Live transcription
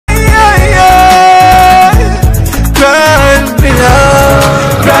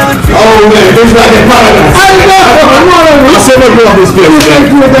man. It's like a paradise. I know. I said I love this place, man.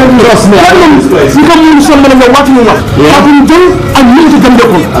 Trust me. I love this place. You come in somebody and what you want. What you do, I need to come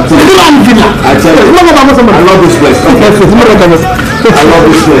down. I tell you. I love this place. I love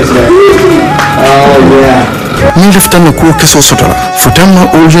this place, man. Oh, yeah. Ni liftan na kuwa keso sotola futama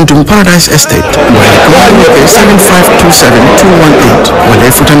Oljuntum Paradise Estate wale 7527-218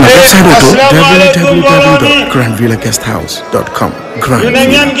 wale futama website oto www.grandvillaguesthouse.com.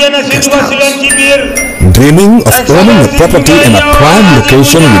 Grandvilla Guest House. Dreaming of owning a property in a prime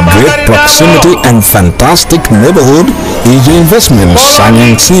location with great proximity and fantastic neighborhood? EJ Investments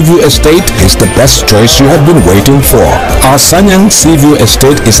Sanyang Seaview Estate is the best choice you have been waiting for. Our Sanyang Seaview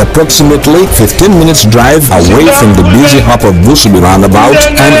Estate is approximately 15 minutes drive away from the busy hub of Busubi roundabout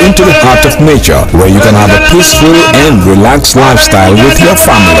and into the heart of nature, where you can have a peaceful and relaxed lifestyle with your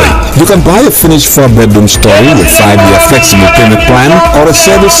family. You can buy a finished 4-bedroom story with 5-year flexible payment plan or a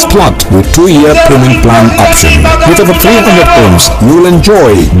service plot with 2-year payment plan option. With over 300 homes, you will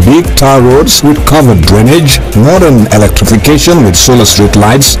enjoy big tar roads with covered drainage, modern electrification with solar street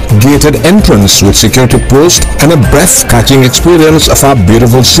lights, gated entrance with security post, and a breath-catching experience of our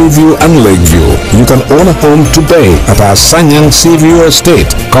beautiful sea view and lake view. You can own a home today at our Sanyang Seaview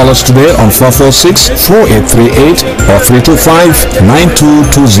Estate. Call us today on 446-4838 or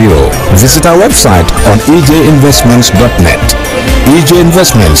 325-9220. Visit our website on ejinvestments.net. EJ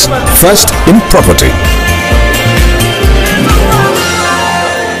Investments, first in property.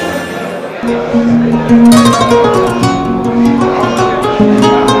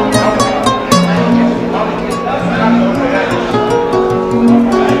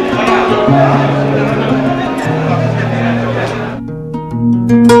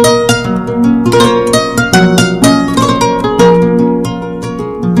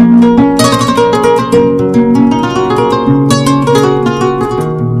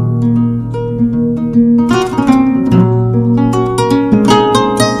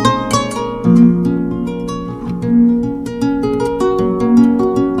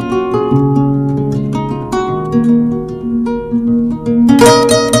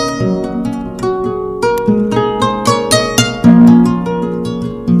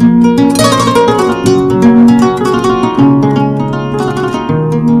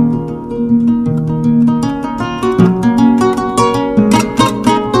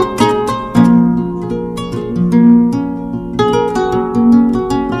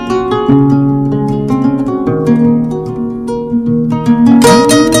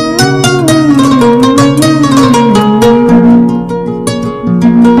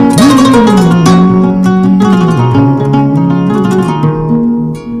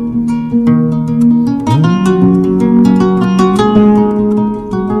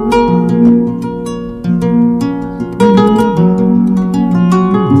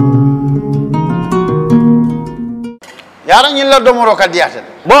 domoro kadiyaten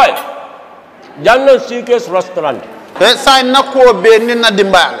boy janno sikes restaurant e say nakko be ninna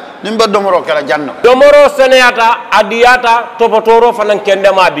dimbal nimbe domoro kala janno domoro seneyata adiyata topotoro fanan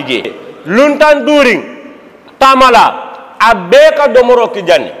kendema bije luntan during tamala abeka domoro ki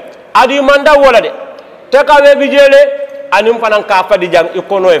janni adi manda wala de te ka we bijele anim fanan ka fadi jang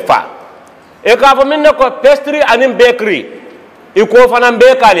ikono e fa e ka fa minne ko pastry anim bakery iko fanan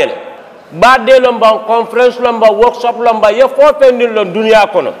be kalele badde lomba conference lomba workshop lomba ye fo pendin lon dunia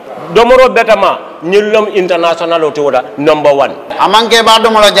kono domoro betama nyillom international o toda number 1 amanke ba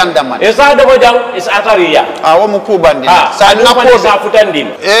domoro jandama e sa domo jang is atariya wo mu kubandi sa nakko sa futandin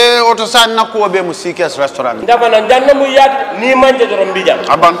e oto sa nakko be mu sikes restaurant ndama na janna mu yak ni manje do mbijam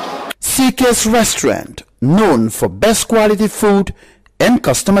aban CK's Restaurant, known for best quality food and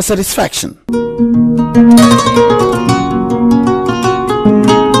customer satisfaction.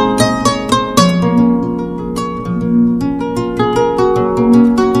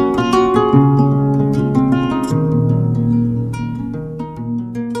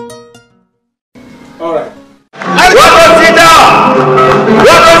 All right.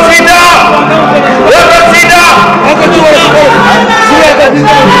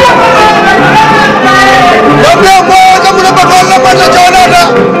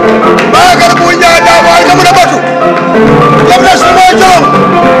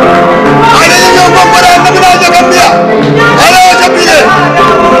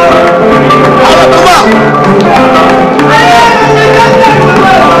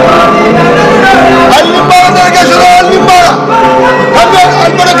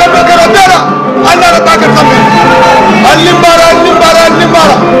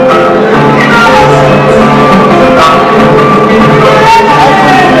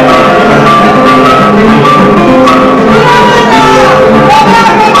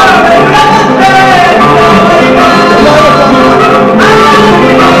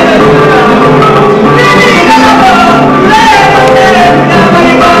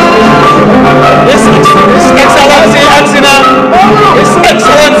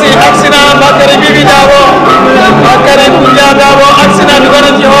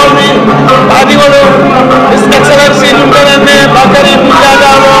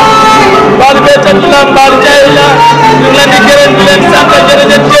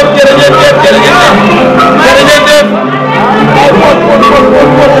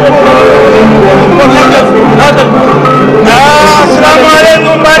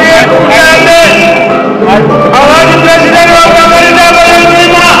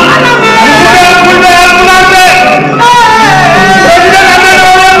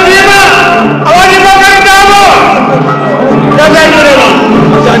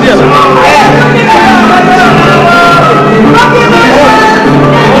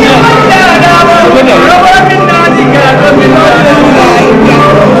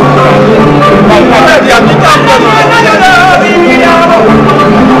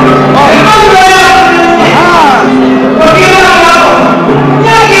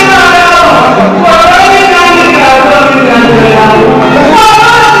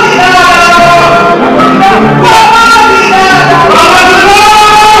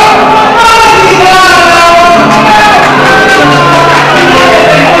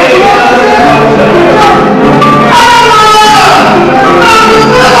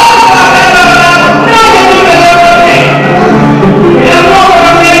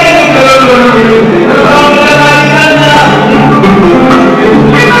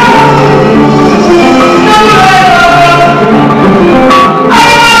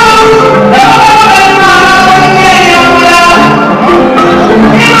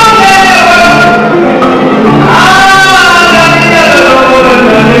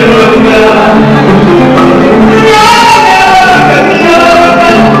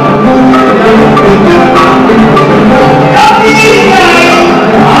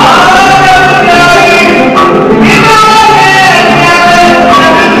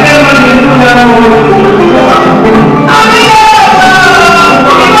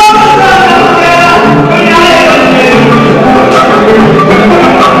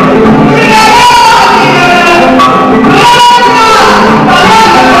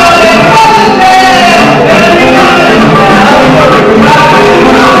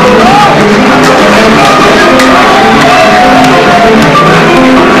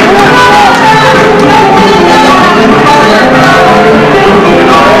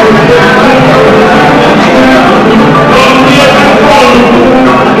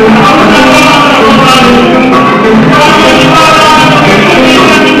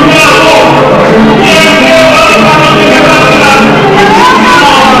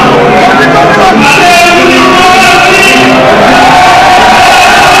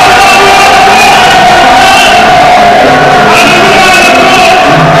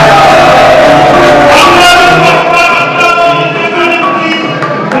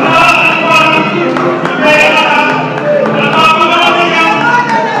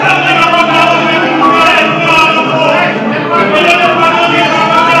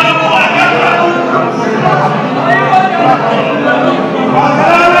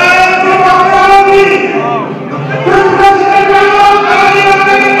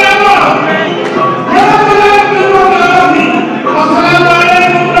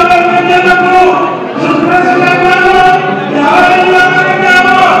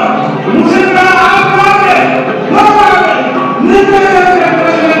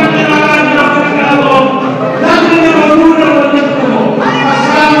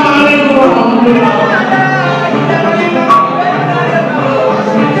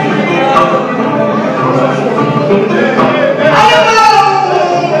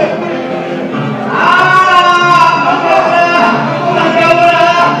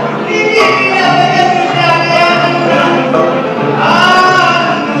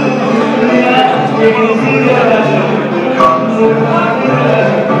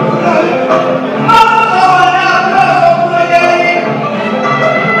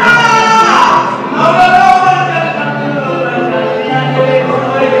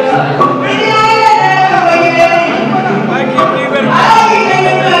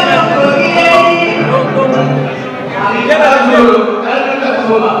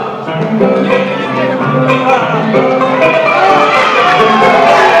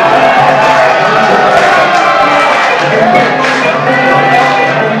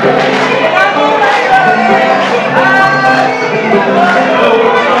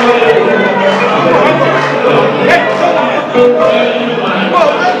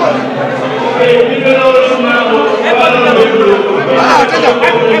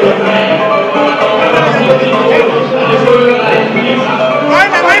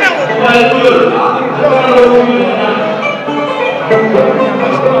 Why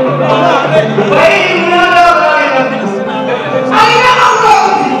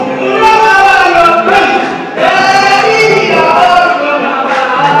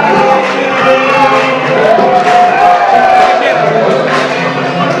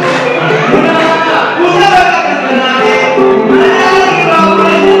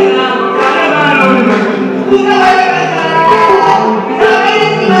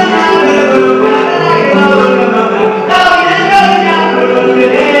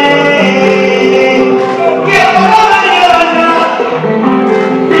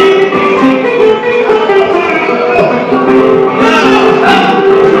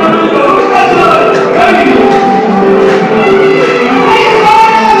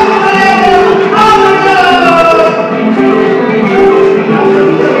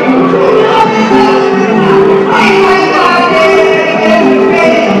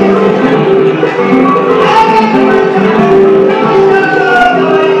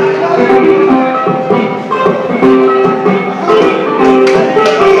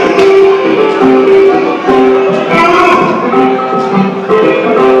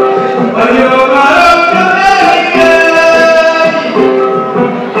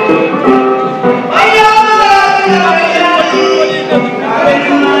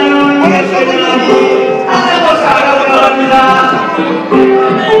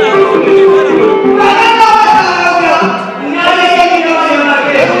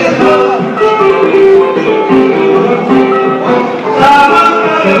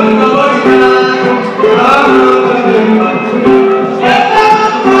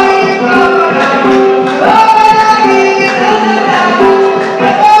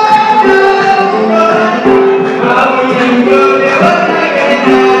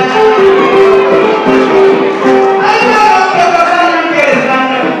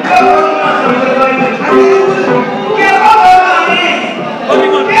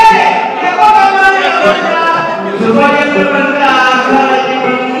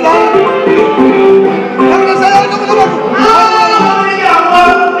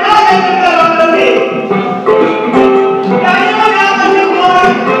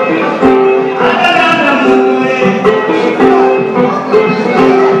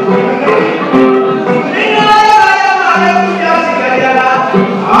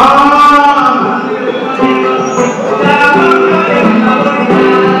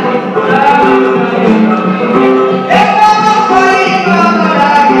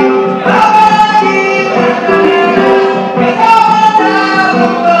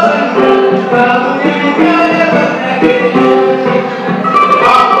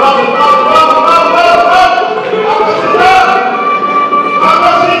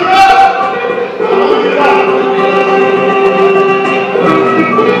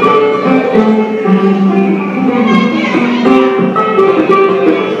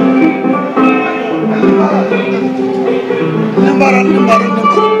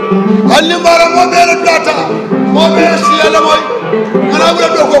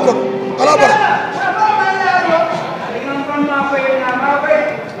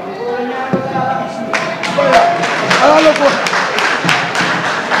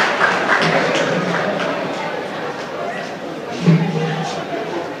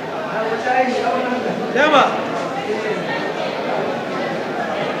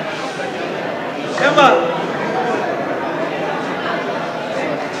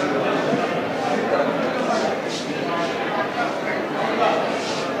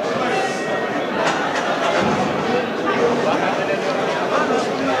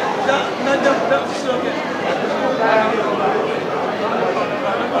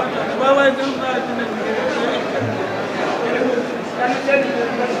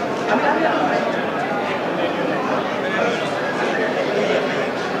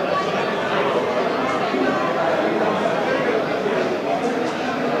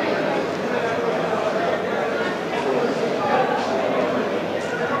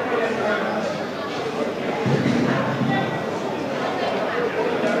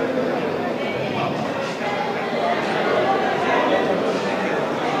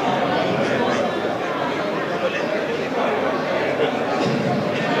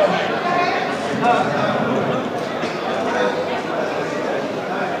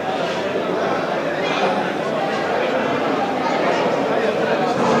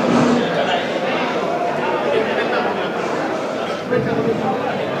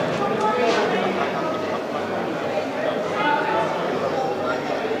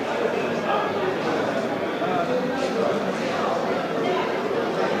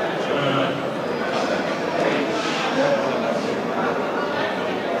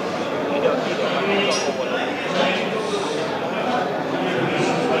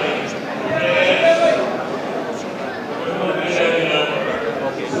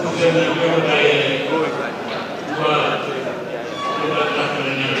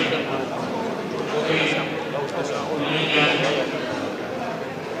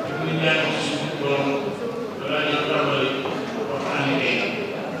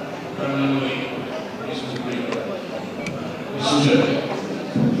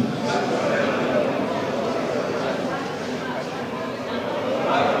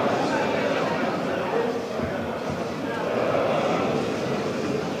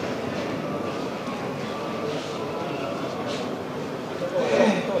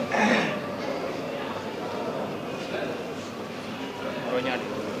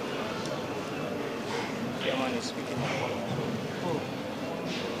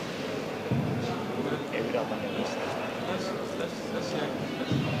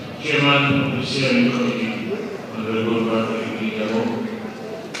Chairman of the Steering Committee, Honorable Barbara Igniamo,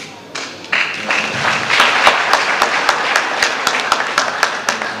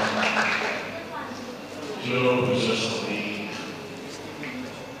 General Officers of the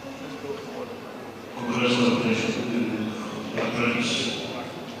Congressional Conference,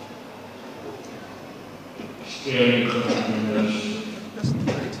 Steering Committee members,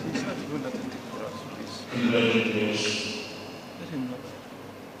 invited guests,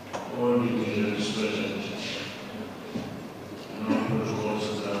 all the leaders,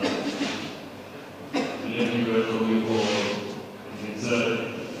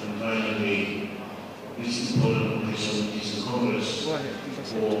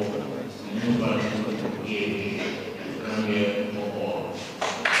 new party to create Gambia for all.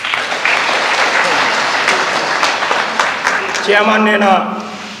 Chairman Nena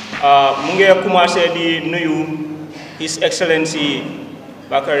Munge Kumase di Nuyu His Excellency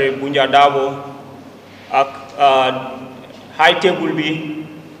Bakary Bunja Dabo ak high table bi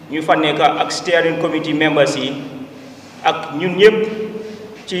ñu fa nekk ak steering committee members yi ak ñun ñëpp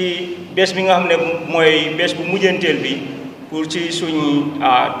ci bés bi nga xam ne mooy bés bu mujjanteel bi pour ci suñ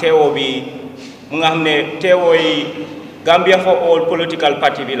teewoo bi mu nga xam ne teewoo yi Gambia for all political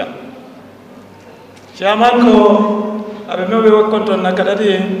party bi la. Chairman ko abe no we konton na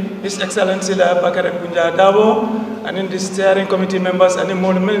kadati His Excellency la Bakary Bunja Dabo and the steering committee members and the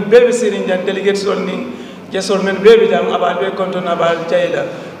monument baby sitting and delegates only jesol men baby dam abal be konton abal jayda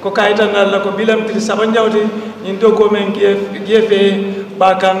ko kayta ngal ko bilam til sabanjawti nyin do ko men gefe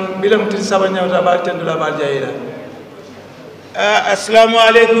bakan bilam til sabanjawta abal tendula abal jayda. Assalamu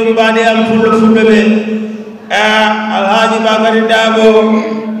alaikum bani am fulbe be Alhaji Bakary Dabo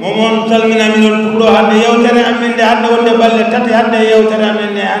momon salmina minon pullo hande yewtere amen de hande wonde balle tati hande yewtere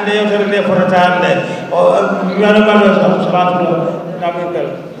amen de hande yewtere de forata hande o yano ballo salatu nabugal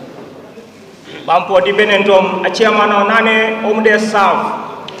bampo di benen tom a chairman nane omde saf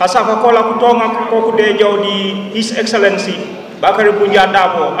kasafa kola kutonga ko kude jawdi His Excellency Bakary Bunja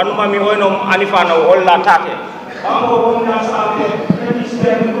Dabo anuma mi hoyno alifana walla tate bampo omde saf de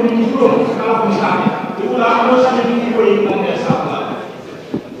steering committee ko kala ko sami dula ano sami ko yi omde saf.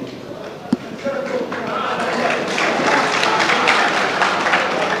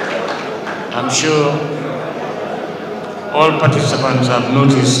 I'm sure all participants have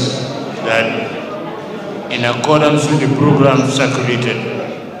noticed that in accordance with the program circulated,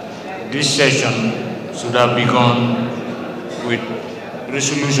 this session should have begun with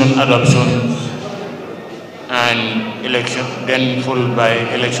resolution adoption and election, then followed by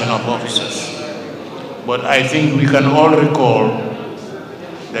election of officers. But I think we can all recall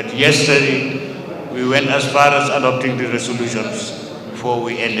that yesterday we went as far as adopting the resolutions before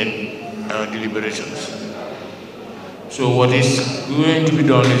we ended our deliberations. So what is going to be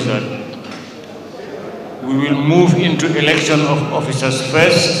done is that we will move into election of officers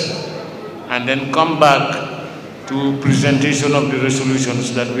first and then come back to presentation of the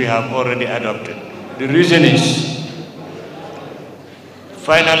resolutions that we have already adopted. The reason is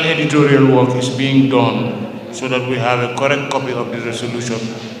final editorial work is being done so that we have a correct copy of the resolution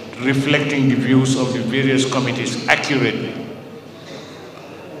reflecting the views of the various committees accurately.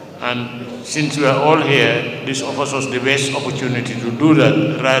 And since we are all here, this offers us the best opportunity to do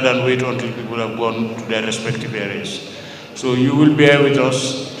that rather than wait until people have gone to their respective areas. So you will bear with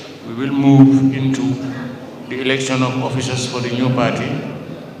us. We will move into the election of officers for the new party.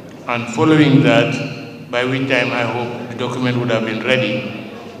 And following that, by which time I hope the document would have been ready,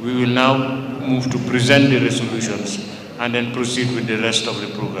 we will now move to present the resolutions and then proceed with the rest of the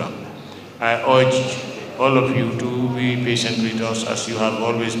program. I urge all of you to be patient with us as you have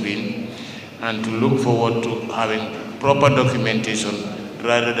always been and to look forward to having proper documentation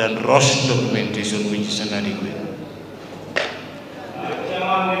rather than rushed documentation which is inadequate.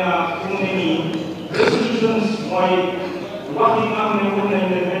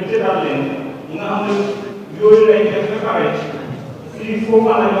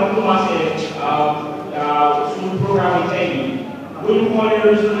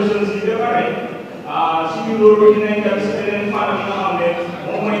 si loolu dinañ dem si beneen fànn bi nga xam ne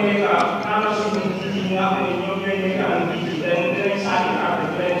moom mooy nekk ànd suñu njiit yi nga xam ne ñoom ñooy nekk ak njiit yi dinañ sànni carte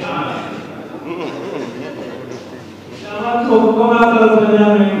bi beneen ànd. Chairman ko commencé la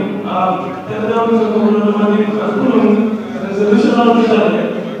ñaame terdaw ko ko no mani ko resolution of the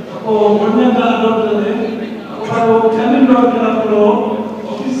ko wonta adopté ko kanin do kala ko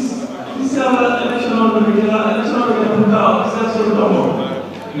official election of the election of the session do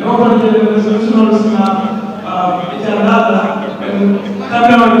no one did the resolution of the agenda and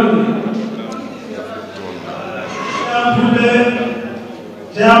Chairman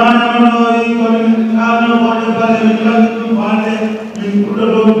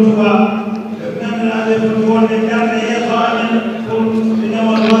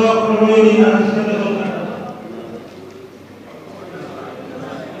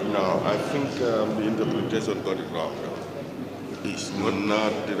No, I think the interpretation got it wrong. It's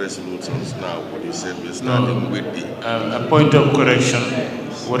not the resolutions now. What you said, we're starting with the... A point of correction.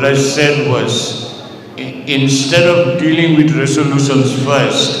 What I said was, instead of dealing with resolutions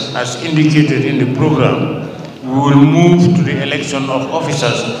first, as indicated in the program, we will move to the election of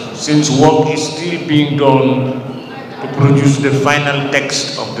officers since work is still being done to produce the final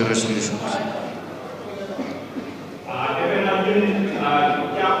text of the resolutions.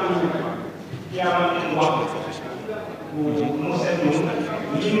 chairman and wax mu seetlu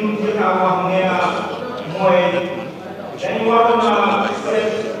li ñu njëkk a wax nee na mooy dañu waroon a def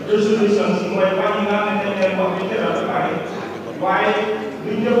résolution si mooy wax yi nga xam ne dañ leen wax bi tëral ba pare waaye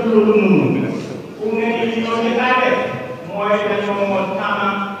duñ def loolu noonu fu mu ne nii li ñoo njëkk a def mooy dañoo tànn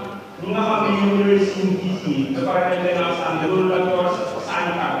ñi nga xam ne ñoo ñëwee si njiit yi ba pare dañ leen a sànni loolu la ñu war a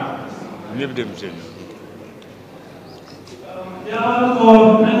sànni kàddu ñëpp dem seen Yeah,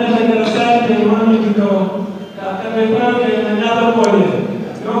 for and then the side they want to go. That they want another body.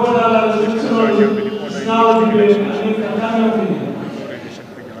 No one else is now doing. I think the kind of thing.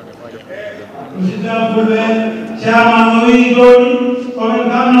 Mr. Fulbe, Chairman Noidoni,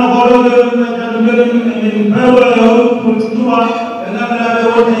 Commentano Holo, and Peru, Kutua, and another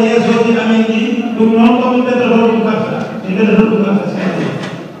one years of the Amindi, do not come to the Holo Kata, in the Holo Kata.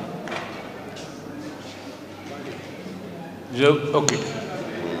 Okay.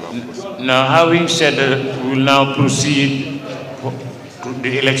 Now, having said that, we will now proceed to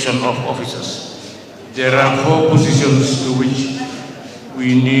the election of officers. There are 4 positions to which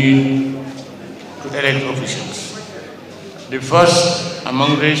we need to elect officials. The first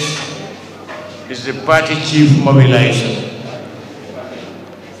among these is the party chief mobilizer.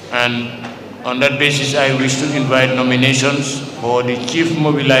 And on that basis, I wish to invite nominations for the chief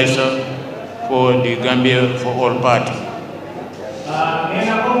mobilizer for the Gambia for All Party.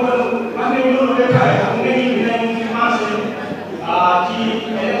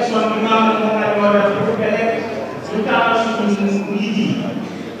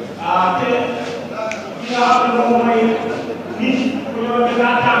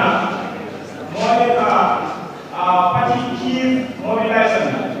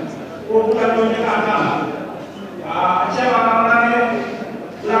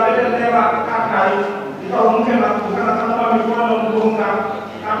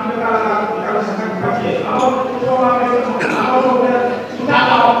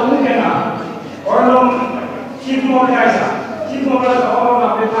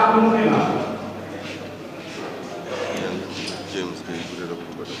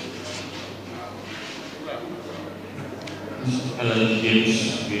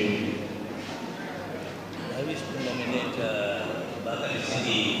 I wish to nominate Bakari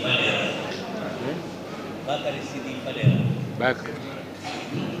Sidi Fadera. Bakari Sidi Fadera.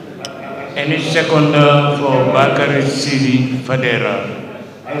 Any seconder for Bakari Sidi Fadera?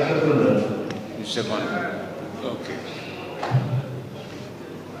 I second. You second. Okay.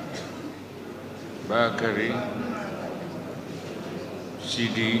 Bakari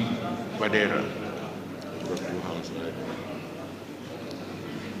Sidi Fadera.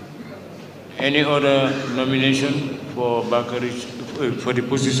 Any other nomination for Bakari for the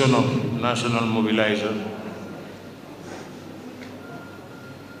position of national mobilizer?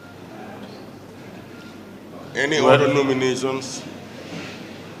 Any other nominations?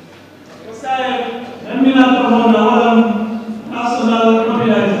 National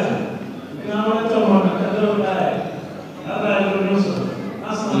mobilizer.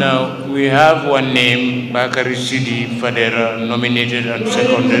 Now, we have one name, Bakari Sidi Fadera, nominated and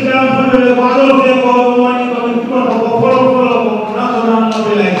seconded.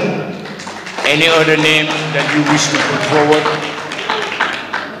 Any other name that you wish to put forward?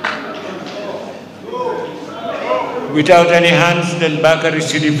 Without any hands, then Bakari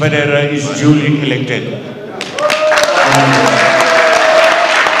Sidi Fadera is duly elected.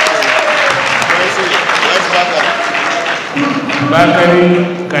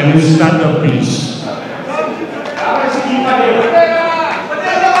 Bakari, can you stand up, please?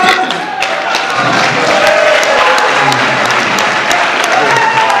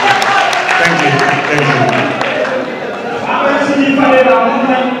 Thank you.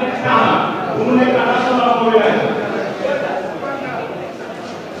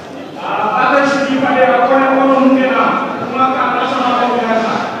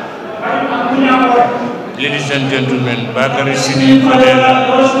 Ladies and gentlemen, Bakari Sidi Fadera,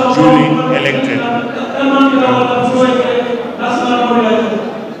 duly elected.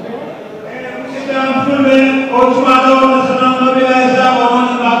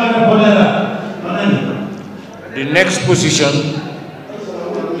 The next position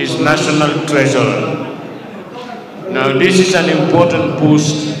is National Treasurer. Now this is an important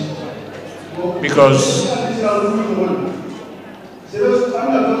post because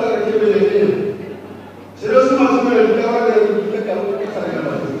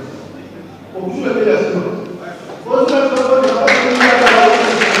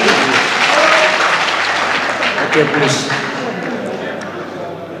okay, please.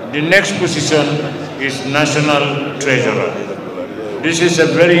 The next position is National Treasurer. This is a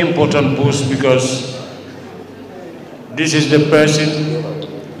very important post because this is the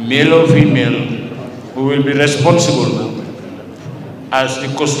person, male or female, who will be responsible as the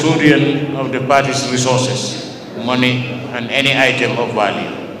custodian of the party's resources, money, and any item of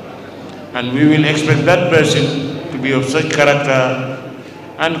value. And we will expect that person to be of such character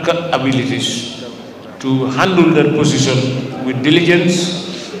and abilities to handle that position with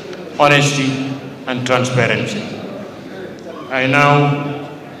diligence, honesty, and transparency. I now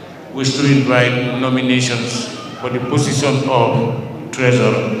wish to invite nominations for the position of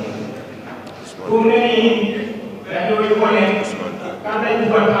Treasurer.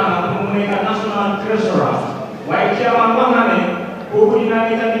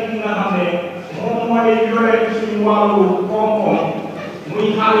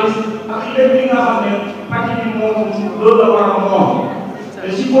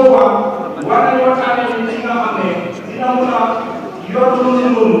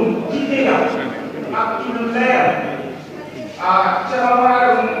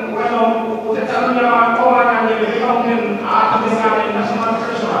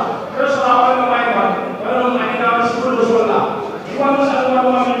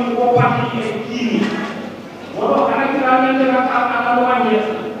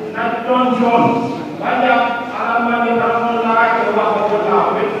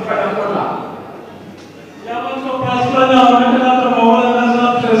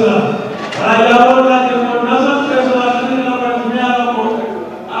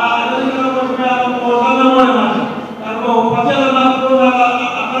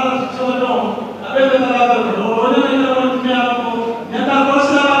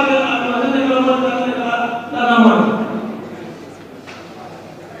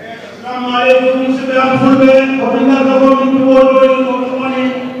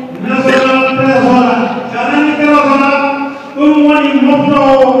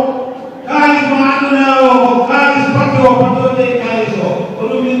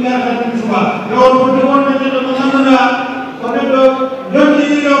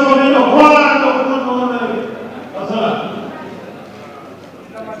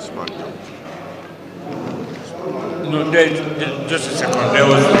 No, just a second. There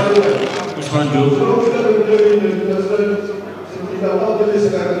was Usman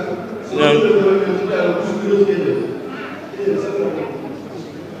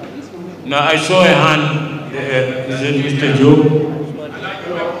Now I saw a hand. Is it Mr. Joe?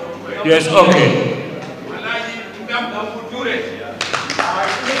 Yes, okay.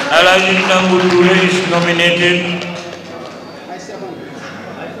 Alaji Ndambuture is nominated.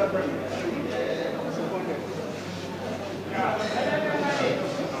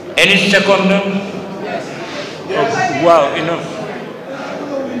 Any second? Oh, wow, enough.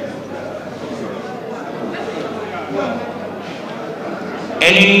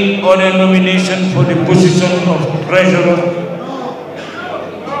 Any other nomination for the position of treasurer?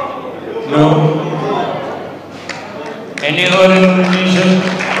 No. Any other nomination?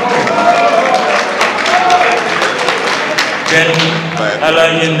 Then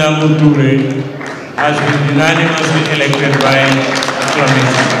Alaji Ndambuture has been unanimously elected by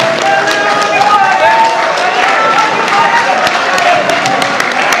acclamation.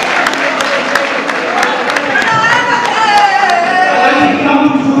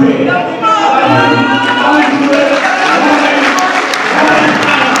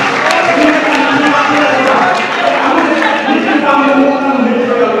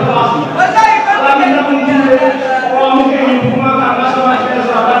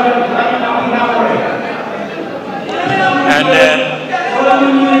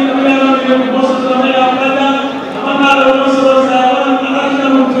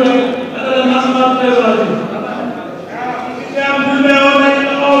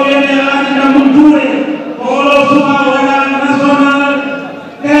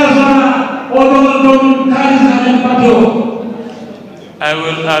 I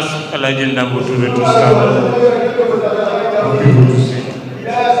will ask Alaji Ndambuture to stand for people to see.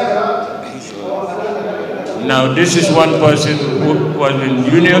 Now, this is one person who has been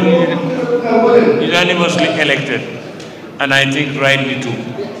unanimously elected, and I think rightly too.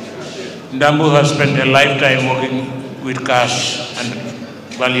 Ndambu has spent a lifetime working with cash and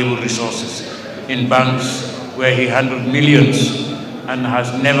valuable resources in banks where he handled millions and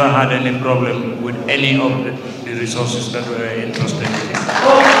has never had any problem with any of the resources that were entrusted to him.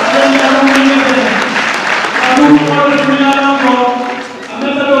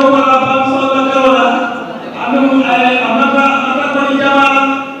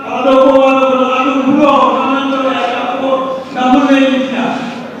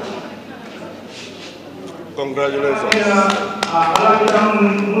 Congratulations.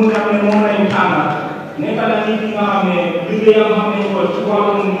 liggéeyam xam nañ ko ci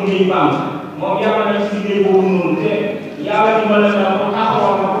wàllum liggéey baam moom yàgg na ci liggéey boobu noonu te yàlla dimbale na ko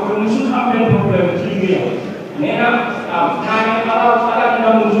taxawal na ko musul am benn problème ci liggéeyam nee na nane ala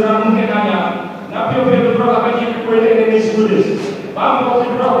ndamu jura mu ke kanya na pepe do droga ka ji ko ile ne students ba mo ko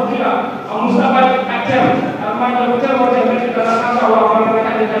droga kila amusta ba atem ama na ko temo te me ka na ka wa ba na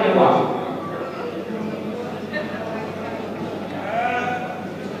ka ka wa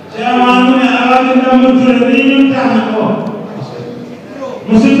Chairman ne ala ndamu jura ni ñu tan ko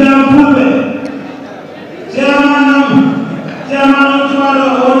musidda pulbe chairman tuwalo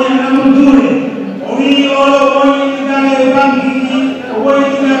oni ndamu jura oni olo oni ngale banki oni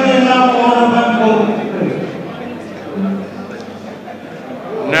ngale na ono banko.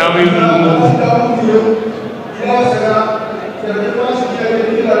 Now we will move.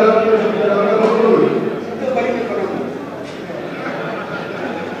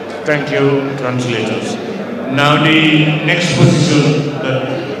 Thank you, translators. Now the next position that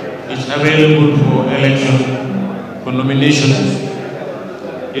is available for election, for nomination,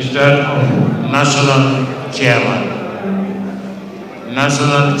 is that of National Chairman.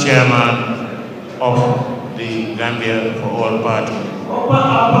 National Chairman of the Gambia for All Party.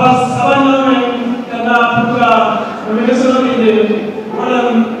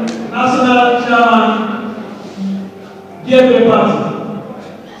 National Chairman Gambia Party.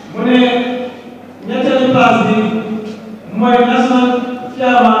 Mune ñetteelu place bi mooy National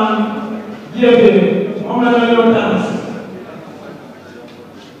Chairman Gambia moom la ñu doon tànn.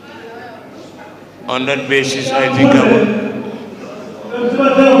 On that basis, I think I will.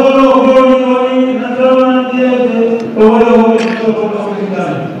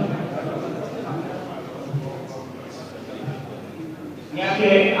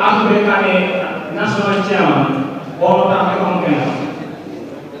 National Chairman, all of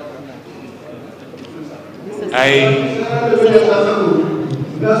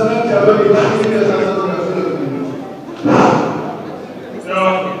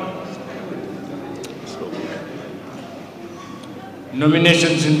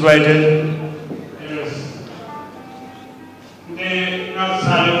Nominations invited. Yes. The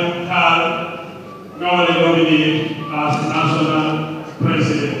National nominated as national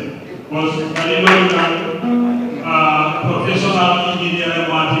president was professional engineer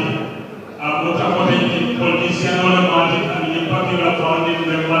party, politician party, and in particular founding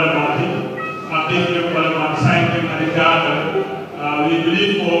member party, active member party, signing and we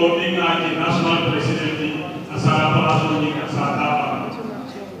believe for being the national presidency as a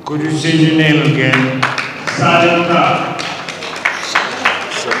Could you say your name again? Saluta.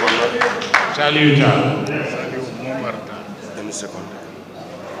 Saluta. Any second.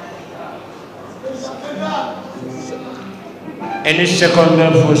 Any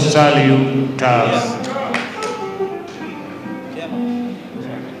seconder for Saluta?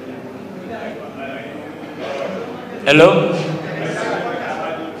 Hello?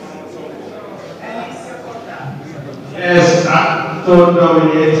 Yes, to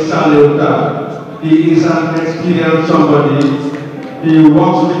nominate Saluta. He is an experienced somebody. He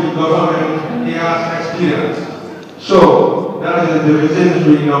works with the government. He has experience. So, that is the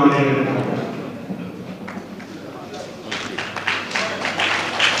reason we nominated him.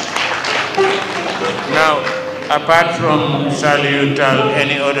 Now, apart from Salutal,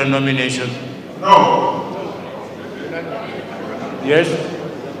 any other nomination? No. Yes?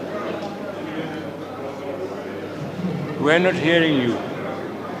 We're not hearing you.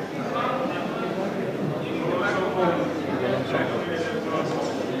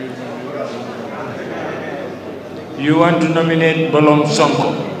 You want to nominate Bolom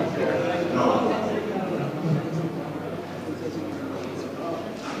Sonko? No.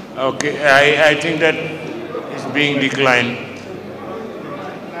 Okay, I think that is being declined.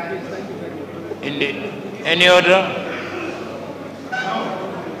 Any other?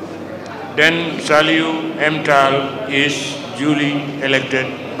 Then Saliu Mtal is duly elected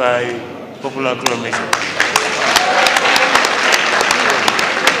by popular acclamation.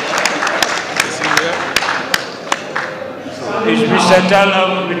 Is Mr.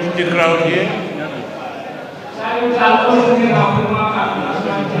 Tal with the crowd here?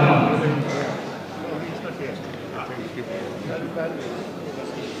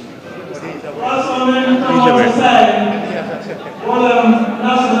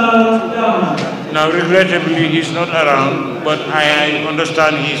 Now, regrettably, he's not around, but I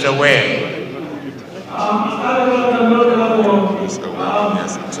understand he's aware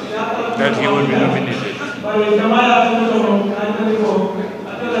that he will be nominated.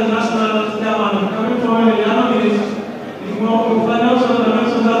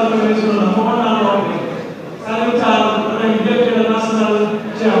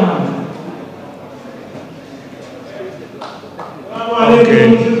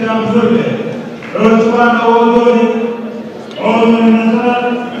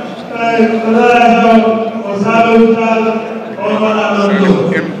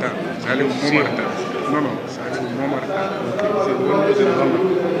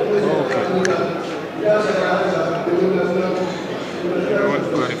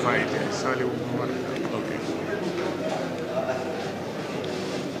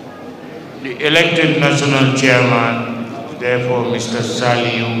 The elected national chairman, therefore Mr.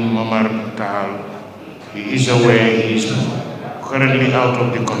 Saliu Momar Tahal, he is aware he is currently out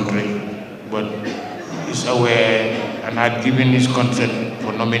of the country, but is aware and had given his consent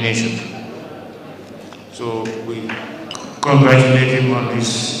for nomination. So we congratulate him on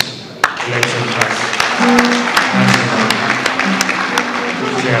his election as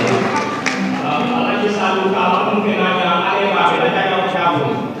national chairman.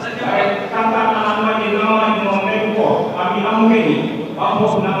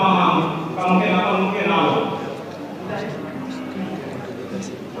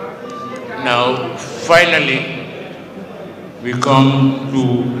 Now, finally, we come to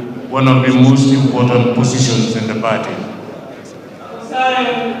one of the most important positions in the party.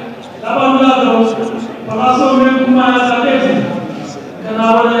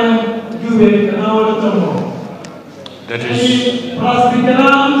 That is,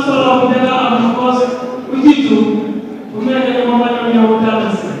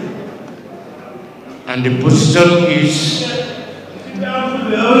 and the position is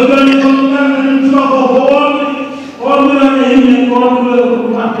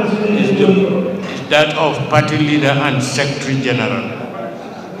that of party leader and secretary general.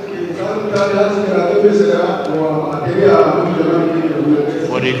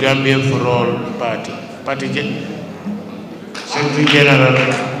 For the Gambia for All party. Secretary general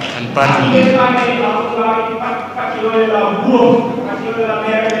and party leader.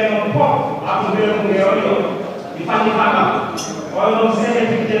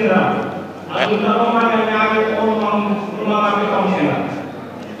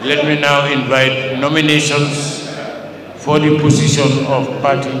 Let me now invite nominations for the position of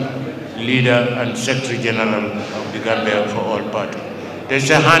party leader and secretary general of the Gambia for All party. There's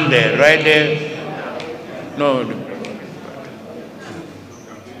a hand there, right there. No.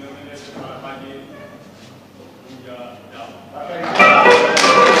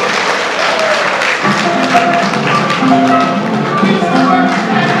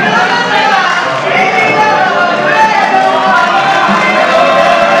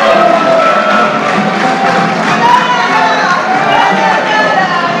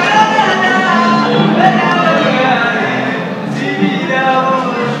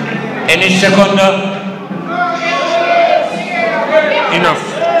 Any seconder? Enough.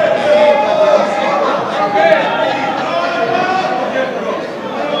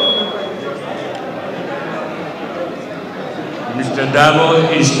 Mr.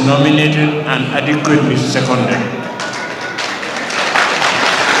 Dabo is nominated and adequately seconded.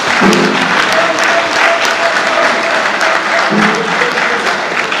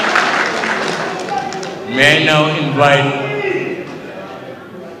 May I now invite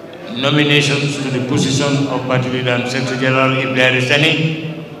nominations to the position of party leader and secretary general, if there is any.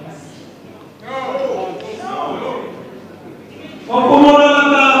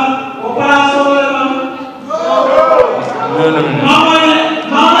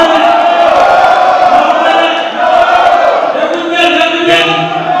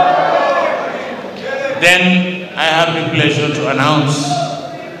 Then I have the pleasure to announce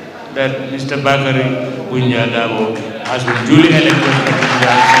that Mr. Bakari Bunya Dabo has been duly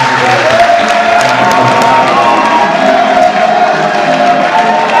elected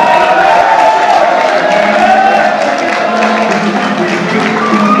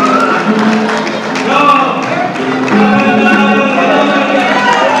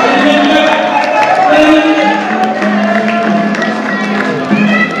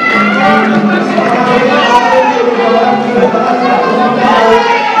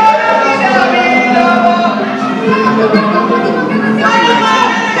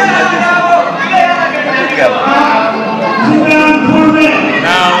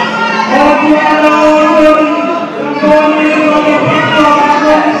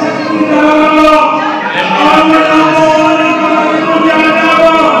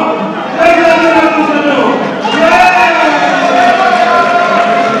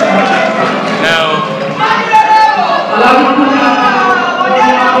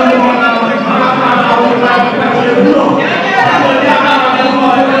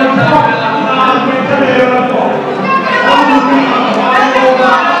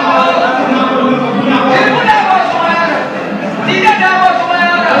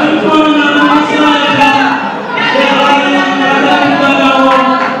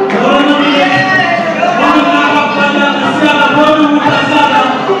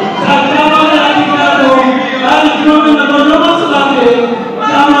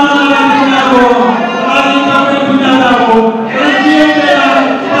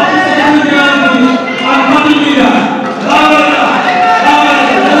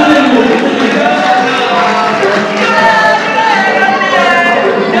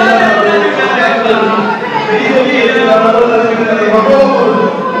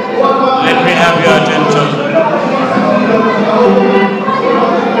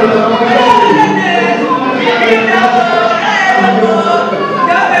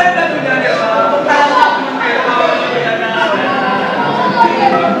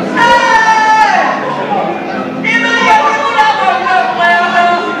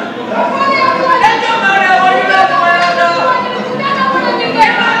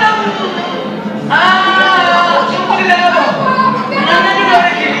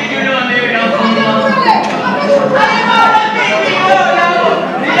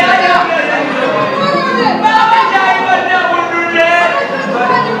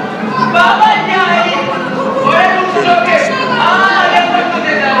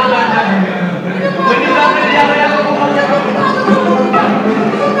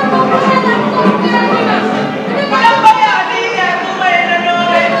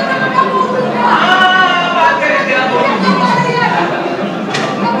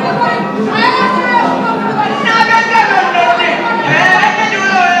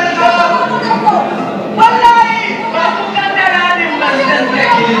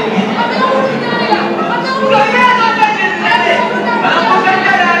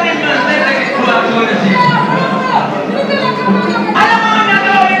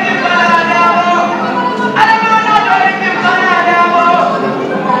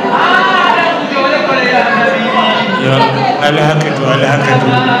le hakatu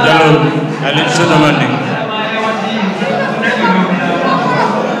jalol ali sodomandi.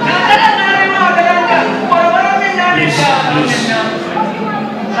 Please.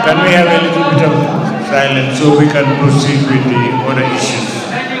 Can we have a little bit of silence so we can proceed with the other issues?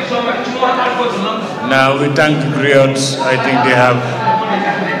 Now we thank the griots. I think they have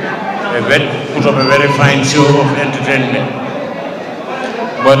put up a very fine show of entertainment.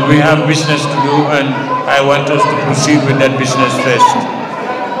 But we have business to do, and I want us to proceed with that business first.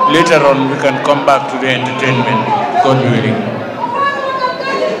 Later on, we can come back to the entertainment, God willing.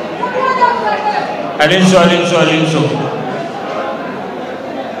 Alinso.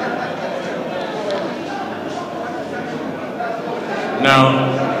 Now,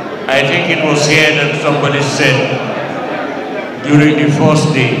 I think it was here that somebody said during the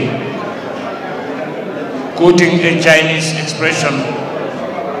first day, quoting a Chinese expression,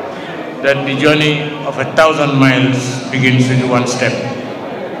 that the journey of 1,000 miles begins with one step.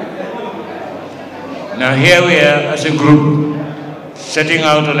 Now here we are as a group setting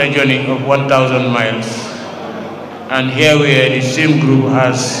out on a journey of 1,000 miles, and here we are, the same group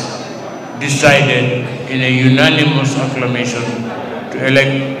has decided in a unanimous acclamation to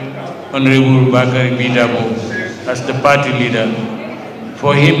elect Honorable Bakari Bidabo as the party leader,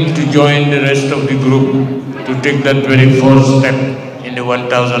 for him to join the rest of the group to take that very first step in the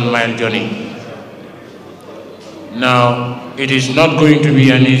 1,000-mile journey. Now, it is not going to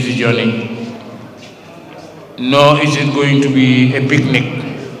be an easy journey, nor is it going to be a picnic,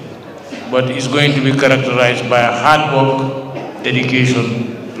 but it's going to be characterized by hard work,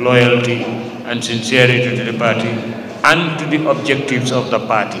 dedication, loyalty, and sincerity to the party and to the objectives of the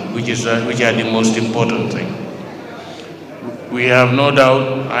party, which are the most important thing. We have no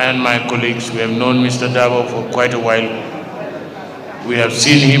doubt, I and my colleagues, we have known Mr. Dabo for quite a while. We have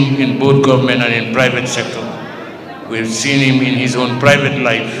seen him in both government and in private sector. We have seen him in his own private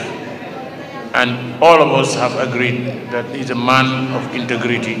life. And all of us have agreed that he's a man of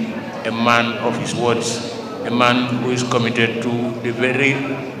integrity, a man of his words, a man who is committed to the very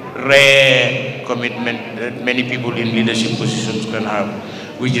rare commitment that many people in leadership positions can have,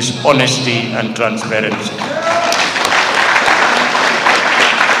 which is honesty and transparency.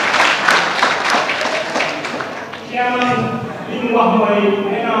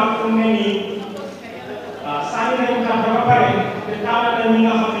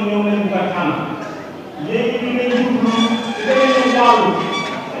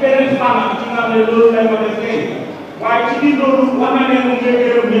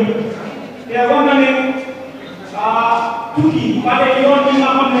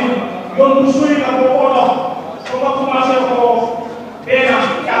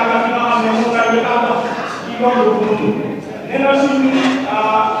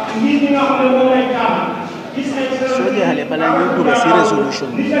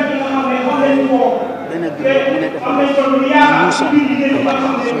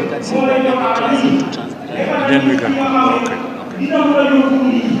 Then we can, okay.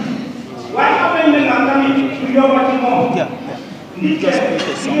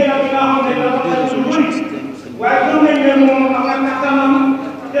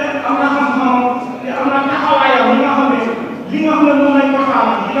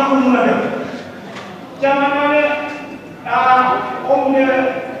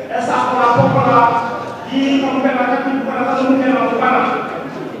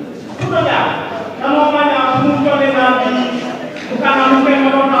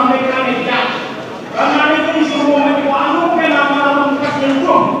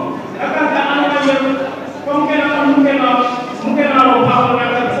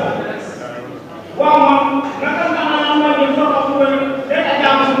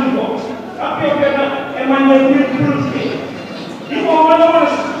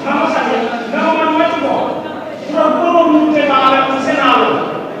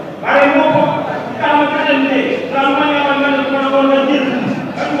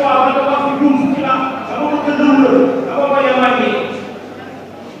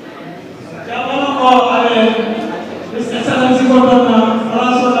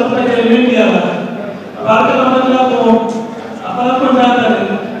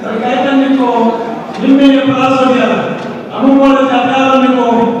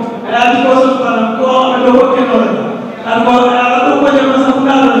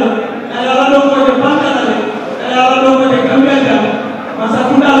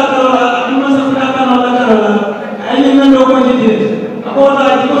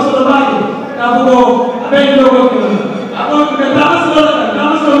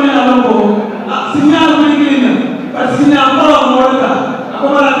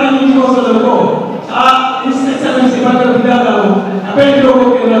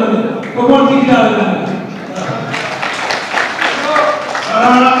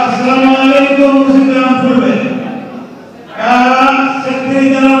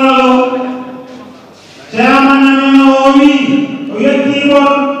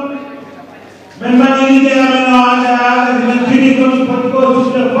 Lord, men mani de ameno ada men kini ko ko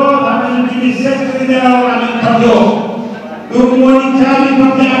to the court and kini secretary de amen padio do moni tali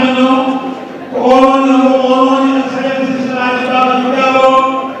padio ameno on excellency sallallahu alaihi wasallam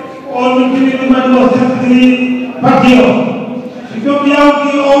on kini mani secretary padio so biao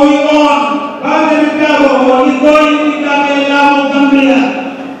ki owi on bagere kabo on going in Gambia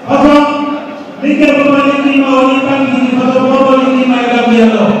also Nike pemali ni mau ni panggil pasal pemali ni mai Gambia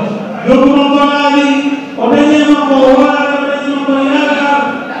lo. Dokumen pemali, orangnya mau orang, orangnya mau yaga.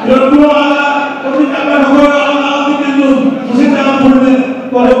 Dokumen ala, orang tak pernah orang ala kita tu, mesti tak boleh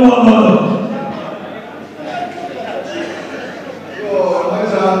boleh mau. Oh,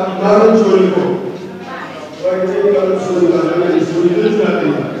 masa baru curi ko. Wajib kalau curi kan, curi itu sudah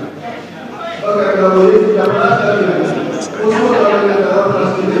tidak. Bagai kalau ini tidak pernah terjadi. Usul orang yang tak pernah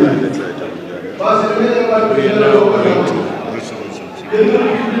terjadi. Bahasa ini yang berbeda dengan orang. Jadi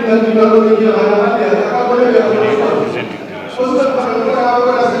kita kalau kita ada apa boleh ya? Usul orang apa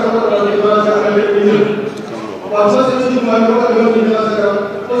rasa orang di bahasa ini. Bahasa ini mana orang di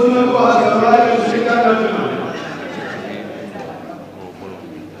bahasa. Usul bahasa lain yang sekitar kita.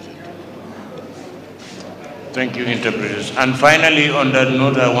 Thank you, interpreters. And finally, on that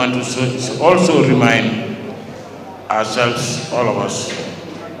note, I want to also remind ourselves, all of us,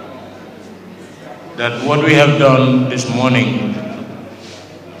 that what we have done this morning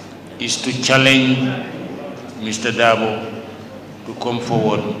is to challenge Mr. Dabo to come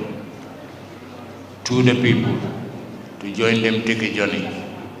forward to the people, to join them, take a journey.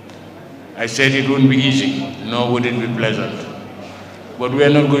 I said it wouldn't be easy, nor would it be pleasant. But we are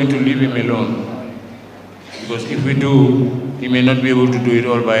not going to leave him alone, because if we do, he may not be able to do it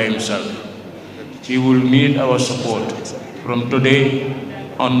all by himself. He will need our support from today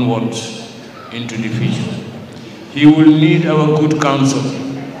onwards into the future. He will need our good counsel.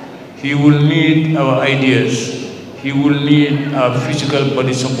 He will need our ideas. He will need our physical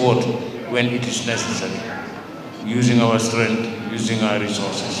body support when it is necessary, using our strength, using our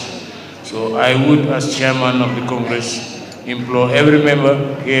resources. So I would, as chairman of the Congress, implore every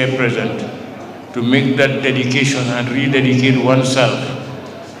member here present to make that dedication and rededicate oneself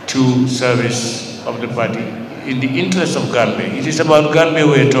to service of the party in the interest of Gambia. It is about Gambia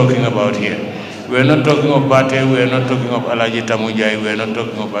we are talking about here. We are not talking of Bate, we are not talking of Alaji Tamujai, we are not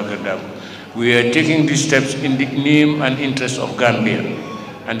talking of Bakardam. We are taking these steps in the name and interest of Gambia,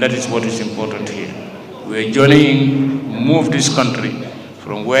 and that is what is important here. We are journeying, move this country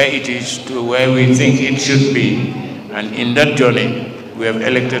from where it is to where we think it should be, and in that journey, we have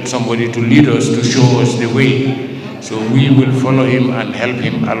elected somebody to lead us, to show us the way. So we will follow him and help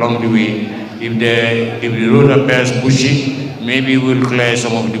him along the way. If the road appears bushy, maybe we'll clear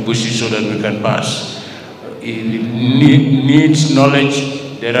some of the bushes so that we can pass. It needs knowledge.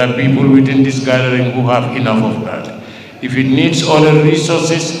 There are people within this gathering who have enough of that. If it needs other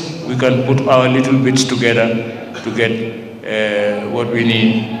resources, we can put our little bits together to get what we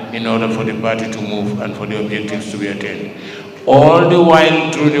need in order for the party to move and for the objectives to be attained. All the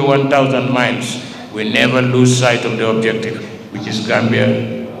while through the 1,000 miles, we never lose sight of the objective, which is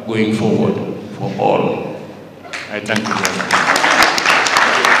Gambia going forward for all. I thank you very much.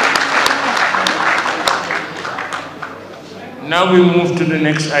 Now we move to the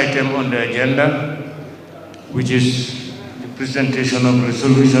next item on the agenda, which is the presentation of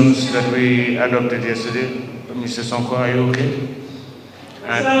resolutions that we adopted yesterday. Mr. Sonko, are you okay?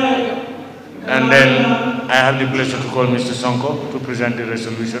 And then I have the pleasure to call Mr. Sonko to present the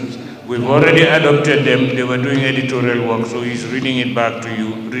resolutions. We've already adopted them. They were doing editorial work, so he's reading them back to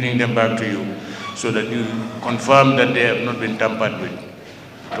you, so that you confirm that they have not been tampered with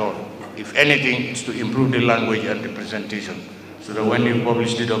at all. If anything, it's to improve the language and the presentation, so that when you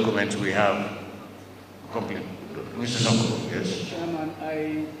publish the documents, we have complete. Mr. Sonko, yes. Chairman,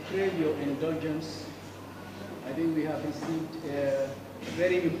 I crave your indulgence. I think we have received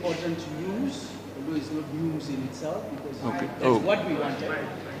very important news, although it's not news in itself, because that's what we wanted.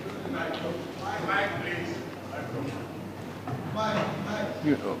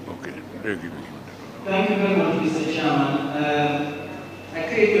 Okay. Thank you very much, Mr. Chairman. I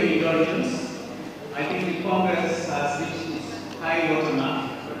crave your indulgence. I think the Congress has reached its high water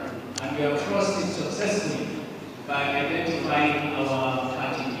mark, and we have crossed it successfully by identifying our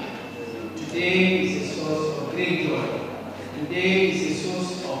party. Today is a source of great joy. Today is a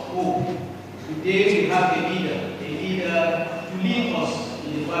source of hope. Today we have a leader to lead us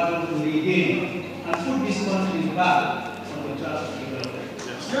in the battle to regain and put this country back on the track of development.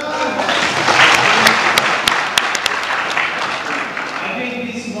 I think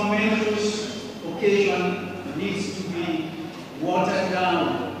this momentous occasion needs to be watered down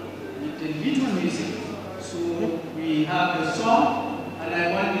piano with a little music. So we have the song, and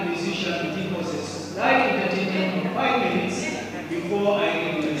I want the musician to give us a slight entertaining 5 minutes before I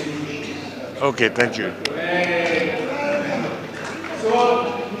read the resolution. Okay, thank you. So,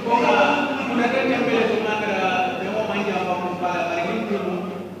 kuna tembele tunakara demo manja kwa mpala bali kitu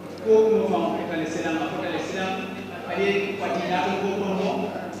ko kuno fa kutale selam ale patina ko kono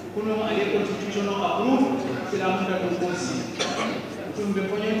kuno ale constitutional approve selam da ko kosi tumbe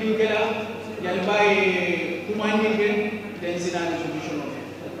ponyo tingela yal bay kumani gen den selam constitutional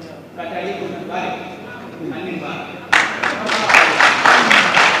katali ko bale ani ba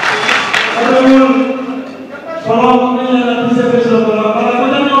Kalau mengenai bisa bersolat, kalau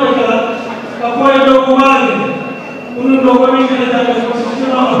kita nyoba kita, apa yang dokumen, untuk dokumen kita jaga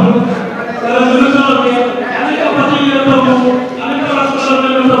konstitusional, kalau konstitusional dia, ini apa sih yang tahu, ini kalau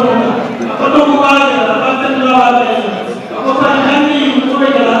konstitusional yang tahu, apa dokumen kita, apa tentang apa sahaja ini nyoba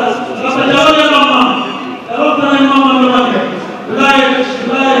kita, apa jalan yang mama, kalau jalan yang mama nyoba kita, lain,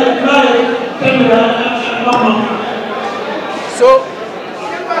 tembak mama. So.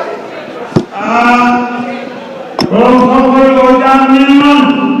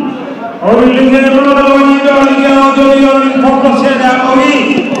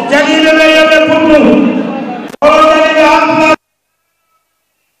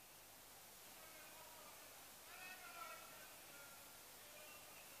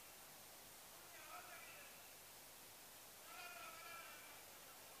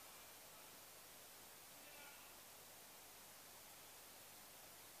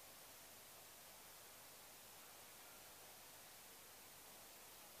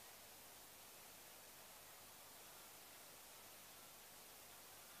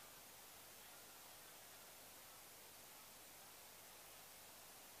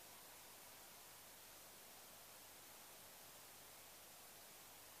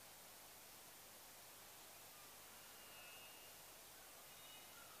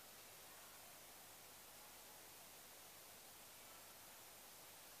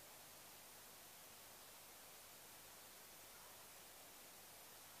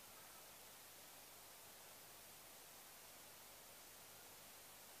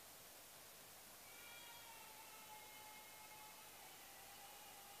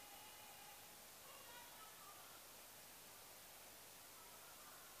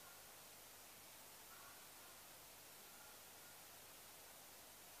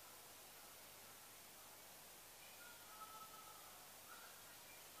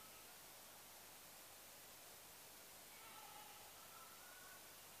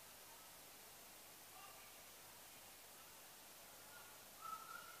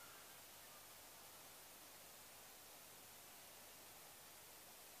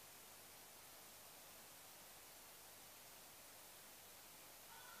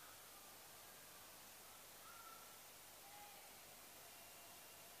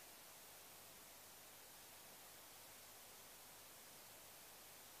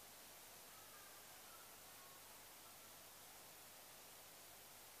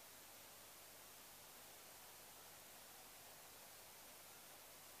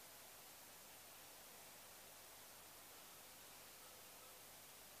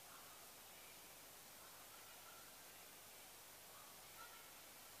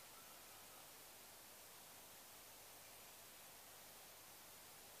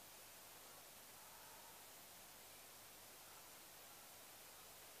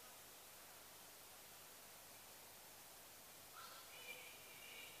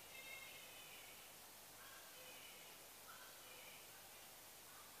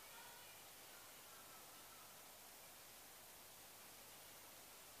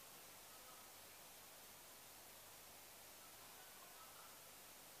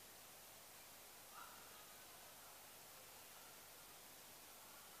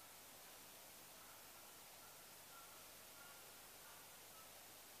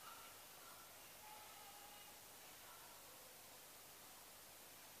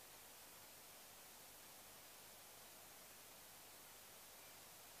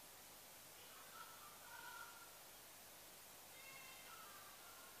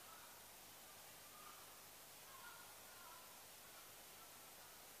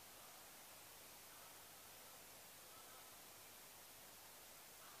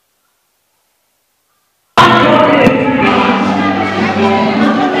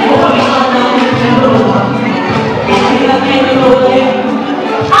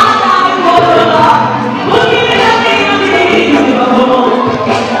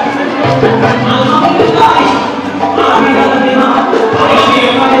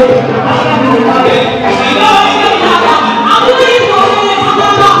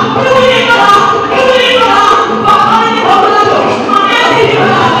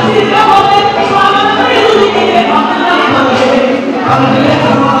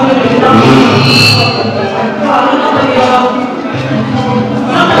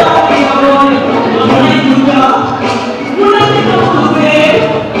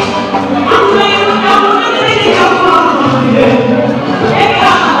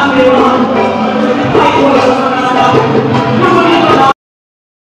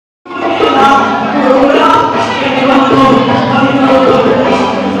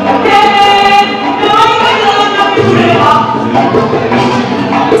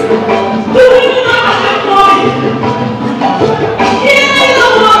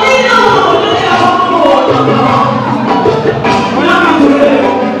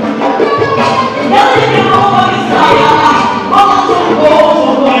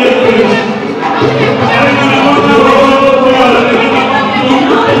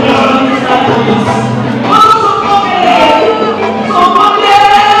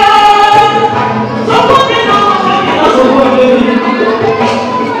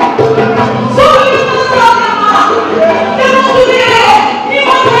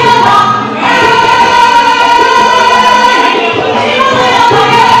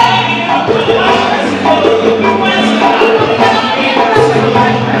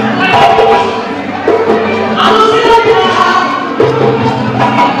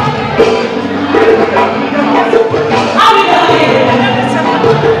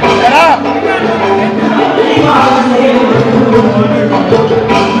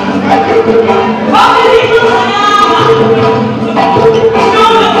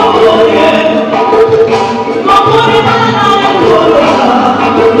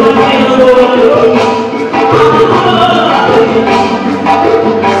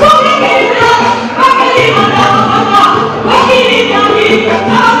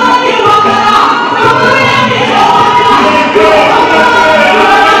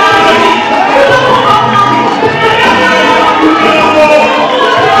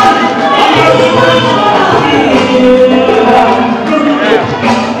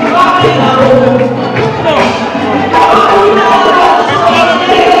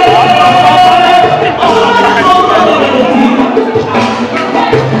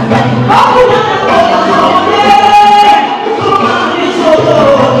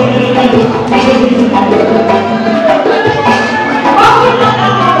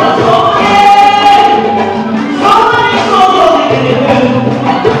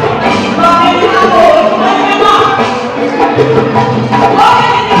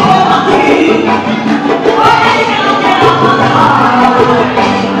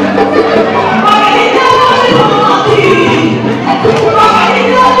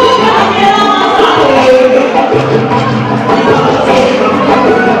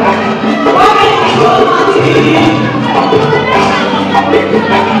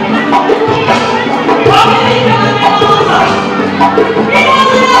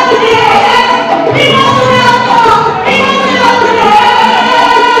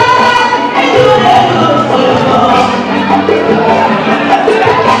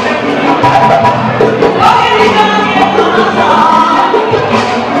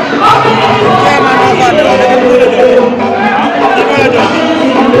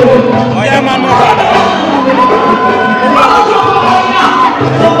 Yeah.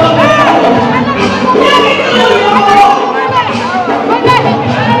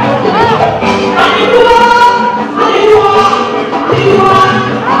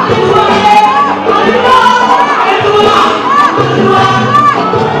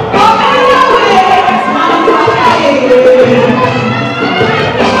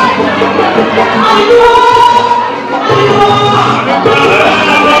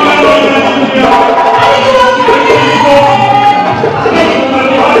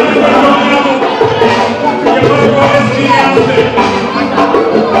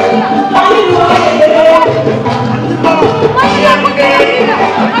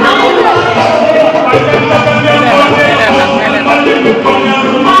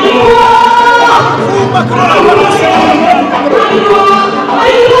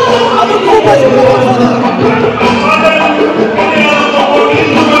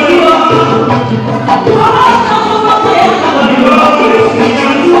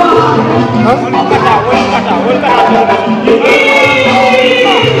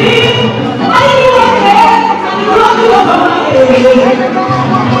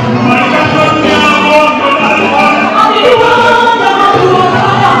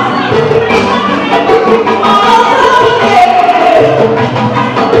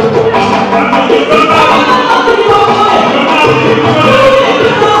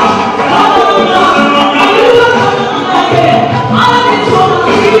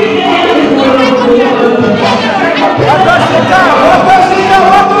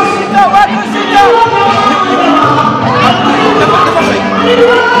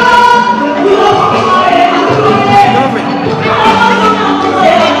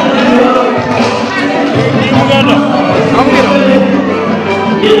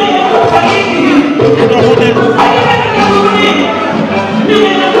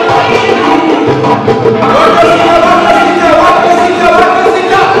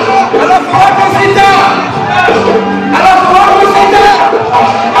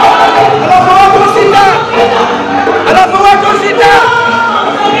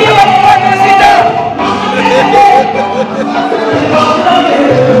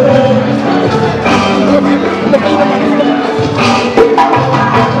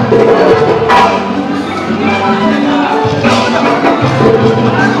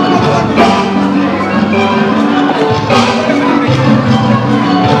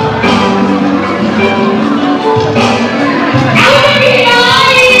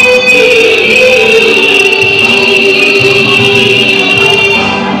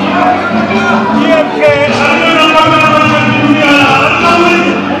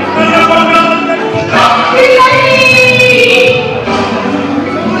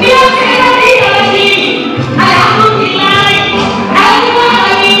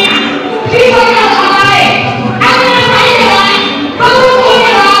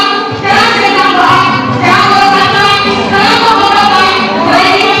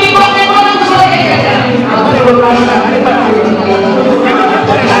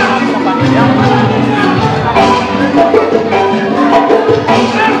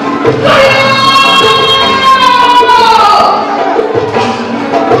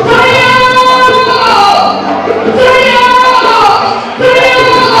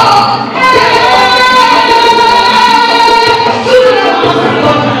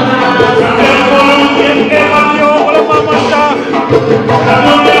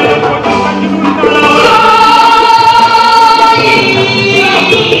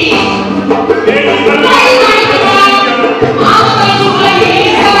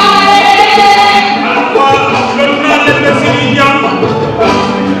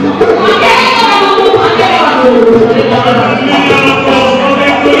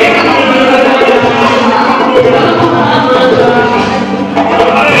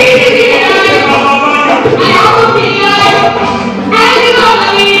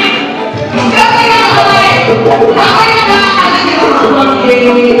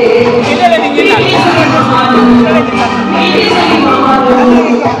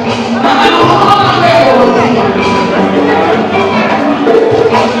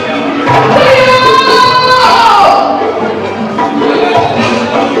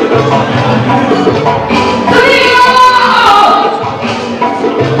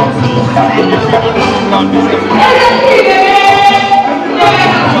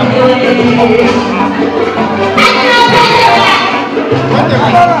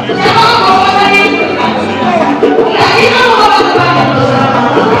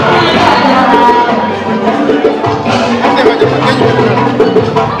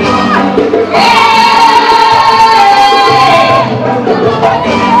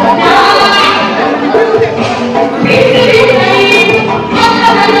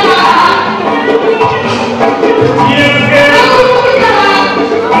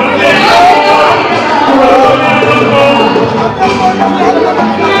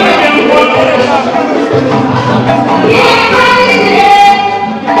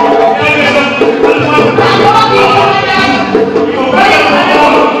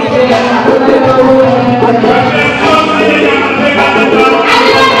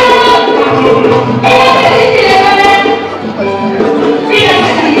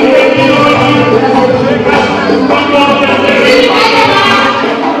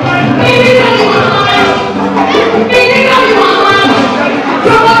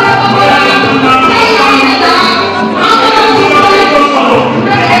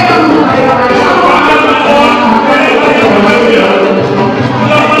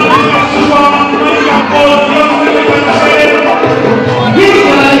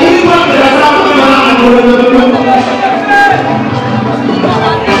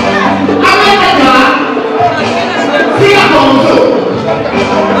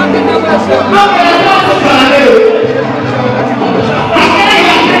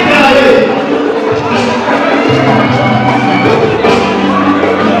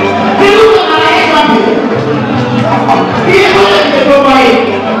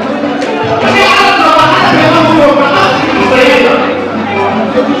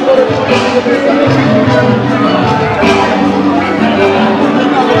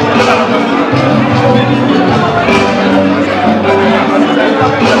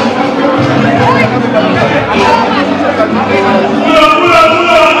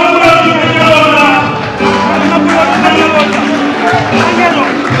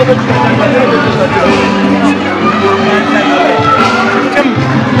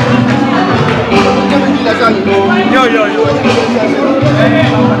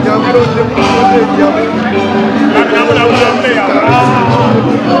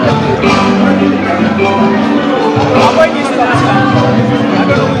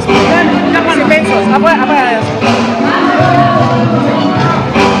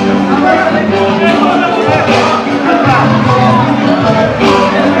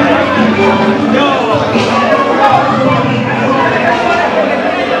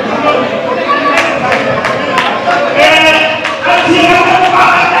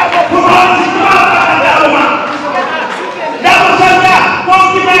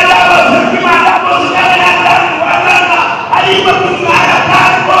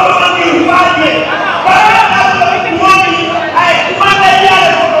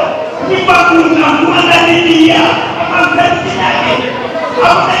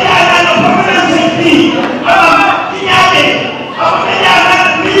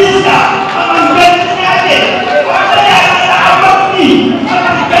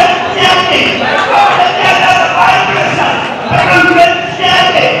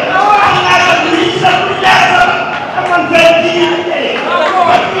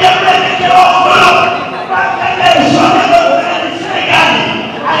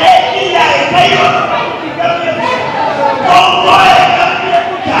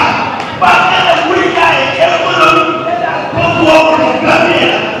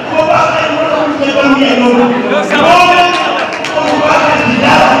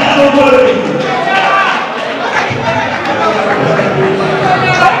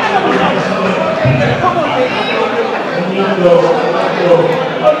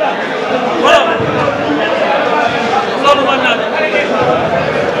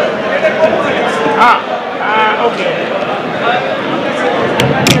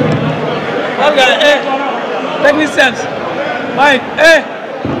 Technicians, Mike, hey!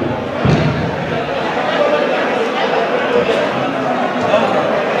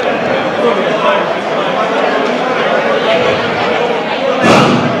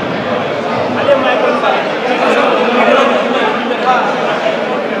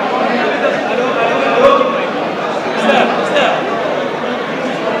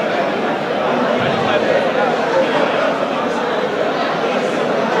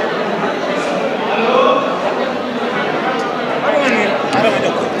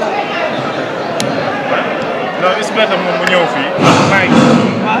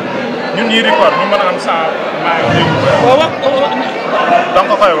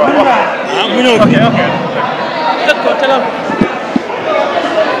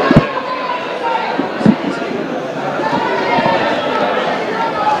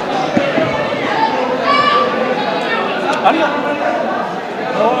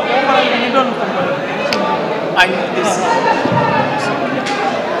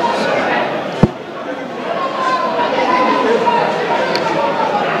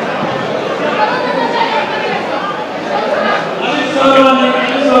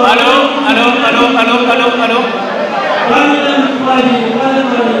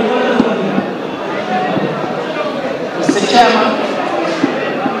 Mr. Chairman,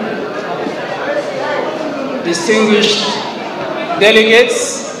 distinguished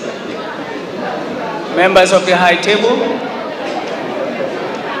delegates, members of the High Table,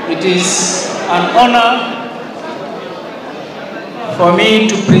 it is an honor for me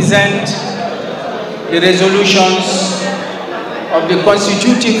to present the resolutions of the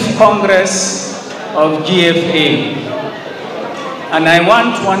Constitutive Congress of GFA. And I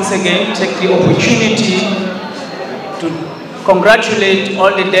want once again take the opportunity to congratulate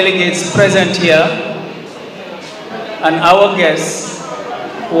all the delegates present here and our guests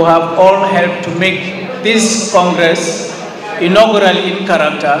who have all helped to make this Congress inaugural in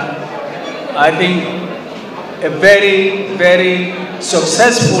character. I think a very, very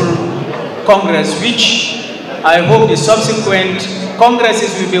successful Congress, which I hope the subsequent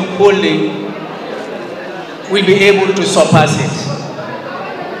Congresses will be holding will be able to surpass it.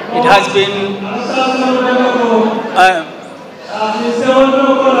 It has been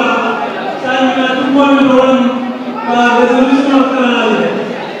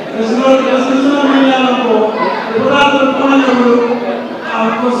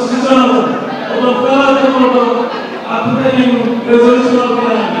resolution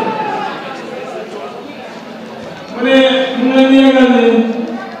of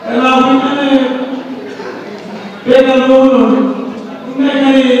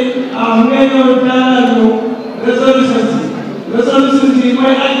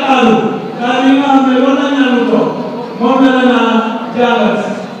Kalu kali nga xam ne loolu la ñaanu ko moom la na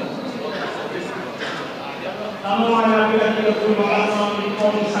jàngal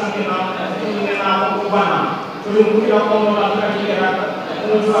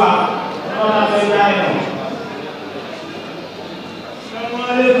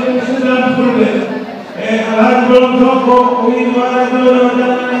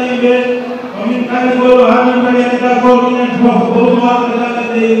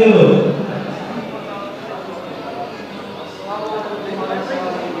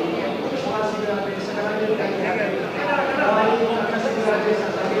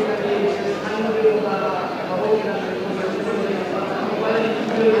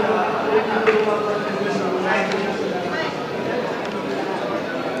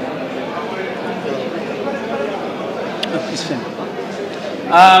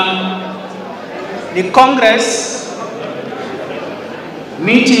The Congress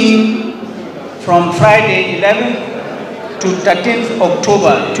meeting from Friday 11th to 13th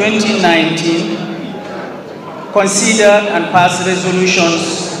October 2019 considered and passed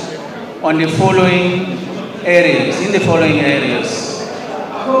resolutions on the following areas,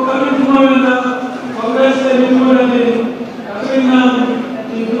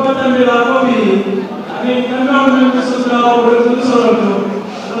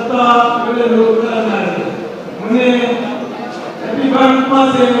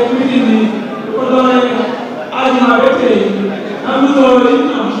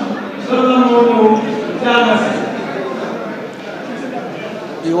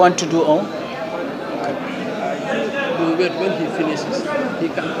 You want to do all? Okay. When he finishes, he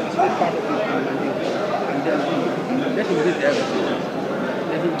can consider part of it and then let him read everything.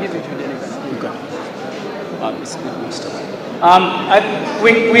 Let him give it to the next. Okay.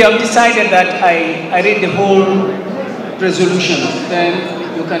 We have decided that I read the whole resolution, then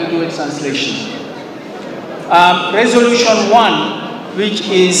you can do a translation. Resolution 1, which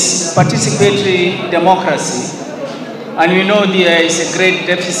is participatory democracy, and we know there is a great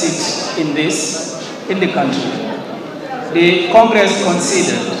deficit in this in the country. The Congress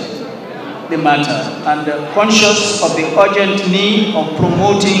considered the matter and conscious of the urgent need of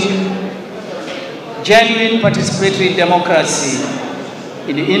promoting genuine participatory democracy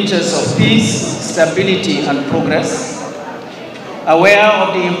in the interest of peace, stability, and progress, aware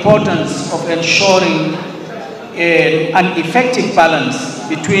of the importance of ensuring an effective balance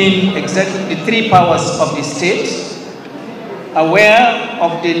between the three powers of the state, aware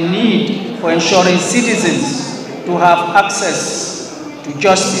of the need for ensuring citizens to have access to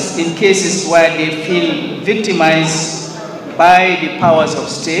justice in cases where they feel victimized by the powers of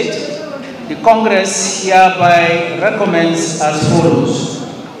state, the Congress hereby recommends as follows.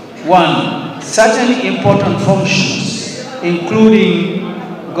 1. Certain important functions, including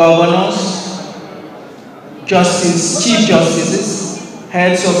governors, chief justices,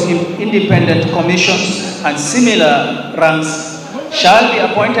 heads of independent commissions, and similar ranks, shall be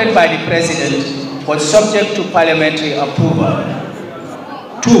appointed by the President, but subject to parliamentary approval.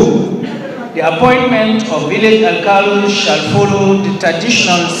 2. The appointment of village alcalos shall follow the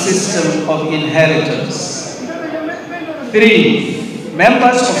traditional system of inheritance. 3.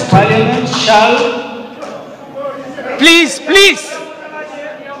 Members of Parliament shall... Please.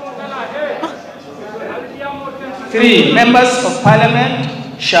 3. Members of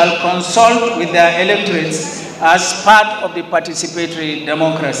Parliament shall consult with their electorates as part of the participatory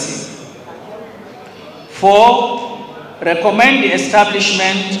democracy. 4. Recommend the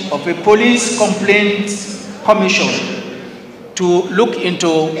establishment of a police complaints commission to look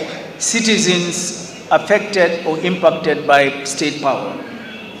into citizens affected or impacted by state power.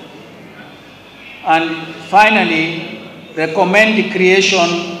 And finally, recommend the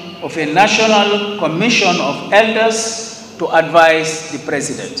creation of a national commission of elders to advise the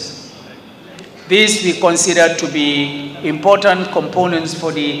president. These we consider to be important components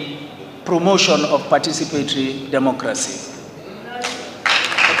for the promotion of participatory democracy.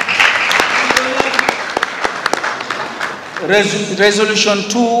 Resolution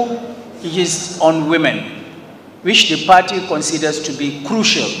 2 is on women, which the party considers to be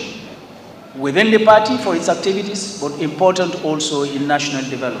crucial within the party for its activities, but important also in national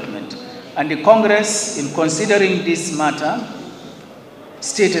development. And the Congress, in considering this matter,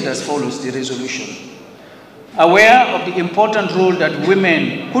 stated as follows the resolution. Aware of the important role that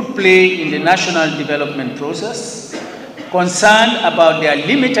women could play in the national development process, concerned about their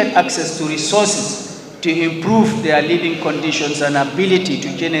limited access to resources to improve their living conditions and ability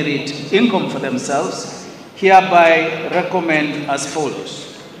to generate income for themselves, hereby recommend as follows.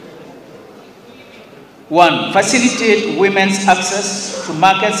 1. Facilitate women's access to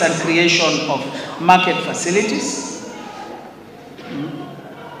markets and creation of market facilities.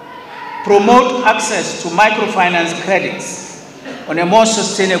 Promote access to microfinance credits on a more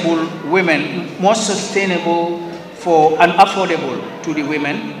sustainable for and affordable to the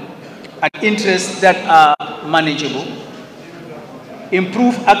women at interests that are manageable.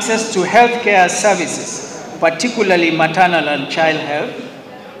 Improve access to healthcare services, particularly maternal and child health,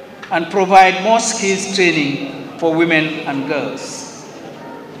 and provide more skills training for women and girls.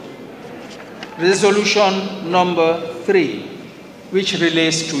 Resolution number 3, which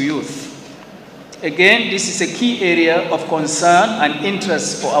relates to youth. Again, this is a key area of concern and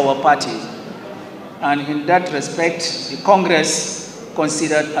interest for our party. And in that respect, the Congress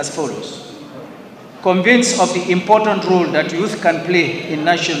considered as follows. Convinced of the important role that youth can play in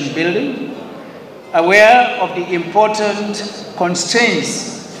nation building, aware of the important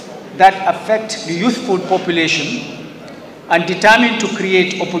constraints that affect the youthful population, and determined to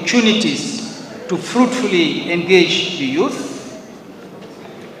create opportunities to fruitfully engage the youth,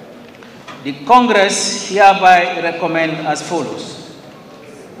 the Congress hereby recommends as follows.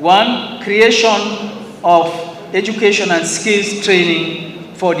 1. Creation of education and skills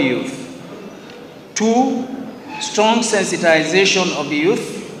training for the youth. 2. Strong sensitization of the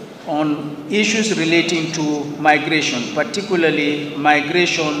youth on issues relating to migration, particularly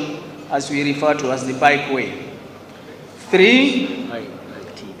migration as we refer to as the bikeway. 3.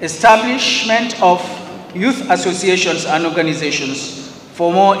 Establishment of youth associations and organizations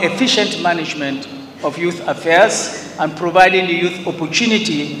for more efficient management of youth affairs and providing the youth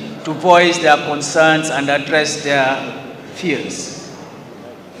opportunity to voice their concerns and address their fears.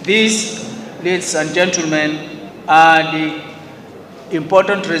 These, ladies and gentlemen, are the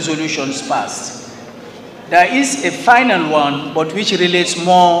important resolutions passed. There is a final one, but which relates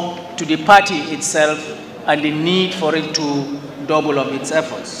more to the party itself and the need for it to double up its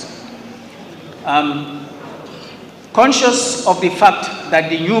efforts. Conscious of the fact that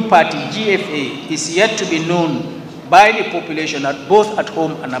the new party, GFA, is yet to be known by the population both at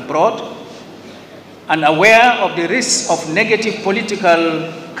home and abroad, and aware of the risks of negative political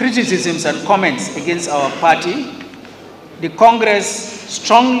criticisms and comments against our party, the Congress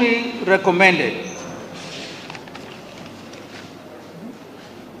strongly recommended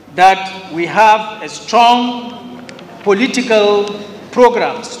that we have a strong political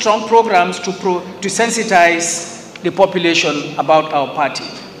program, strong programs to sensitize the population about our party,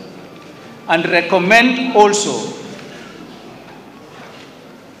 and recommend also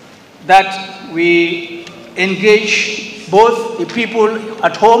that we engage both the people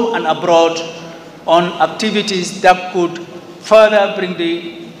at home and abroad on activities that could further bring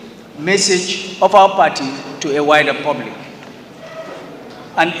the message of our party to a wider public.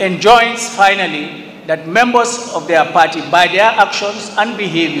 And enjoins finally that members of their party, by their actions and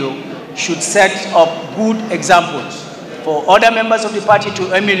behavior, should set up good examples for other members of the party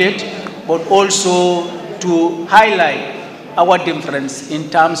to emulate, but also to highlight our difference in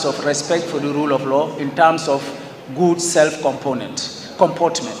terms of respect for the rule of law, in terms of good self-comportment.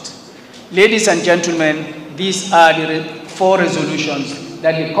 Ladies and gentlemen, these are the 4 resolutions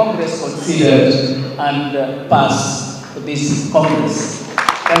that the Congress considered and passed for this Congress.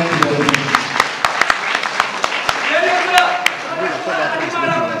 Thank you very much.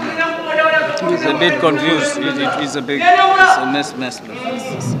 He's a bit confused. It's a mess.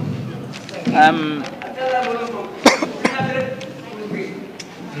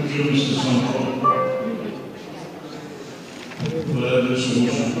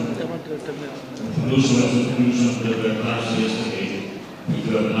 Those resolutions that were passed yesterday, which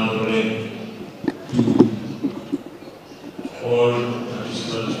are now read to all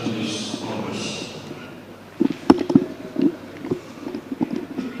participants in this Congress.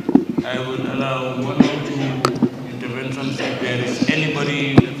 I will allow 1 or 2 interventions if there is anybody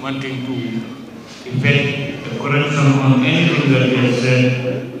wanting to effect a correction on anything that we have said.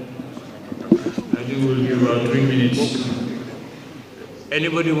 I think we'll give about 3 minutes.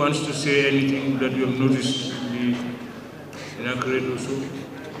 Anybody wants to say anything that you have noticed to be inaccurate also?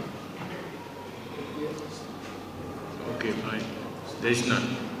 Okay, fine. There is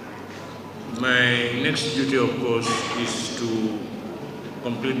none. My next duty, of course, is to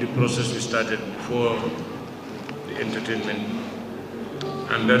complete the process we started before the entertainment,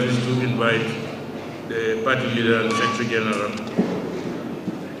 and that is to invite the party leader and Secretary General,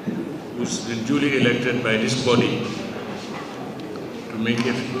 who's been duly elected by this body, to make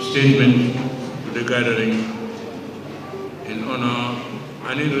a statement to the gathering in honor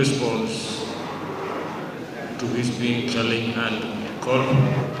and in response to his being challenged and called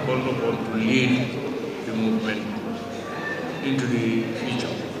upon to lead the movement into the future.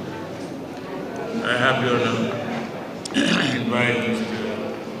 I have the honor to invite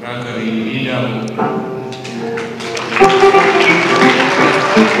Mr. Bakari Idamo.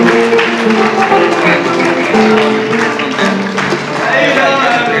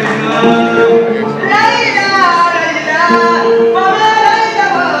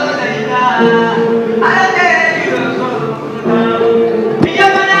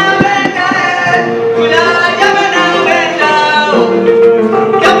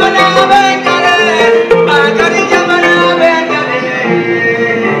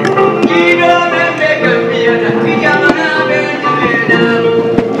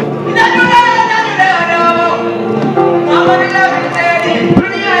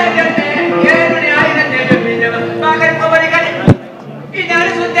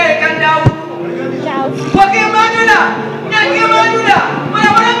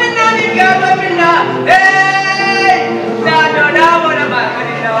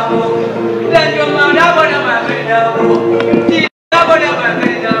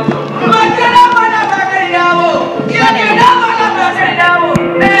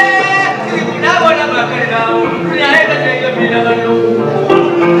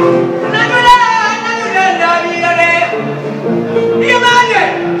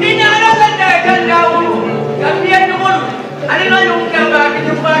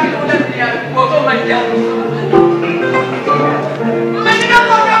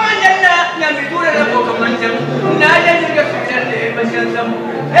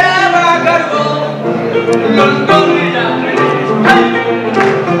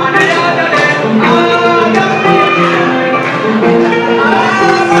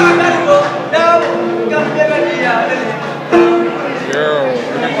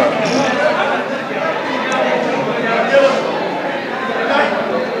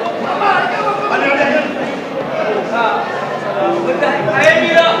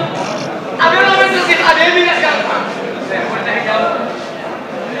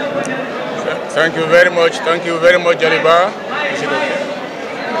 Thank you very much, Jaliba.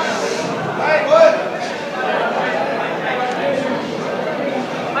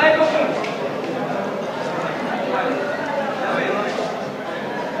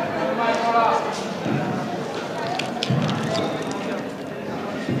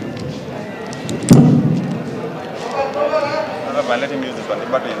 Let him use this one. The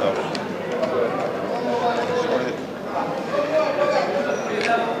battery is off.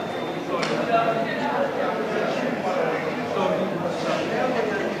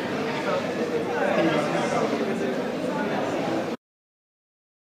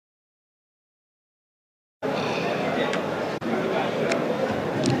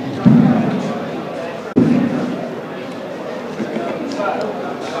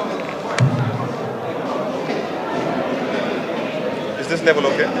 Is this level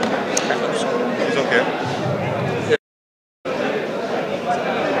okay? It's okay.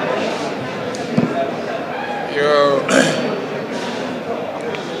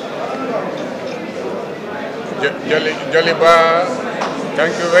 Jaliba,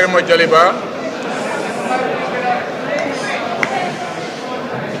 thank you very much, Jaliba.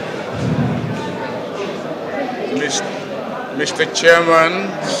 Mr. Chairman,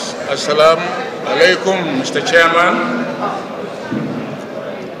 Assalamu alaikum, Mr. Chairman.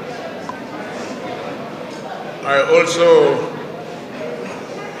 I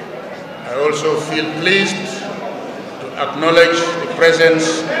also feel pleased to acknowledge the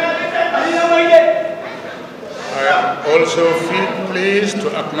presence. I also feel pleased to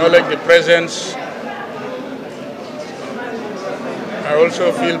acknowledge the presence. I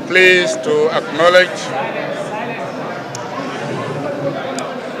also feel pleased to acknowledge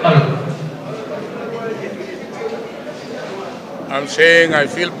I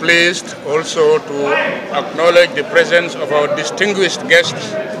feel pleased also to acknowledge the presence of our distinguished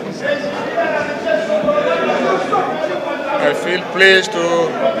guests. I feel pleased to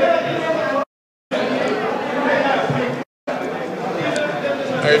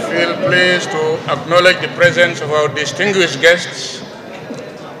acknowledge the presence of our distinguished guests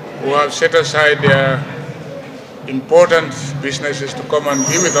who have set aside their important businesses to come and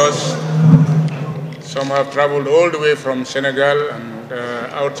be with us. Some have traveled all the way from Senegal and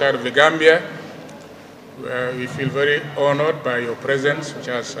outside of the Gambia. We feel very honored by your presence, which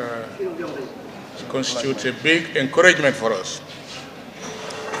constitutes a big encouragement for us.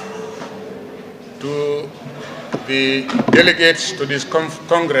 To the delegates to this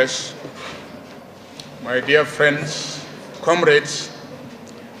Congress, my dear friends, comrades,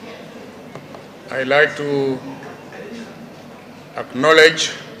 I'd like to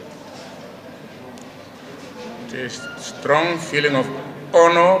acknowledge with a strong feeling of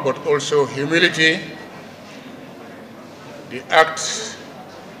honor but also humility the act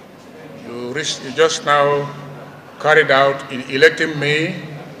you just now carried out in electing me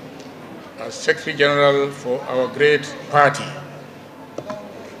as Secretary General for our great party.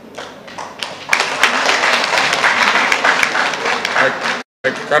 I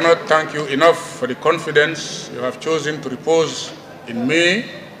cannot thank you enough for the confidence you have chosen to repose in me.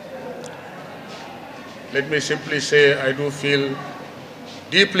 Let me simply say I do feel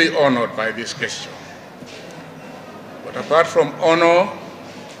deeply honored by this gesture. But apart from honor,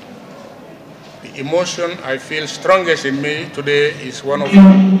 the emotion I feel strongest in me today is one of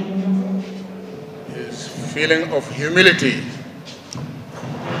this feeling of humility.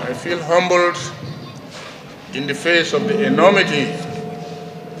 I feel humbled in the face of the enormity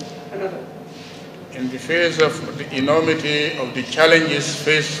of the challenges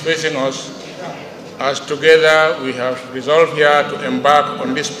facing us, as together we have resolved here to embark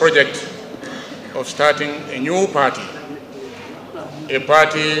on this project of starting a new party, a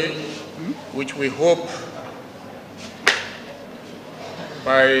party which we hope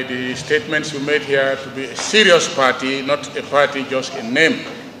by the statements you made here to be a serious party, not a party just in name.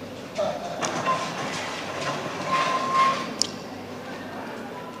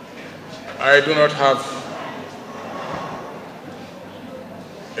 I do not have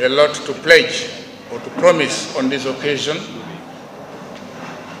a lot to pledge or to promise on this occasion.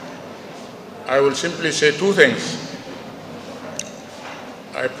 I will simply say two things.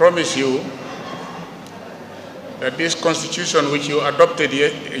 I promise you that this constitution which you adopted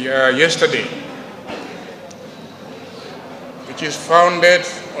yesterday, which is founded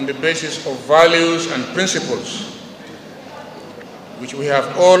on the basis of values and principles which we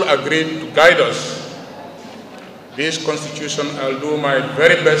have all agreed to guide us, this constitution I'll do my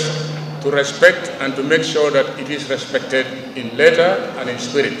very best to respect and to make sure that it is respected in letter and in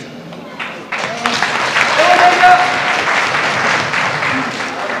spirit.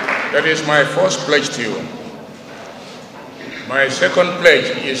 That is my first pledge to you. My second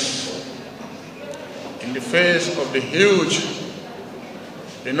pledge is, in the face of the huge,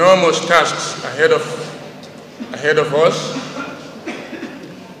 enormous tasks ahead of us,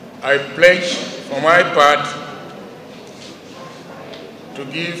 I pledge for my part to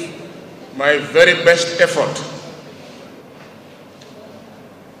give my very best effort.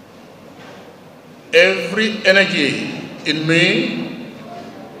 Every energy in me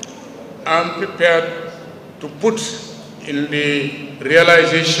I'm prepared to put in the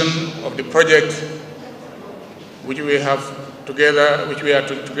realization of the project which we are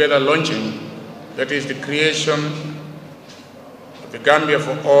together launching, that is the creation of the Gambia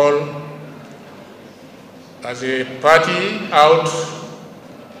for all, as a party out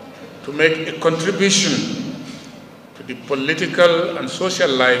to make a contribution to the political and social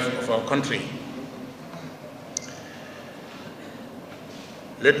life of our country.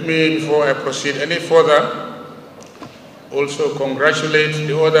 Let me, before I proceed any further, also congratulate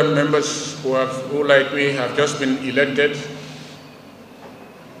the other members who, like me, have just been elected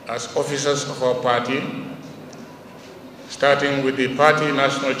as officers of our party, starting with the party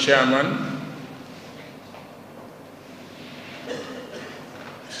national chairman,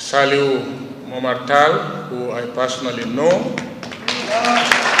 Saliu Momartal, who I personally know,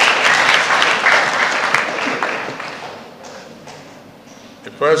 a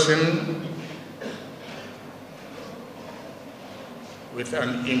person with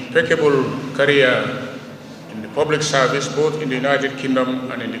an impeccable career in the public service, both in the United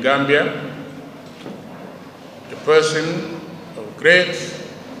Kingdom and in the Gambia, a person of great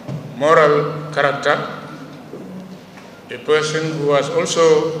moral character, a person who has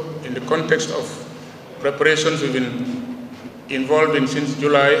also, in the context of preparations we've been involved in since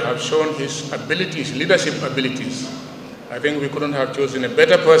July, have shown his abilities, leadership abilities. I think we couldn't have chosen a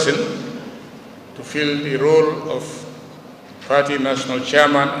better person to fill the role of party national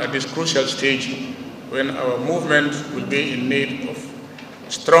chairman at this crucial stage when our movement will be in need of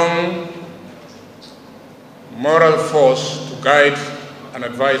strong moral force to guide and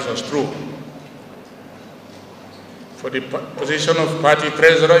advise us through. For the position of party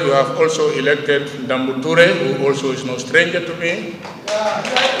treasurer, you have also elected Ndambu Ture, who also is no stranger to me.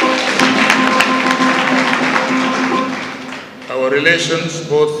 Our relations,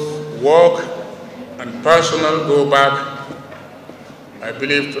 both work and personal, go back, I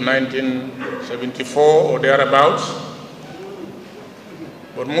believe, to 1974 or thereabouts.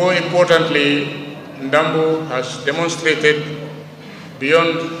 But more importantly, Ndambu has demonstrated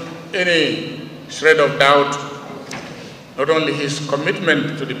beyond any shred of doubt not only his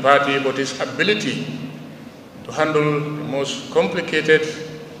commitment to the party, but his ability to to handle the most complicated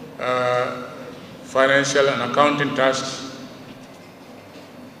financial and accounting tasks,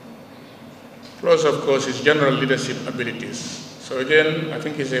 plus of course his general leadership abilities. So again, I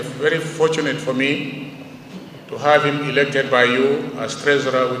think it's very fortunate for me to have him elected by you as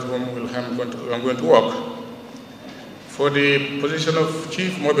treasurer with whom I'm going to work. For the position of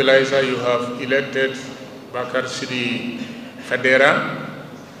chief mobilizer, you have elected Bakar Sidi Fadera.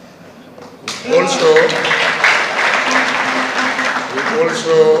 We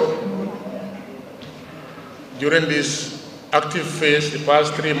also, during this active phase, the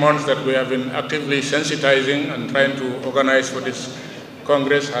past 3 months that we have been actively sensitizing and trying to organize for this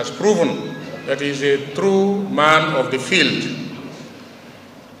Congress, has proven that he is a true man of the field.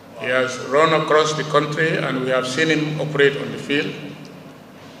 He has run across the country and we have seen him operate on the field.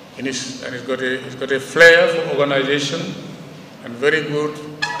 And he's got a flair for organization and very good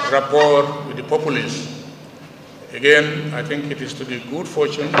rapport with the populace. Again, I think it is to the good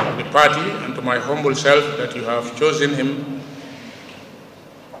fortune of the party and to my humble self that you have chosen him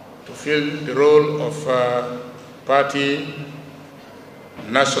to fill the role of party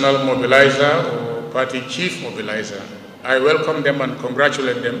national mobilizer or party chief mobilizer. I welcome them and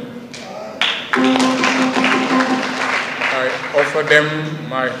congratulate them. I offer them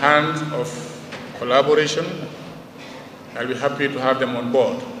my hand of collaboration. I'll be happy to have them on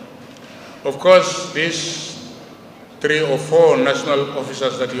board. Of course, these 3 or 4 national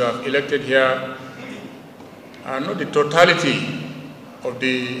officers that you have elected here are not the totality of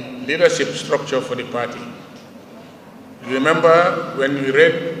the leadership structure for the party. Remember, when we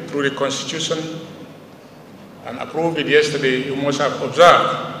read through the Constitution and approved it yesterday, you must have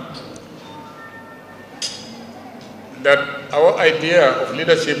observed that our idea of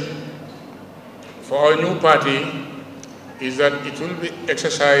leadership for our new party is that it will be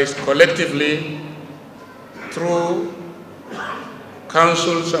exercised collectively through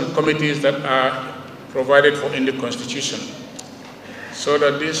councils and committees that are provided for in the Constitution. So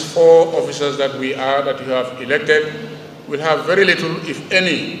that these 4 officers that you have elected will have very little, if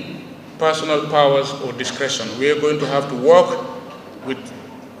any, personal powers or discretion. We are going to have to work with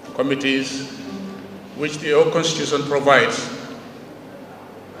committees which the Constitution provides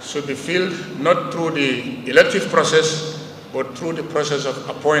should be filled not through the elective process, but through the process of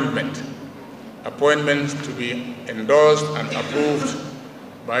appointment. Appointments to be endorsed and approved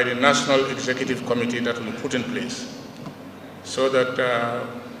by the National Executive Committee that will be put in place. So that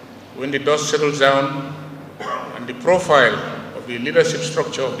when the dust settles down and the profile of the leadership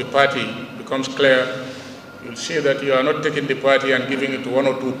structure of the party becomes clear, you'll see that you are not taking the party and giving it to 1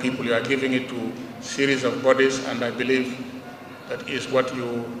 or 2 people, you are giving it to a series of bodies, and I believe that is what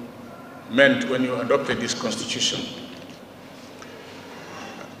you meant when you adopted this Constitution.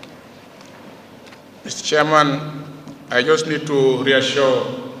 Mr. Chairman, I just need to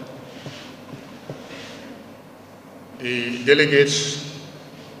reassure the delegates,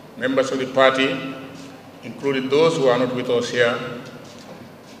 members of the party, including those who are not with us here.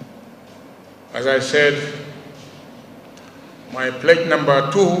 As I said, my pledge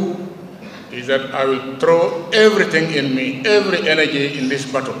number 2 is that I will throw everything in me, every energy in this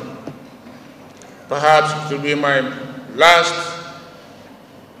battle. Perhaps it will be my last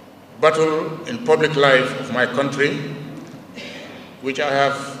battle in public life of my country, which I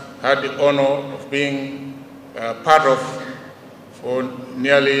have had the honor of being part of for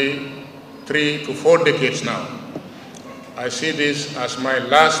nearly 3 to 4 decades now. I see this as my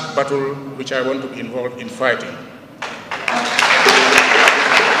last battle which I want to be involved in fighting.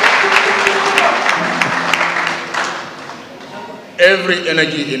 Every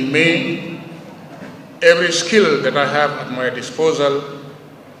energy in me, every skill that I have at my disposal,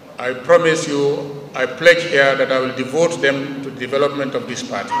 I promise you, I pledge here that I will devote them to the development of this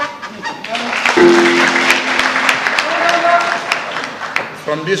party.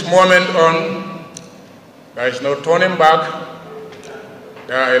 From this moment on, there is no turning back.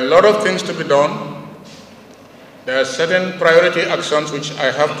 There are a lot of things to be done. There are certain priority actions which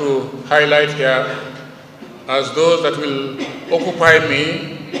I have to highlight here as those that will occupy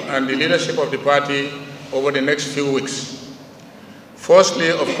me and the leadership of the party over the next few weeks. Firstly,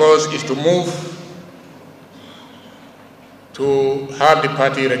 of course, is to move to have the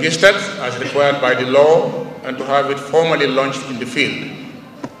party registered as required by the law and to have it formally launched in the field.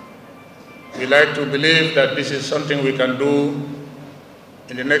 We like to believe that this is something we can do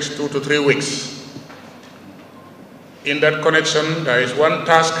in the next 2 to 3 weeks. In that connection, there is one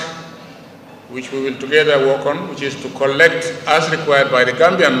task which we will together work on, which is to collect, as required by the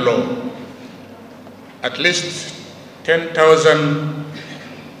Gambian law, at least 10,000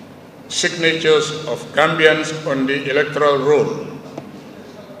 signatures of Gambians on the electoral roll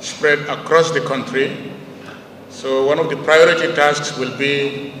spread across the country. So one of the priority tasks will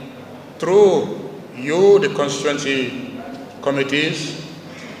be through you, the constituency committees,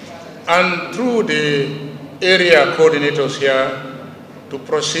 and through the area coordinators here to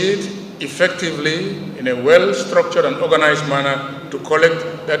proceed effectively in a well-structured and organized manner to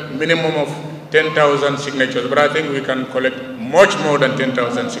collect that minimum of 10,000 signatures. But I think we can collect much more than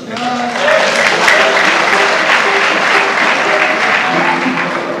 10,000 signatures.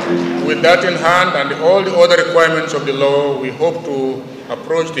 With that in hand and all the other requirements of the law, we hope to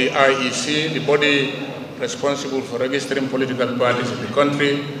approach the IEC, the body responsible for registering political parties in the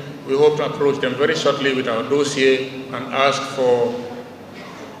country. We hope to approach them very shortly with our dossier and ask for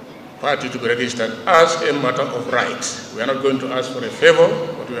party to be registered as a matter of right. We are not going to ask for a favor,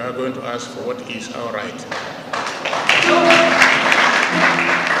 but we are going to ask for what is our right.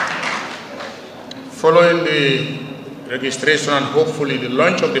 Following the registration and hopefully the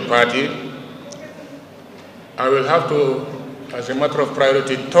launch of the party, I will have to, as a matter of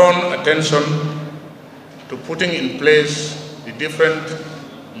priority, turn attention to putting in place the different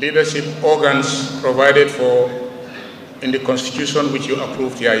leadership organs provided for in the Constitution which you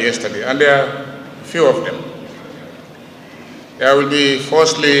approved here yesterday, and there are a few of them. There will be,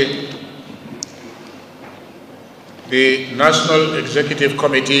 firstly, the National Executive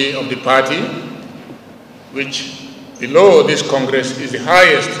Committee of the party, which below this Congress is the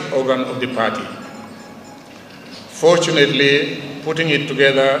highest organ of the party. Fortunately, putting it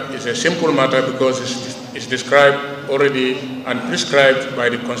together is a simple matter because it's described already and prescribed by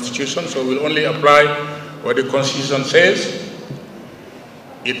the Constitution, so we'll only apply what the Constitution says.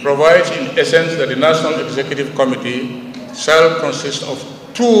 It provides in essence that the National Executive Committee shall consist of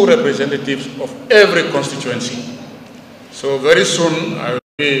 2 representatives of every constituency. So very soon I will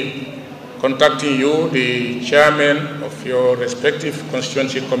be contacting you, the chairman of your respective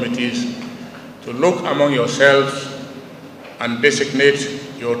constituency committees, to look among yourselves and designate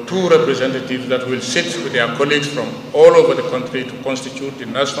your 2 representatives that will sit with their colleagues from all over the country to constitute the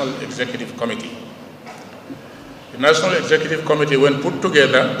National Executive Committee. The National Executive Committee, when put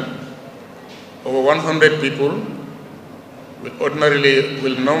together, over 100 people,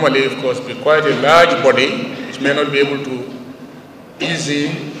 will normally, of course, be quite a large body, which may not be able to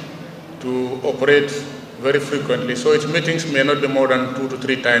easy to operate very frequently. So its meetings may not be more than 2 to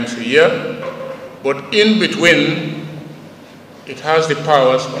 3 times a year, but in between, it has the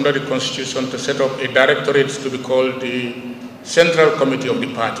powers under the Constitution to set up a directorate to be called the Central Committee of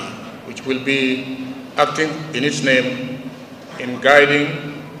the party, which will be acting in its name in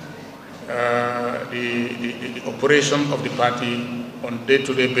guiding the operation of the party on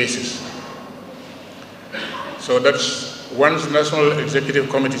day-to-day basis. So that's once the National Executive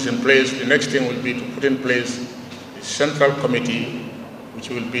Committee is in place, the next thing will be to put in place the Central Committee, which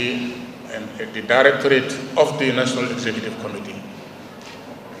will be the directorate of the National Executive Committee.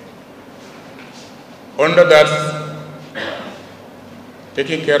 Under that,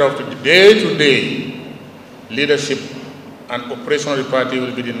 taking care of the day-to-day leadership and operation of the party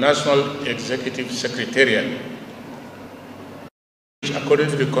will be the National Executive Secretariat, which according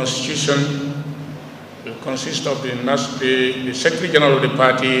to the Constitution will consist of the Secretary General of the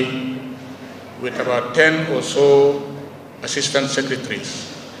party with about 10 or so assistant secretaries.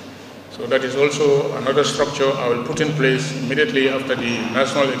 So that is also another structure I will put in place immediately after the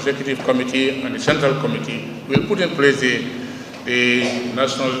National Executive Committee and the Central Committee. We'll put in place the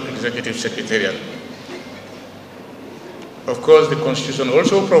National Executive Secretariat. Of course, the Constitution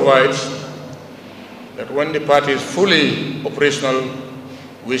also provides that when the party is fully operational,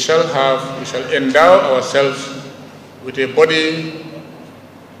 we shall endow ourselves with a body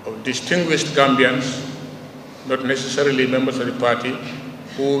of distinguished Gambians, not necessarily members of the party,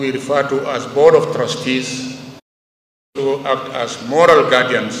 who we refer to as Board of Trustees, who act as moral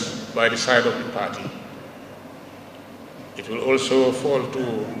guardians by the side of the party. It will also fall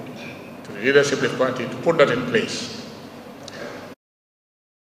to the leadership of the party to put that in place.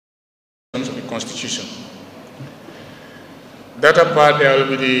 Of the Constitution. That apart, there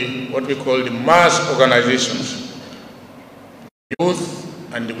will be what we call the mass organizations,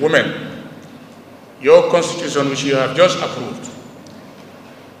 youth and the women. Your Constitution, which you have just approved,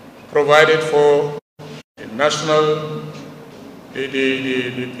 provided for the national,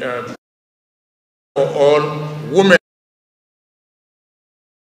 for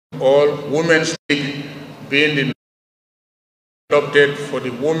all women's league being the adopted for the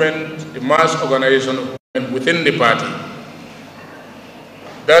women, the mass organization of women within the party.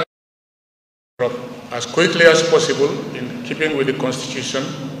 That as quickly as possible in keeping with the Constitution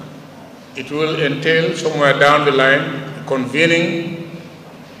it will entail somewhere down the line convening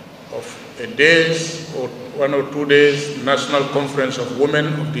of a day's or 1 or 2 days national conference of women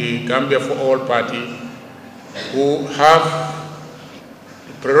of the Gambia for All party who have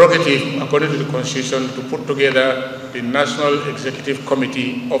the prerogative, according to the Constitution, to put together the National Executive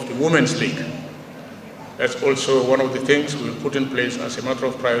Committee of the Women's League. That's also one of the things we will put in place as a matter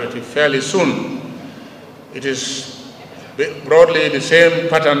of priority fairly soon. It is broadly the same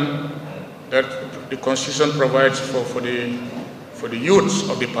pattern that the Constitution provides for the youths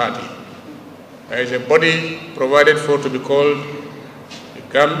of the party. There is a body provided for to be called the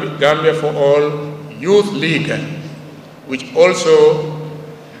Gambia for All Youth League, which also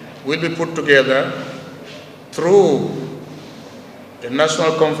will be put together through the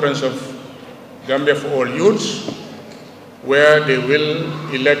National Conference of Gambia for All Youths, where they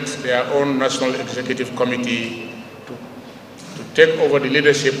will elect their own National Executive Committee to take over the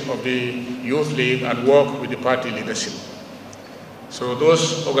leadership of the Youth League and work with the party leadership. So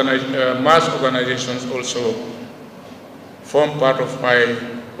those mass organizations also form part of my,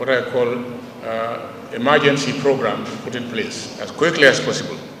 what I call, emergency program put in place as quickly as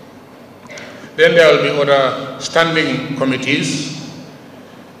possible. Then there will be other standing committees.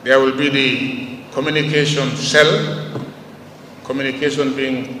 There will be the communication cell, communication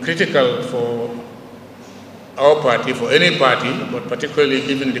being critical for our party, for any party, but particularly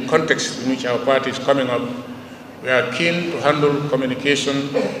given the context in which our party is coming up. We are keen to handle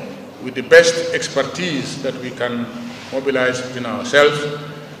communication with the best expertise that we can mobilize within ourselves.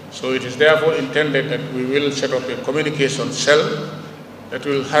 So it is therefore intended that we will set up a communication cell that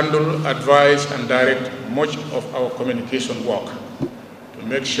will handle, advise, and direct much of our communication work to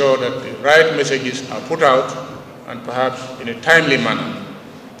make sure that the right messages are put out and perhaps in a timely manner.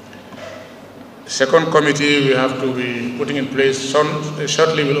 The second committee we have to be putting in place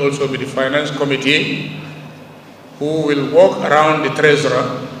shortly will also be the finance committee, who will walk around the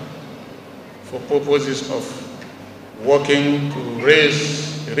treasurer for purposes of working to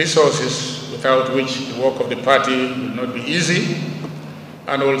raise resources without which the work of the party will not be easy,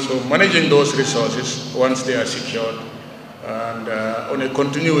 and also managing those resources once they are secured and on a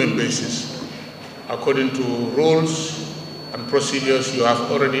continuing basis according to rules and procedures you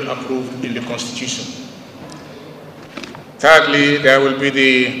have already approved in the Constitution. Thirdly, there will be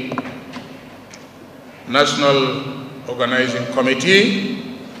the National Organizing Committee,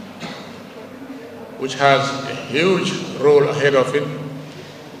 which has a huge role ahead of it.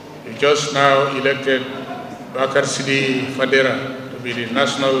 We just now elected Bakar Sidi Fadera to be the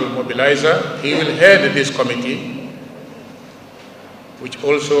national mobilizer. He will head this committee, which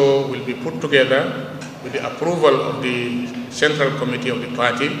also will be put together with the approval of the Central Committee of the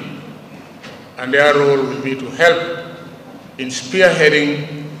party, and their role will be to help in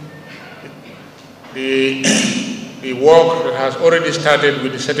spearheading the work that has already started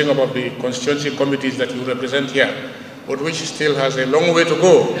with the setting up of the constituency committees that you represent here, but which still has a long way to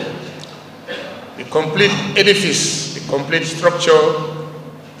go. The complete edifice, the complete structure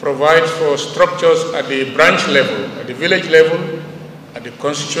provides for structures at the branch level, at the village level, at the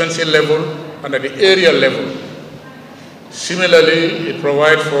constituency level, and at the area level. Similarly, it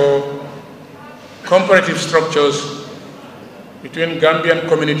provides for comparative structures between Gambian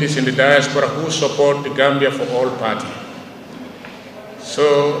communities in the diaspora who support the Gambia for All party.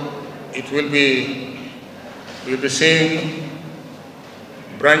 So it will be, we'll be seeing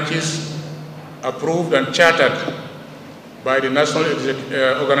branches approved and chartered by the National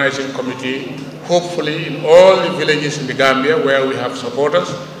Organizing Committee, hopefully in all the villages in the Gambia where we have supporters,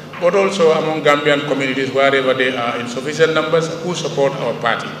 but also among Gambian communities wherever they are in sufficient numbers who support our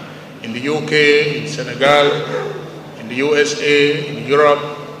party. In the UK, in Senegal, in the USA, in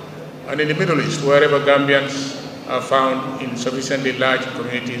Europe, and in the Middle East, wherever Gambians are found in sufficiently large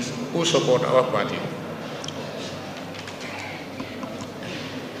communities who support our party.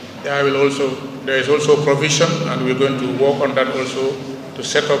 There is also provision, and we're going to work on that also, to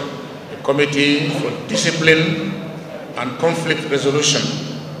set up a committee for discipline and conflict resolution.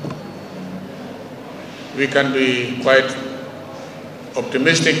 We can be quite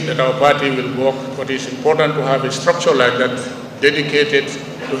optimistic that our party will work, but it's important to have a structure like that dedicated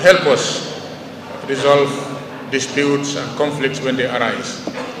to help us resolve disputes and conflicts when they arise.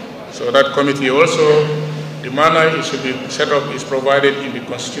 So that committee also, the manner it should be set up is provided in the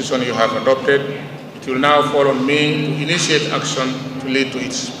Constitution you have adopted. It will now fall on me to initiate action to lead to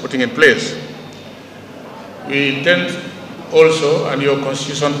its putting in place. We intend also, and your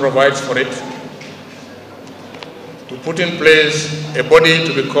Constitution provides for it, to put in place a body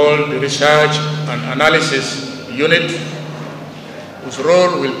to be called the Research and Analysis Unit, whose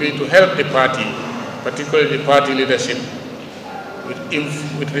role will be to help the party, particularly the party leadership,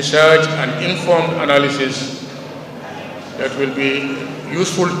 with research and informed analysis that will be a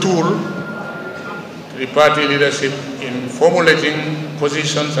useful tool to the party leadership in formulating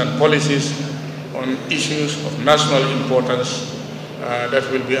positions and policies on issues of national importance that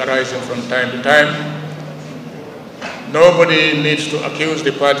will be arising from time to time. Nobody needs to accuse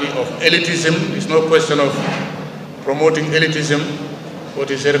the party of elitism. There's no question of promoting elitism, but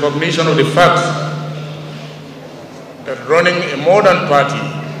it's a recognition of the fact that running a modern party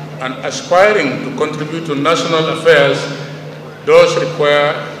and aspiring to contribute to national affairs does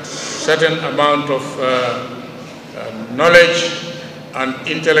require certain amount of knowledge and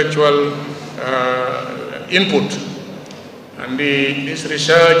intellectual input. And this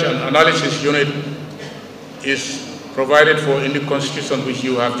research and analysis unit is provided for in the Constitution, which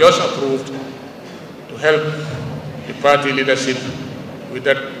you have just approved, to help the party leadership with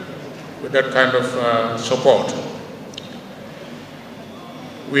that kind of support.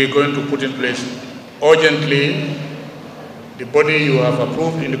 We are going to put in place urgently the body you have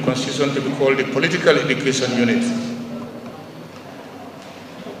approved in the Constitution to be called the Political Education Unit.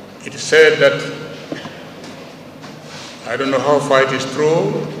 It is said that, I don't know how far it is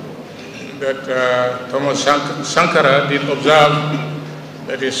true, that Thomas Sankara did observe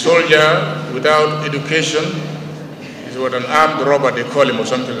that a soldier without education is what an armed robber, they call him, or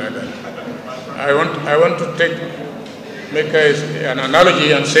something like that. I want to make an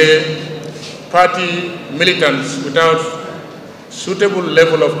analogy and say party militants without suitable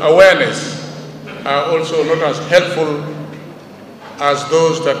level of awareness are also not as helpful as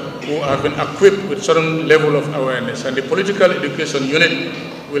those who have been equipped with certain level of awareness. And the Political Education Unit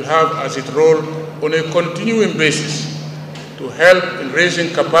will have as its role on a continuing basis to help in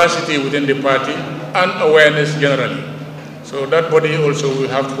raising capacity within the party and awareness generally. So that body also will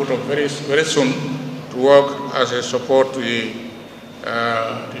have to put up very, very soon to work as a support to the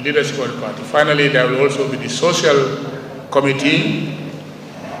leadership of the party. Finally, there will also be the social committee.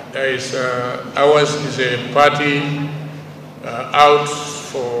 Ours is a party out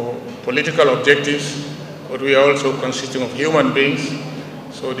for political objectives, but we are also consisting of human beings.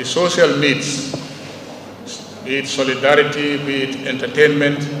 So the social needs, be it solidarity, be it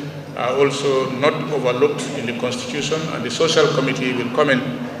entertainment, are also not overlooked in the Constitution, and the social committee will come in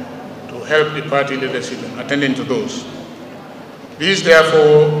to help the party leadership in attending to those. These,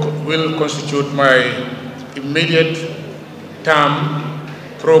 therefore, will constitute my immediate term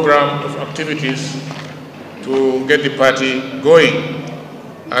program of activities to get the party going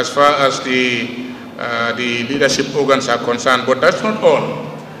as far as the leadership organs are concerned. But that's not all.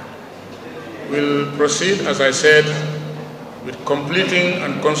 We'll proceed, as I said, with completing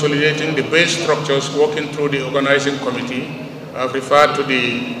and consolidating the base structures working through the organizing committee. I've referred to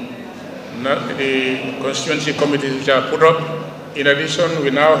the constituency committees which are put up. In addition, we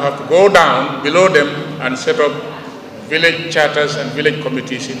now have to go down below them and set up village charters and village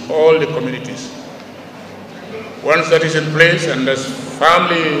committees in all the communities. Once that is in place and that's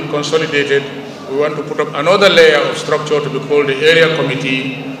firmly consolidated, we want to put up another layer of structure to be called the area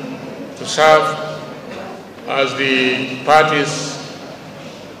committee to serve as the party's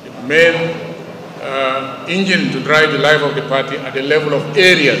main engine to drive the life of the party at the level of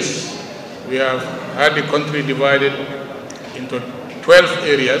areas. We have had the country divided into 12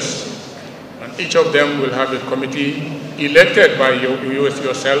 areas, and each of them will have a committee elected by you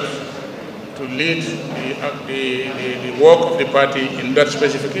yourself to lead the work of the party in that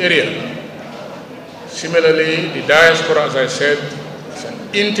specific area. Similarly, the diaspora, as I said, is an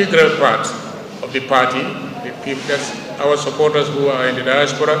integral part of the party. That's our supporters who are in the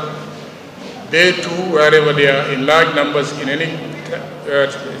diaspora. They too, wherever they are in large numbers in any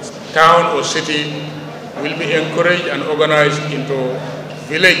town or city, will be encouraged and organized into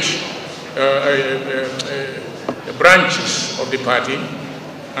village branches of the party.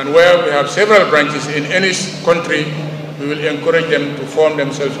 And where we have several branches in any country, we will encourage them to form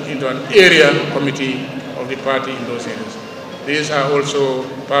themselves into an area committee of the party in those areas. These are also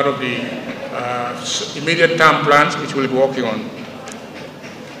part of the immediate term plans which we'll be working on.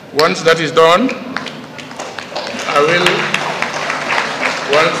 Once that is done,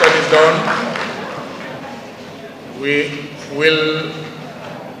 we will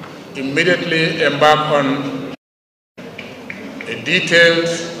immediately embark on a detailed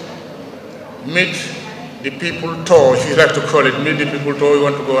meet the people tour, if you like to call it, meet the people tour. We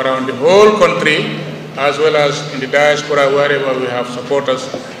want to go around the whole country as well as in the diaspora wherever we have supporters,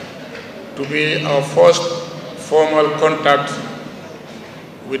 to be our first formal contact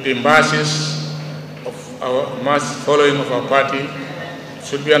with the masses of our mass following of our party,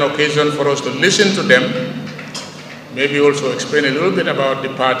 should be an occasion for us to listen to them, maybe also explain a little bit about the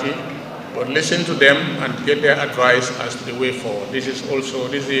party, but listen to them and get their advice as to the way forward. This is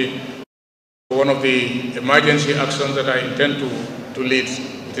one of the emergency actions that I intend to lead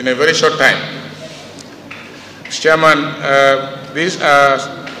within a very short time. Mr. Chairman, these are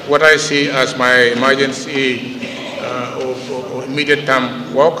what I see as my emergency or immediate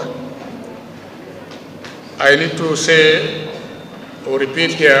term work. I need to say or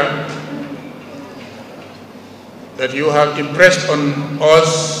repeat here that you have impressed on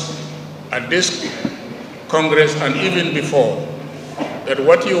us at this Congress and even before that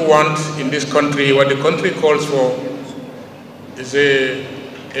what you want in this country, what the country calls for, is a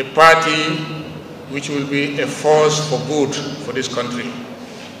party which will be a force for good for this country.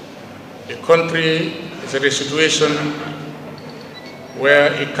 The country is at a situation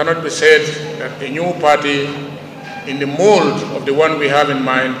where it cannot be said that a new party in the mold of the one we have in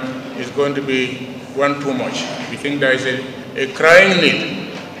mind is going to be one too much. We think there is a crying need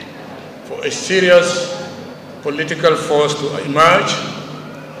for a serious political force to emerge,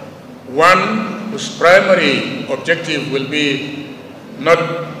 one whose primary objective will be not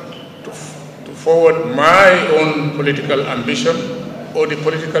to forward my own political ambition or the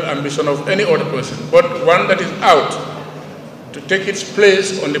political ambition of any other person, but one that is out to take its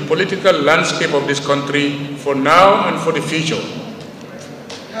place on the political landscape of this country for now and for the future.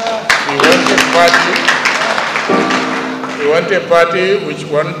 We want a party which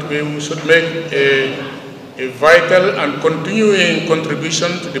we should make a vital and continuing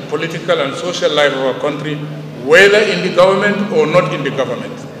contribution to the political and social life of our country, whether in the government or not in the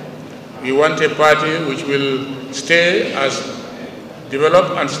government. We want a party which will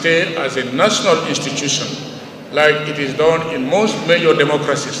develop and stay as a national institution, like it is done in most major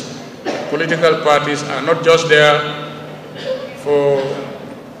democracies. Political parties are not just there for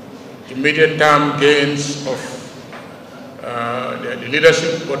immediate term gains of the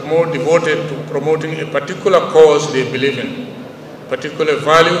leadership, but more devoted to promoting a particular cause they believe in, particular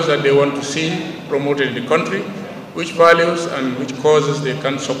values that they want to see promoted in the country, which values and which causes they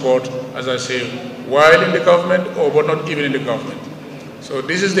can support, as I say, while in the government or but not even in the government. So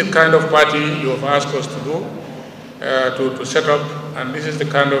this is the kind of party you have asked us to do, to set up, and this is the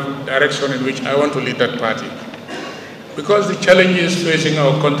kind of direction in which I want to lead that party. Because the challenges facing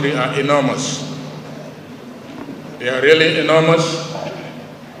our country are enormous. They are really enormous.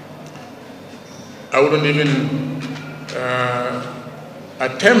 I wouldn't even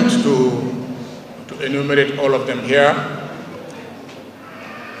attempt to enumerate all of them here.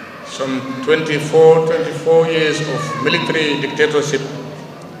 Some 24 years of military dictatorship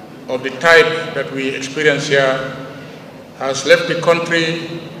of the type that we experience here has left the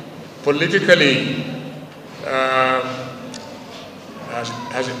country politically,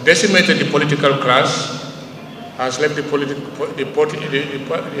 has decimated the political class, has left the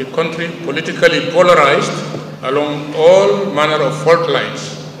country politically polarized along all manner of fault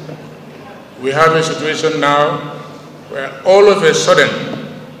lines. We have a situation now where all of a sudden,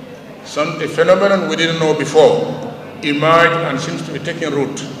 a phenomenon we didn't know before emerged and seems to be taking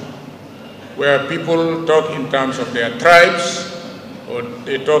root, where people talk in terms of their tribes, or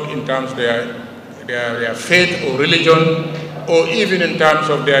they talk in terms of their faith or religion, or even in terms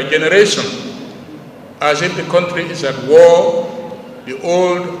of their generation, as if the country is at war, the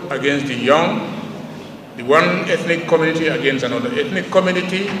old against the young, the one ethnic community against another ethnic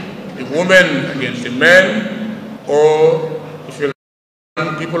community, the women against the men, or if you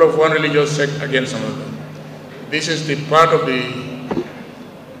like, people of one religious sect against another. This is the part of the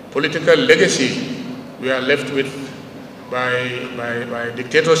political legacy we are left with by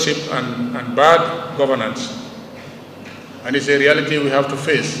dictatorship and bad governance. And it's a reality we have to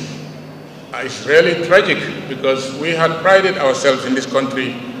face. It's really tragic because we had prided ourselves in this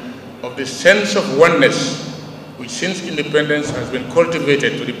country of the sense of oneness which since independence has been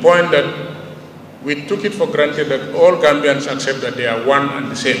cultivated to the point that we took it for granted that all Gambians accept that they are one and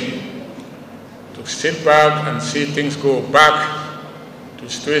the same. To sit back and see things go back to a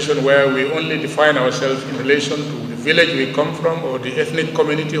situation where we only define ourselves in relation to the village we come from or the ethnic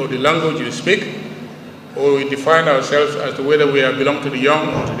community or the language we speak, or we define ourselves as to whether we belong to the young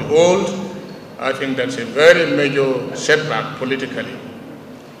or to the old. I think that's a very major setback politically.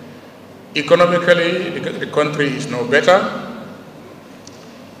 Economically, the country is no better.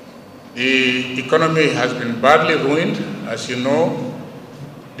 The economy has been badly ruined, as you know.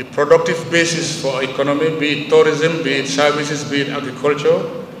 The productive basis for economy, be it tourism, be it services, be it agriculture,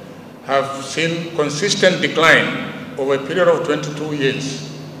 have seen consistent decline over a period of 22 years.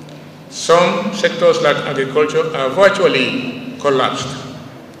 Some sectors like agriculture are virtually collapsed.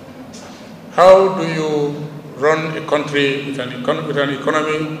 how do you run a country with an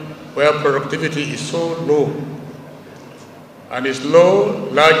economy where productivity is so low? And it's low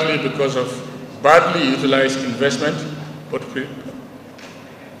largely because of badly utilized investment, but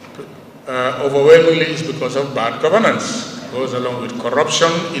overwhelmingly it's because of bad governance. It goes along with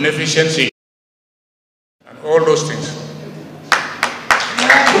corruption, inefficiency, and all those things.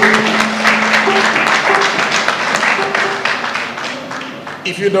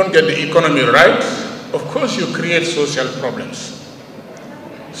 If you don't get the economy right, of course you create social problems.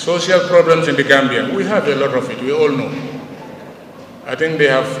 Social problems in the Gambia, we have a lot of it, we all know. I think we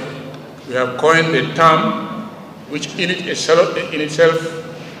have coined a term which in itself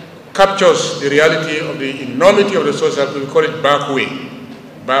captures the reality of the enormity of the social, we call it back way.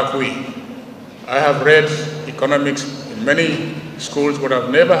 Back way. I have read economics in many schools, but I've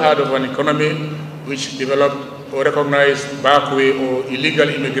never heard of an economy which developed or recognized back way or illegal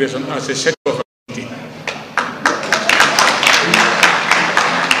immigration as a sector of activity.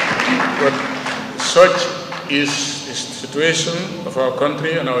 But such is the situation of our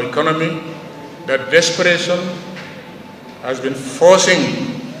country and our economy that desperation has been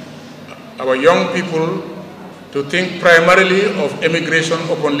forcing our young people to think primarily of emigration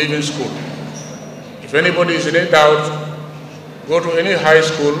upon leaving school. If anybody is in a doubt, go to any high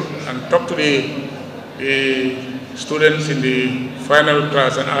school and talk to the students in the final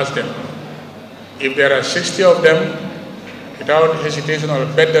class and ask them. If there are 60 of them, without hesitation, I'll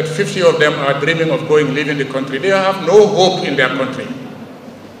bet that 50 of them are dreaming of leaving the country. They have no hope in their country.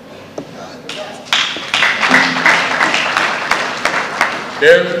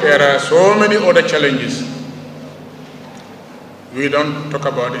 Then there are so many other challenges. We don't talk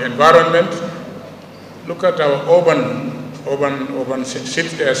about the environment. Look at our urban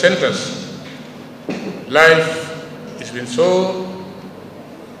centers. Life has been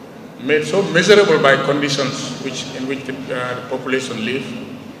made so miserable by conditions in which the population live,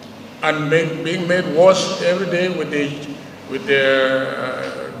 and being made worse every day with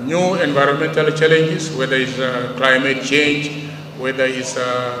the new environmental challenges, whether it's climate change, whether it's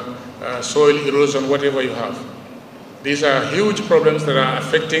soil erosion, whatever you have. These are huge problems that are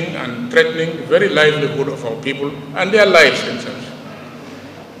affecting and threatening the very livelihood of our people and their lives themselves.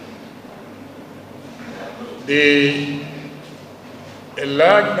 A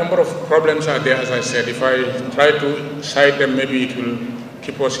large number of problems are there, as I said. If I try to cite them, maybe it will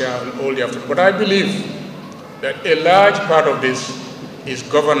keep us here all the afternoon. But I believe that a large part of this is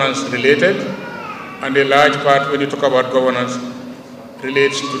governance related, and a large part, when you talk about governance,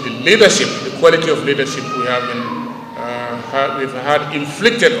 relates to the leadership, the quality of leadership we've had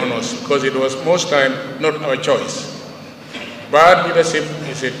inflicted on us, because it was most time not our choice. Bad leadership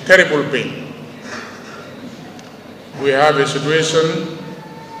is a terrible pain. We have a situation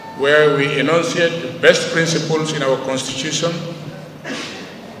where we enunciate the best principles in our constitution,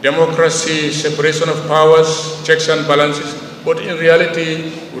 democracy, separation of powers, checks and balances, but in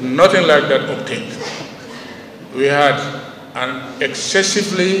reality, nothing like that obtained. We had an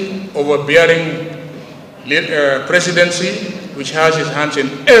excessively overbearing presidency, which has its hands in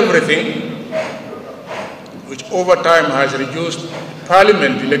everything, which over time has reduced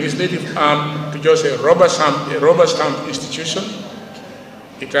Parliament, the legislative arm, to just a rubber stamp institution.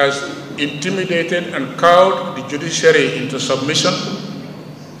 It has intimidated and cowed the judiciary into submission,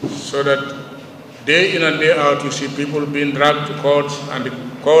 so that day in and day out you see people being dragged to courts, and the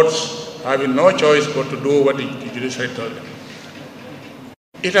courts having no choice but to do what the judiciary told them.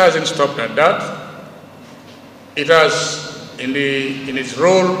 It hasn't stopped at that. It has, in its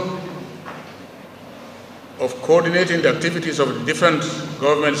role of coordinating the activities of the different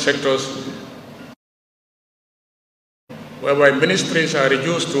government sectors, whereby ministries are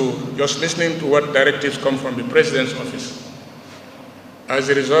reduced to just listening to what directives come from the President's office. As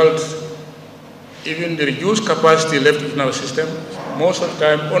a result, even the reduced capacity left in our system, most of the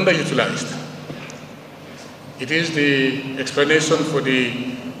time underutilized. It is the explanation for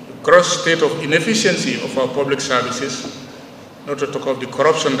the gross state of inefficiency of our public services, not to talk of the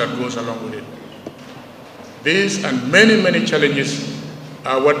corruption that goes along with it. These and many, many challenges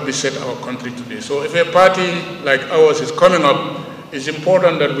are what beset our country today. So if a party like ours is coming up, it's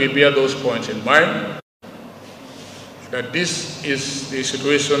important that we bear those points in mind, that this is the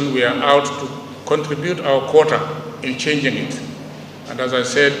situation we are out to contribute our quota in changing it. And as I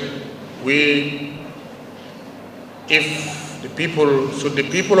said, should the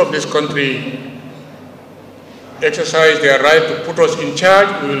people of this country exercise their right to put us in charge,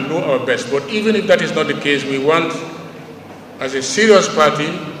 we will do our best. But even if that is not the case, we want, as a serious party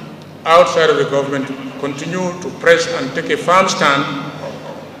outside of the government, to continue to press and take a firm stand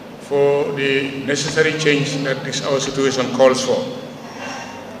for the necessary change that our situation calls for.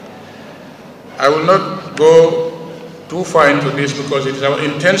 I will not go too far into this because it is our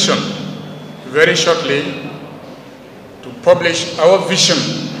intention very shortly to publish our vision,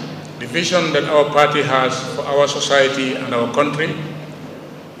 the vision that our party has for our society and our country.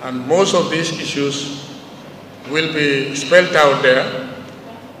 And most of these issues will be spelled out there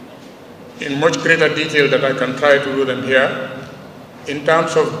in much greater detail than I can try to do them here, in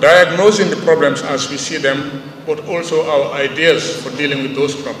terms of diagnosing the problems as we see them, but also our ideas for dealing with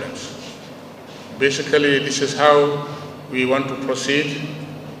those problems. Basically, this is how we want to proceed,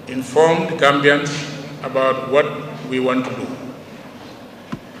 inform the Gambians about what we want to do.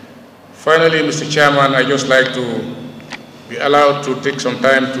 Finally, Mr. Chairman, I'd just like to be allowed to take some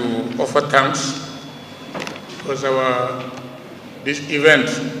time to offer thanks because this event,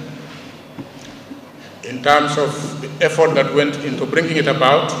 in terms of the effort that went into bringing it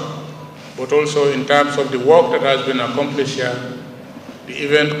about, but also in terms of the work that has been accomplished here, the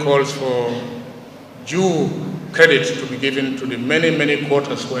event calls for due credit to be given to the many, many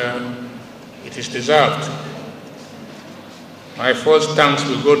quarters where it is deserved. My first thanks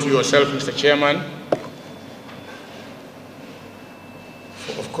will go to yourself, Mr. Chairman,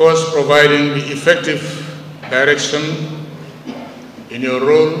 for, of course, providing the effective direction in your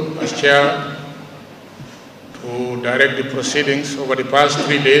role as chair to direct the proceedings over the past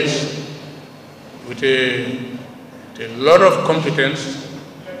 3 days with a lot of competence,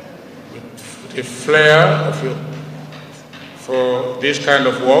 with a flair for this kind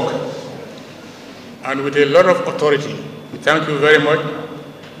of work, and with a lot of authority. Thank you very much.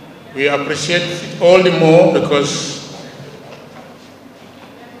 We appreciate it all the more because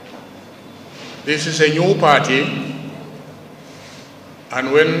this is a new party,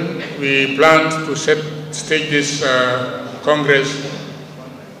 and when we planned to stage this Congress,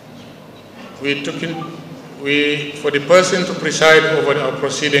 for the person to preside over our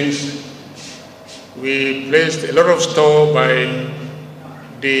proceedings, we placed a lot of store by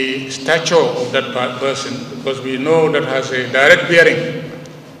the stature of that person, because we know that has a direct bearing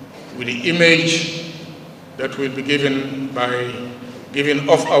with the image that will be given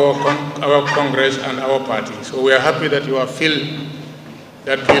off our Congress and our party. So we are happy that you have filled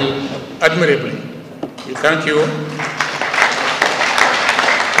that bill admirably. We thank you.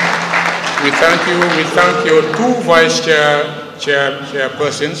 We thank you. We thank your two vice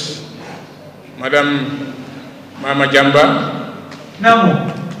chairpersons, Madam Mama Jamba. No.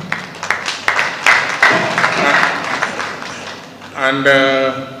 And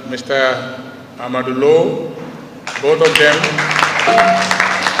Mr. Amadou Lo, both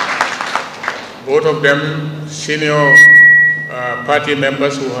of them senior party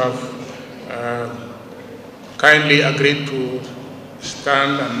members who have kindly agreed to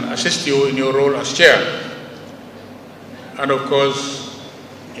stand and assist you in your role as chair. And of course,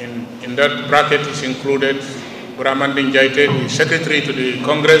 in that bracket is included Buramanding Jaite, the secretary to the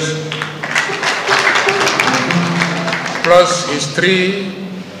Congress, plus his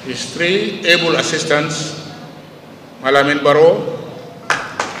three able assistants, Malamin Baro,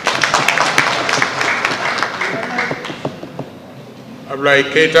 Ablai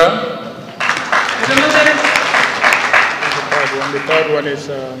Keita. The third one is,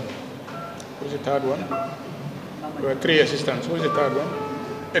 who's the third one? There were three assistants. Who's the third one?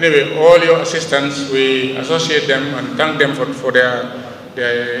 Anyway, all your assistants, we associate them and thank them for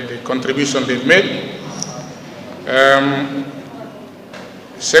the contribution they've made.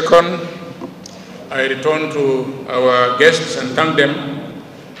 Second, I return to our guests and thank them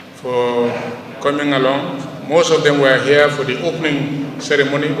for coming along. Most of them were here for the opening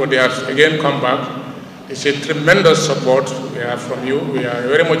ceremony, but they have again come back. It's a tremendous support we have from you. We are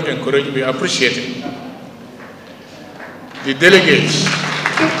very much encouraged. We appreciate it. The delegates,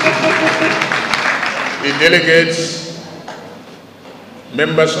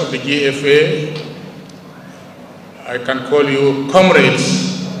 members of the GFA, I can call you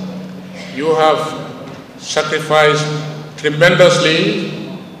comrades. You have sacrificed tremendously.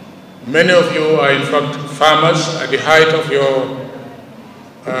 Many of you are in fact farmers at the height of your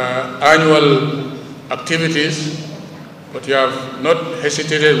annual activities, but you have not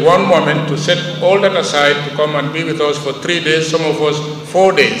hesitated one moment to set all that aside to come and be with us for 3 days, some of us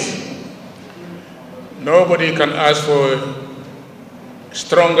 4 days. Nobody can ask for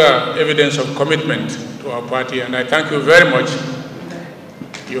stronger evidence of commitment to our party, and I thank you very much.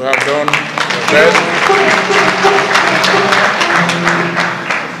 You have done your best.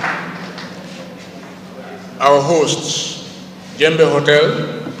 Our hosts, Jembe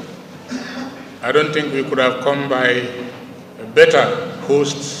Hotel, I don't think we could have come by better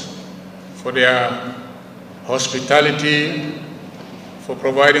hosts for their hospitality, for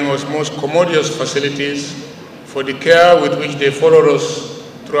providing us most commodious facilities, for the care with which they followed us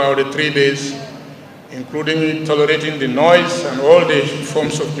throughout the 3 days, including tolerating the noise and all the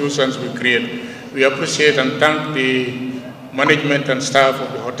forms of nuisance we create. We appreciate and thank the management and staff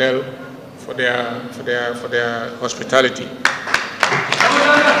of the hotel for their hospitality.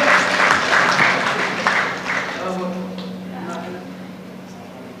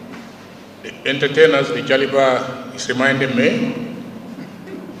 The entertainers, the Jaliba is reminding me.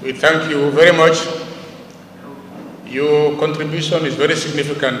 We thank you very much. Your contribution is very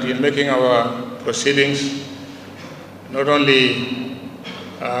significant in making our proceedings not only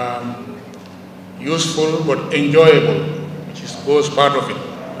useful but enjoyable, which is both part of it.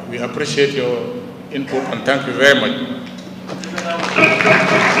 We appreciate your input and thank you very much.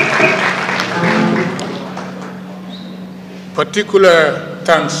 Particular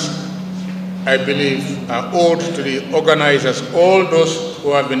thanks, I believe, are owed to the organizers, all those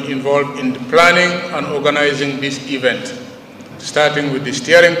who have been involved in the planning and organizing this event, starting with the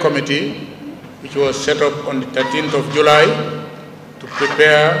steering committee, which was set up on the 13th of July to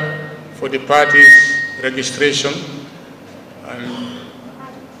prepare for the party's registration. And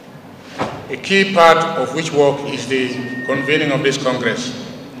a key part of which work is the convening of this Congress.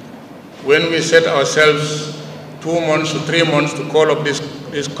 When we set ourselves 2 months to 3 months to call up this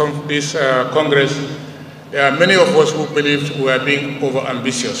Congress, there are many of us who believed we were being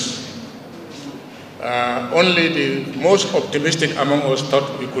over-ambitious. Only the most optimistic among us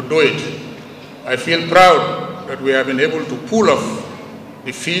thought we could do it. I feel proud that we have been able to pull off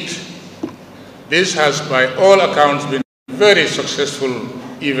the feat. This has, by all accounts, been a very successful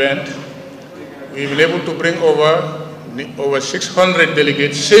event. We've been able to bring over 600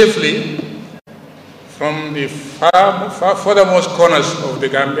 delegates safely from the furthermost corners of the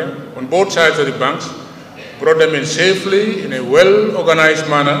Gambia, on both sides of the banks, brought them in safely in a well-organized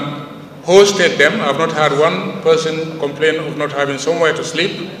manner, hosted them. I've not had one person complain of not having somewhere to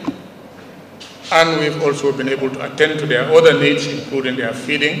sleep. And we've also been able to attend to their other needs, including their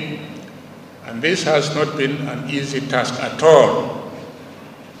feeding. And this has not been an easy task at all,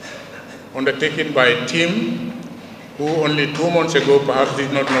 undertaken by a team who only 2 months ago perhaps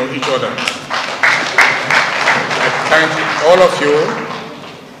did not know each other. I thank all of you.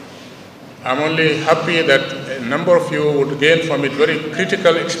 I'm only happy that a number of you would gain from it very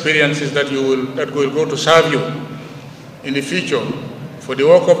critical experiences that will go to serve you in the future for the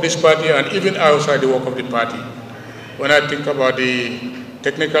work of this party and even outside the work of the party. When I think about the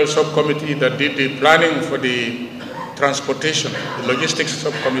technical subcommittee that did the planning for the transportation, the logistics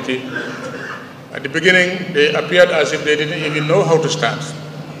subcommittee, at the beginning they appeared as if they didn't even know how to start.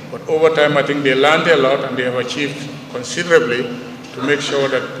 But over time I think they learned a lot and they have achieved considerably to make sure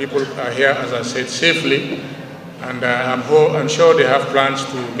that people are here, as I said, safely. And I'm sure they have plans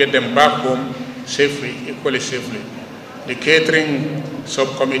to get them back home safely, equally safely. The catering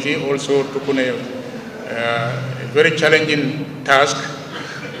subcommittee also took on a very challenging task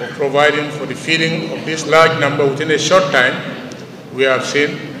of providing for the feeding of this large number within a short time. We have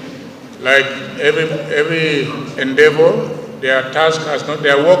seen, like every endeavor, their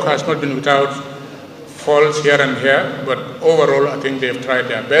work has not been without faults here and here, but overall I think they've tried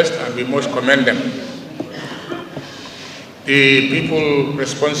their best and we must commend them. The people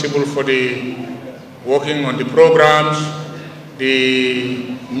responsible for the working on the programs,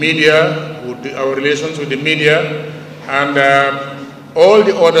 the media, our relations with the media, and all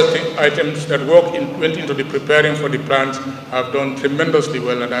the other items that went into the preparing for the plans have done tremendously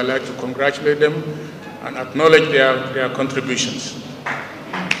well, and I'd like to congratulate them and acknowledge their contributions.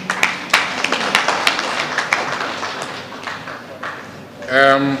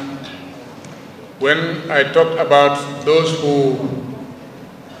 When I talked about those who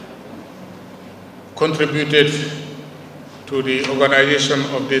contributed to the organization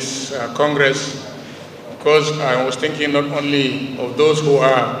of this Congress, because I was thinking not only of those who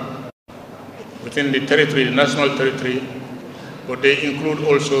are within the territory, the national territory, but they include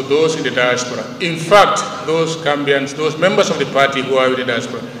also those in the diaspora. In fact, those Gambians, those members of the party who are in the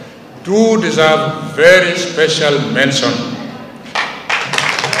diaspora, do deserve very special mention.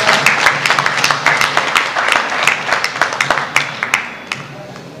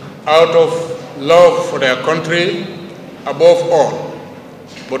 Out of love for their country, above all,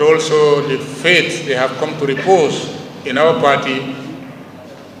 but also the faith they have come to repose in our party,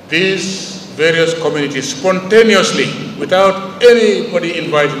 these various communities spontaneously, without anybody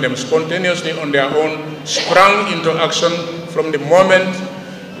inviting them, spontaneously on their own, sprang into action from the moment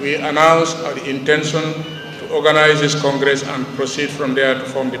we announced our intention to organize this Congress and proceed from there to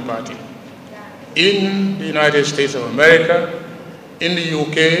form the party. in the United States of America, in the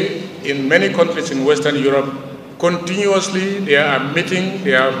UK, in many countries in Western Europe. Continuously, they are meeting,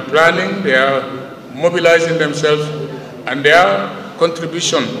 they are planning, they are mobilizing themselves, and their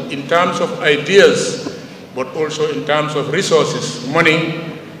contribution in terms of ideas, but also in terms of resources, money,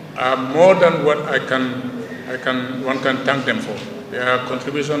 are more than what one can thank them for. Their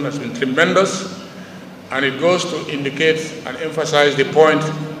contribution has been tremendous, and it goes to indicate and emphasize the point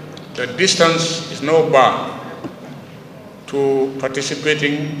that distance is no bar to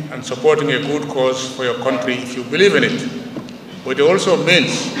participating and supporting a good cause for your country if you believe in it. But it also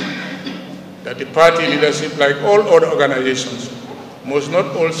means that the party leadership, like all other organizations, must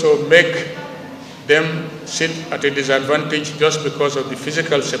not also make them sit at a disadvantage just because of the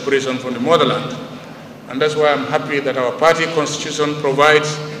physical separation from the motherland. And that's why I'm happy that our party constitution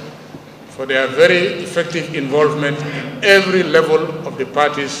provides for their very effective involvement in every level of the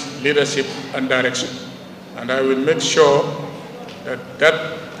party's leadership and direction. And I will make sure that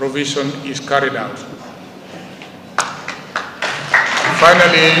that provision is carried out.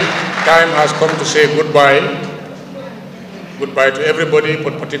 Finally, time has come to say goodbye. Goodbye to everybody,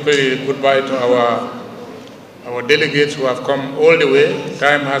 but particularly goodbye to our delegates who have come all the way.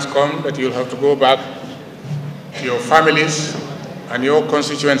 Time has come that you'll have to go back to your families and your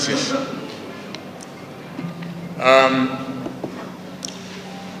constituencies.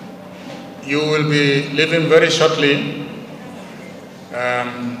 You will be leaving very shortly.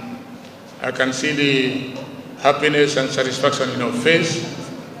 I can see the happiness and satisfaction in your face.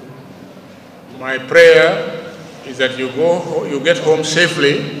 My prayer is that you get home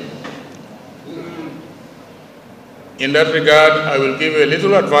safely. In that regard, I will give a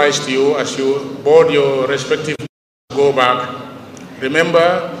little advice to you as you board your respective go back.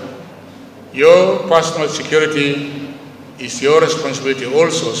 Remember, your personal security is your responsibility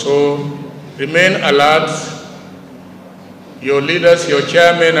also, so remain alert. Your leaders, your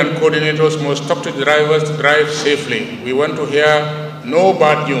chairmen and coordinators must talk to the drivers to drive safely. We want to hear no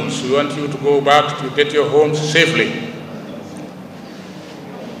bad news. We want you to go back to get your homes safely.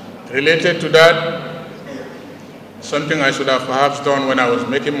 Related to that, something I should have perhaps done when I was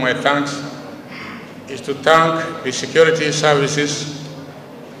making my thanks is to thank the security services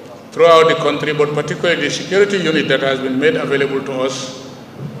throughout the country, but particularly the security unit that has been made available to us,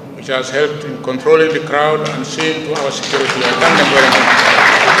 which has helped in controlling the crowd and seeing to our security. I thank them very much.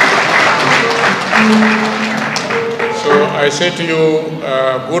 So I say to you,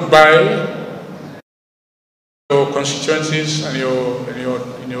 goodbye, your constituencies and in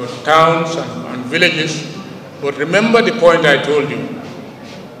your towns and villages. But remember the point I told you.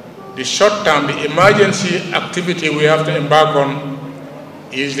 The short term, the emergency activity we have to embark on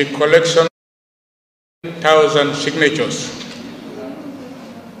is the collection of 1,000 signatures,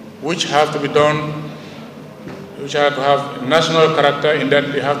 which have to be done, which have to have national character in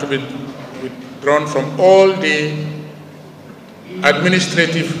that they have to be withdrawn from all the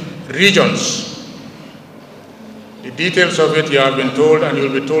administrative regions. The details of it you have been told, and you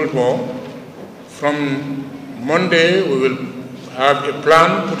will be told more. From Monday, we will have a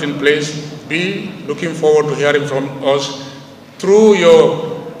plan put in place. Be looking forward to hearing from us through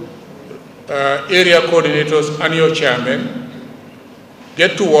your area coordinators and your chairman.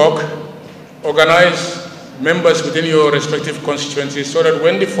 Get to work, organize members within your respective constituencies so that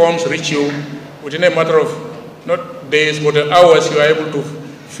when the forms reach you, within a matter of not days but hours, you are able to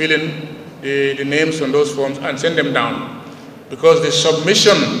fill in the names on those forms and send them down. Because the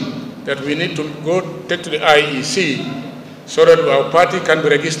submission that we need to go take to the IEC so that our party can be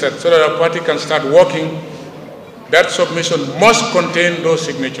registered, so that our party can start working, that submission must contain those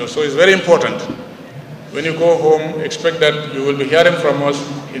signatures. So it's very important. When you go home, expect that you will be hearing from us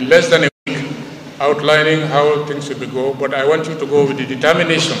in less than a week, outlining how things should go. But I want you to go with the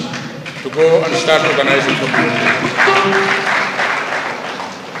determination to go and start organizing for people.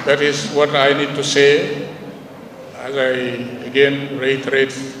 That is what I need to say as I again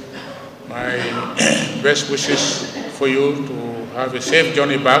reiterate my best wishes for you to have a safe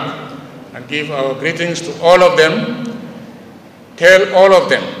journey back and give our greetings to all of them. Tell all of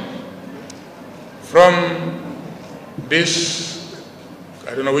them from this,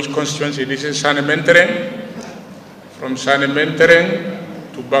 I don't know which constituency, this is Sanementereng, from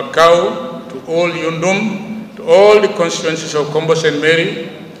Sanementereng to Bakau to all Yundum, to all the constituencies of Kombo St. Mary,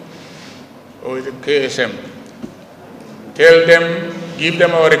 or the KSM. Tell them, give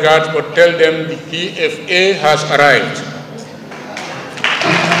them our regards, but tell them the PFA has arrived.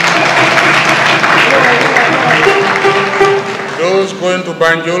 Those going to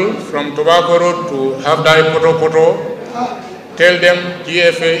Banjul from Tobacco Road to Havdai Poto Poto, tell them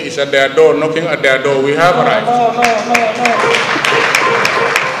GFA is at their door, knocking at their door. We have arrived.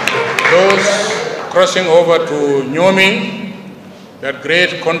 Those crossing over to Nyomi, that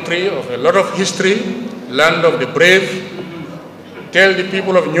great country of a lot of history, land of the brave, tell the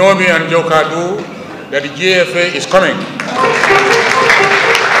people of Nyomi and Jokadu that the GFA is coming.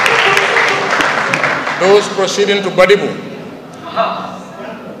 Those proceeding to Badibu,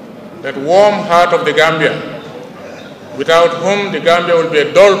 that warm heart of the Gambia, without whom the Gambia will be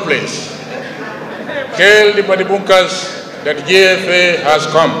a dull place. Tell the Badibunkas that GFA has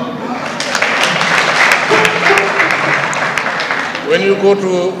come.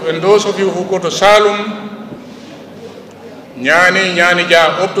 When those of you who go to Salum, Nyani,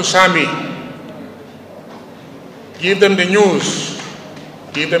 Nyanija, up to Sami, give them the news,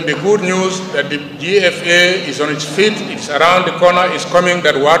 give them the good news that the GFA is on its feet, it's around the corner, it's coming,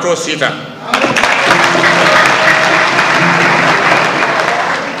 that Wato Sita.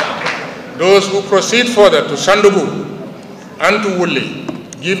 Those who proceed further to Sandugu and to Wuli,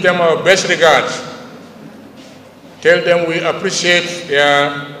 give them our best regards. Tell them we appreciate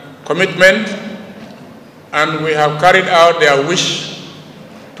their commitment and we have carried out their wish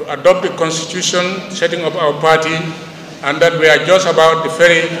to adopt the constitution, setting up our party, and that we are just about the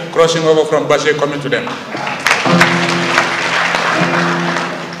ferry crossing over from Basse coming to them.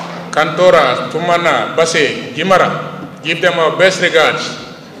 Kantora, Tumana, Basse, Gimara, give them our best regards.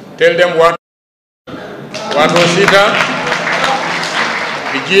 Tell them what Sita,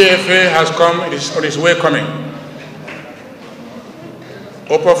 the GFA has come, it is on its way coming.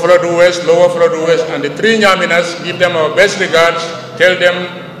 Upper Florida West, Lower Florida West, and the three Nyaminas, give them our best regards. Tell them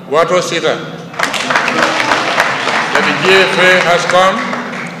Wato Sita, that the GFA has come.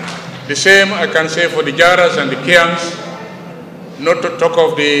 The same I can say for the Jaras and the Kians, not to talk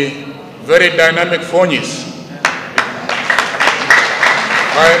of the very dynamic Fonyis.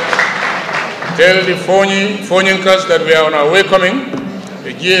 I tell the Fonyikas that we are on our way coming.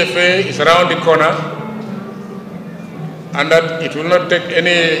 The GFA is around the corner, and that it will not take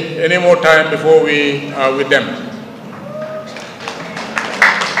any more time before we are with them.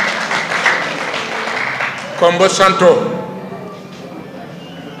 Combo Santo,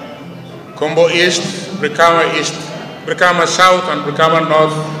 Combo East, Brikama South and Brikama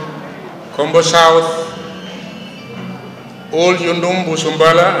North, Combo South, Old Yundum,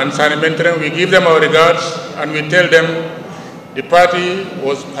 Busumbala and Sanimentrem, we give them our regards and we tell them the party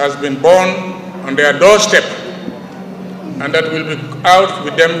has been born on their doorstep, and that we'll be out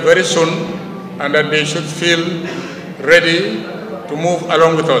with them very soon, and that they should feel ready to move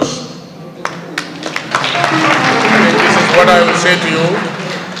along with us. This is what I will say to you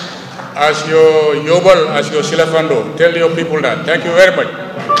as your Yobal, as your Silafando. Tell your people that. Thank you very much.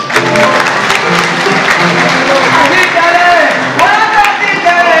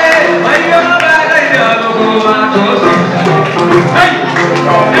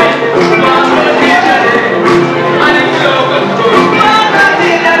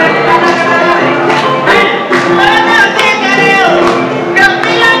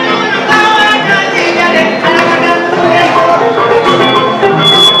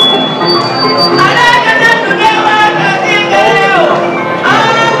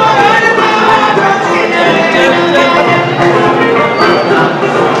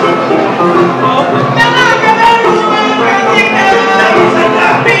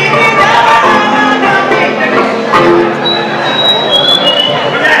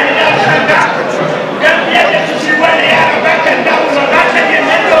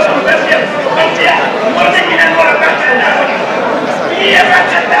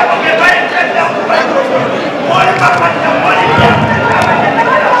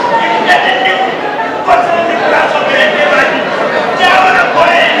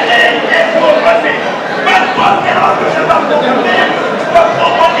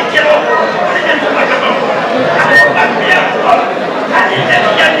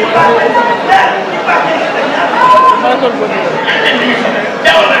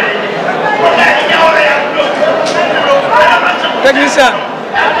 Technician.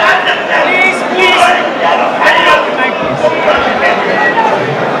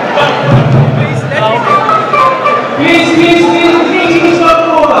 Please, the meeting is not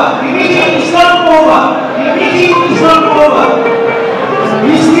over. The meeting is not over. The meeting is not over.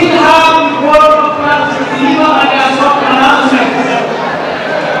 We still have the board of plans to deliver and there are some announcements.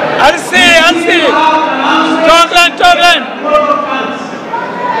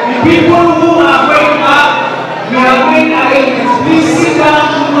 The people who are going up, we are doing arrangements. Please sit down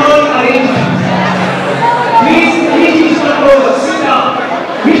to roll arrangements. Please, the meeting is not over. Sit down.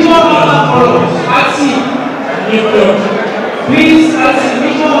 Which one of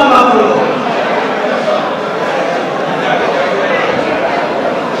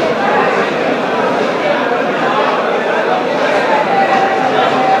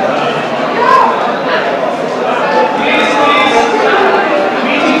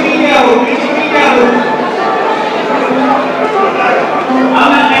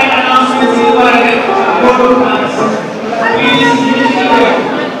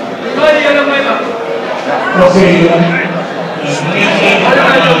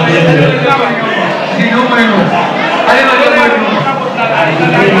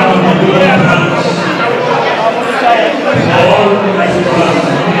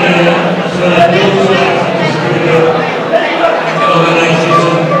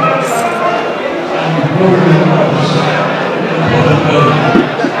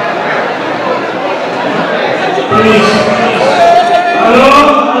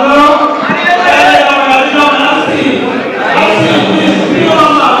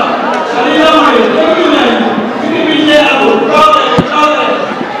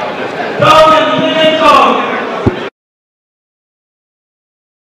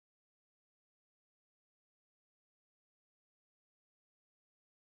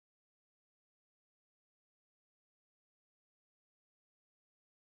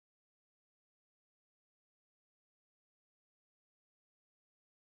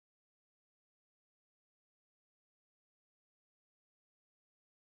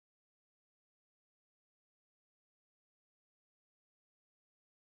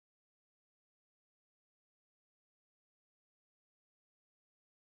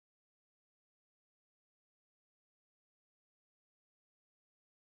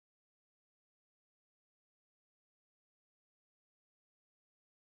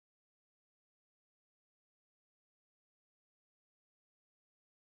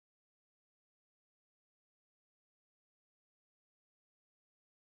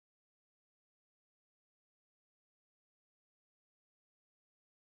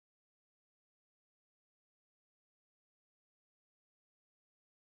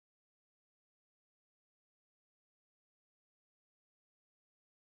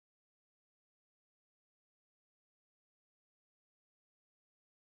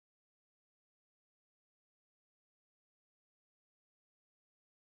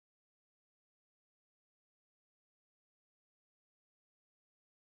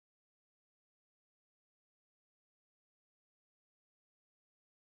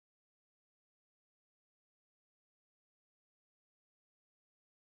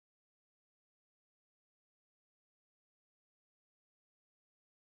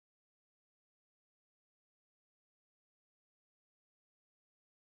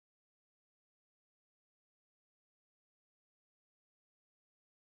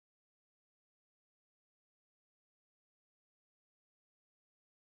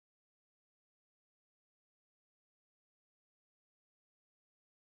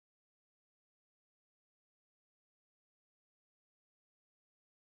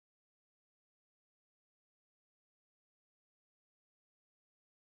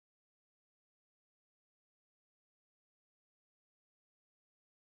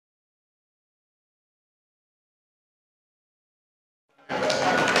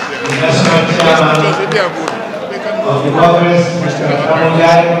National Chairman of the Congress, Mr.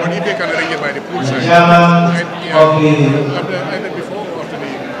 Kamunjai, the Chairman of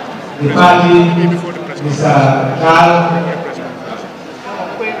the party, Mr. Charles,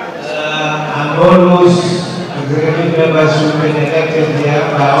 and all those executive members who have been elected here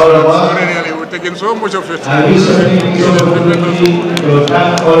by all of us. I wish to take this opportunity to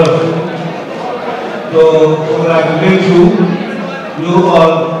thank all of you, to congratulate you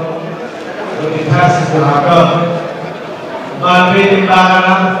all with the tasks you have done. Malgré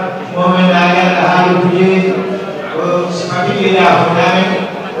Bagana, moment I had today, particularly after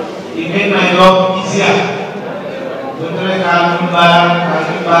it made my job easier.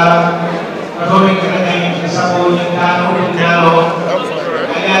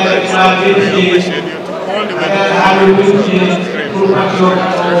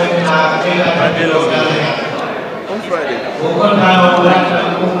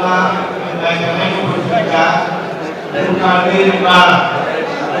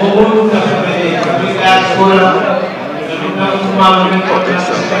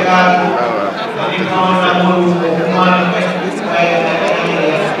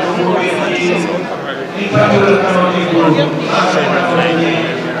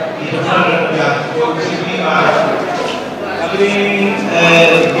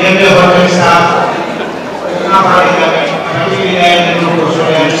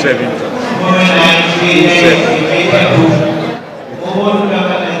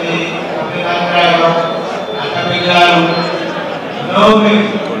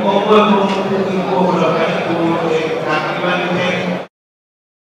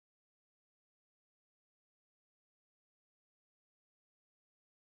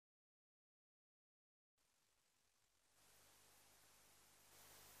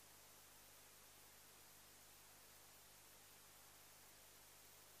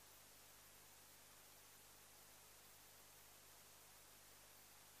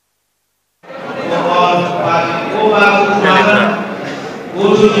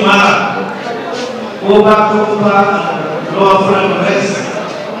 Go back to Lower Front West,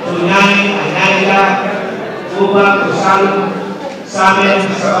 to Nyani and Nyanila, go back to Samuel,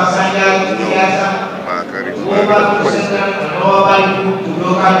 Sabasanja, to Yasa, go back to Central and Lower Valley, to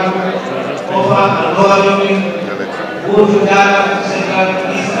Local, go back to Lower Yomi, Ujudara Center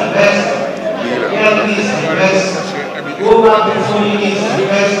is the best. Kel is the best. Uba Kufuni is the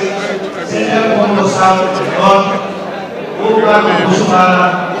best. Center Congo South North. Uba Kusumala,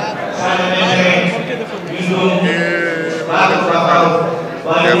 Sanemene, Yudum, Bago Babao,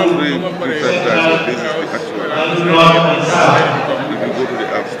 Bayu, Central, Bayu North and South. If you go to the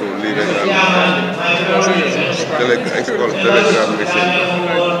App Store, leave it Telegram message.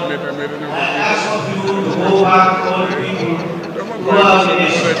 I ask of you to go back all the people who are in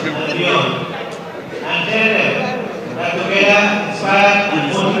this beyond and tell them that together, inspired and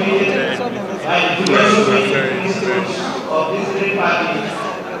motivated by the philosophy principles of this great party,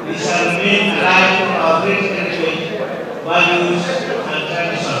 we shall remain alive to our great heritage, values, and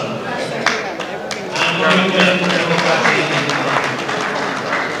tradition, and commitment to democracy.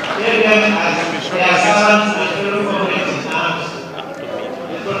 Tell them as their servants and fellow comrades in arms,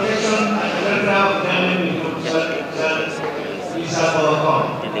 the protection and welfare of Gambian people we shall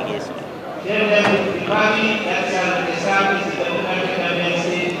overcome. Tell them the party that shall establish the democratic Gambian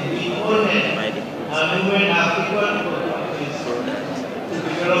state will be all men and women have equal opportunities to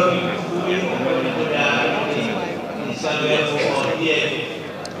developing food according to their ability in Zambia or DNA.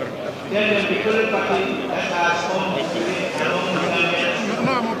 Tell them the current party that has come to create among the Gambians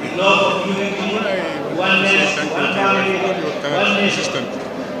the love of unity, oneness, one family, one nation,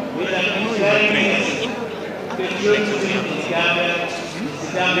 with an inspiring patriotism in the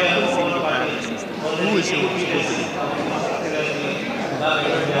Gambia of all parties, on the leadership of His Excellency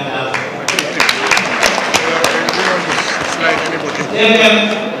Bago Dabo. Tell them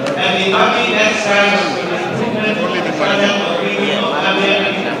that the party that stands for the improvement of the content of living of Gambia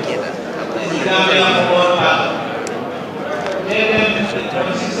is the Gambia of all parties. Tell them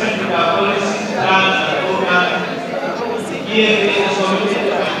consistent with our policies, plans, and programs, the GFA is committed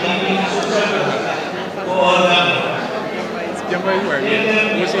to achieving social justice for all Gambians. Tell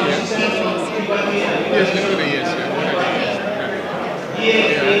them the consistent with liberty and equality.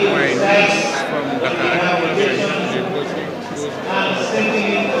 GFA resides from the rehabilitation and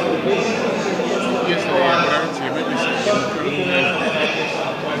strengthening of the basic institutions for us and stop ignorance and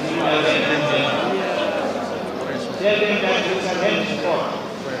organization. Tell them that we shall henceforth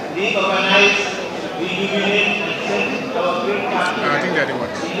reorganize, rejuvenate, and strengthen our great country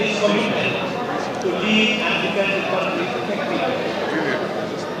in this commitment to lead and defend the country effectively.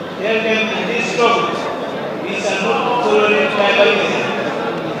 Tell them in this struggle, we shall not tolerate tribalism,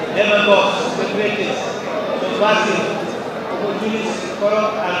 demagogues, separatists, subversive, opportunists,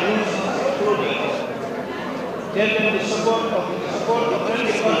 corrupt, and rules-including. Tell them the support of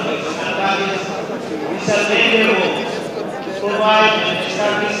friendly countries and allies. We shall make them home to provide and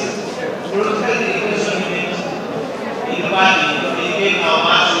establish political education units in the party to educate our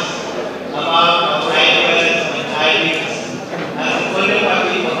masses about our ideas and ideals as the only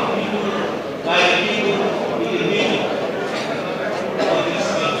party of the people, by the people, with the people of this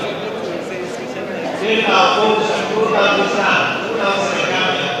country. Tell our folks and throughout this land, throughout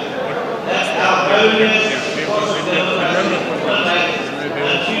Senegal, that our values cause of democracy, human rights,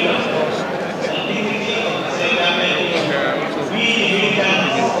 and freedom, and dignity of the Senegal people, we the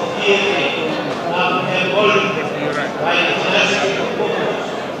militants of GFA have emboldened by the tenacity of purpose,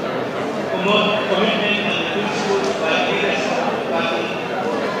 commitment, and principles by leadership of the party.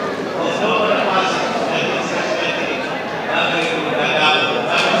 There's no other person than this Excellency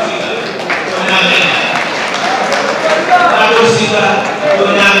Bago Sita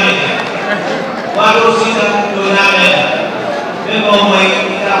Donamena. Bago Sita Donamena. Memang mai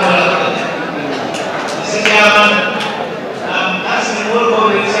kita melakukan. Sediaman, asing work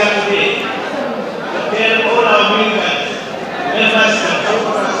today. Tell all our militants, members and all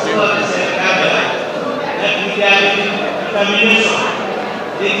the Senegal, that with their determination,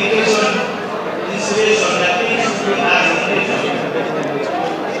 dedication, inspiration, that things will be as a nation.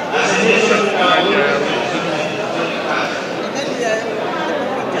 As a nation, we are going to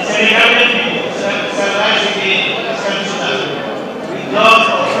the Senegal people survive again exceptional with love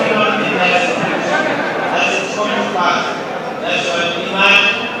for freedom and justice as its common path. That's why we demand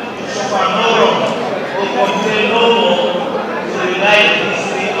to suffer no wrong or complain no more to rely on the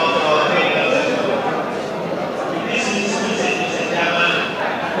history of our great with this message, Mr. Chairman,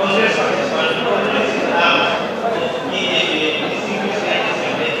 Congress participants, Congress in arms of EAA, distinguished ladies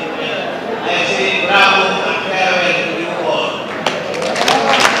and gentlemen, I say bravo and farewell to you all.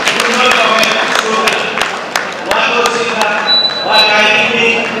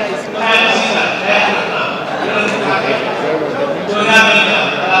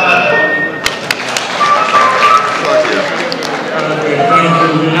 Thank you.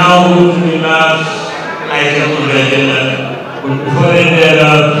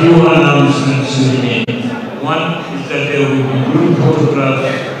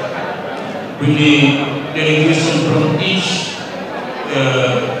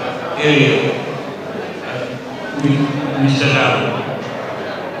 area with Mr. Dao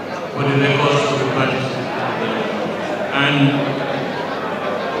for the records of the parties. And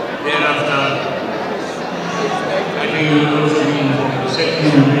thereafter, I think we will also be the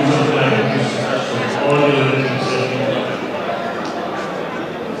second release of languages of all the other things that we do.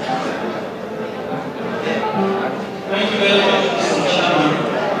 Thank you very much, Mr. Chairman.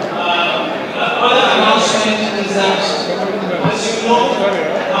 Other announcement is that, as you know,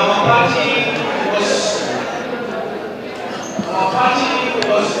 our party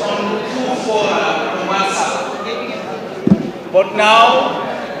was on 2 fora on WhatsApp. But now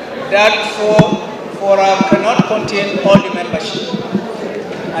that fora cannot contain all the membership.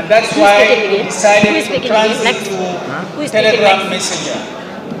 And that's why we decided to transit to Telegram Messenger.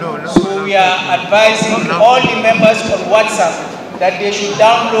 So we are advising all the members on WhatsApp that they should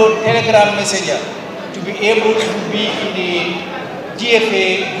download Telegram Messenger to be able to be in the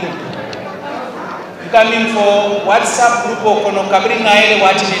GFA group. Coming for WhatsApp group kono kabri ngaele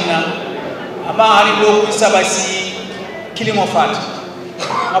watinina ama hani loku sabasi kilimo fat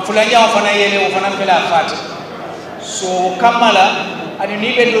afulanya wafana yele wafana pela fat so kamala ani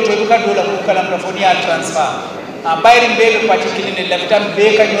nibe do to duka dola ku kala plafoni ya transfer bayri mbebe particularly ne laftam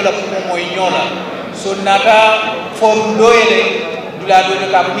be ka nyola ku moy nyola so nata form doyele dula do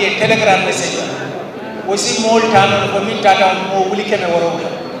ka bi Telegram Messenger wosi mol tano ko min tata mo wuli keme woro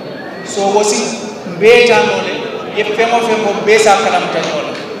so wosi beta nole ye femo besa kalam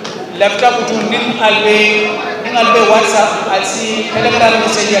tanyola laptop tu nin albe WhatsApp alsi Telegram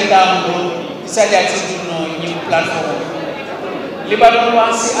Messenger download isaja ci no new platform libanon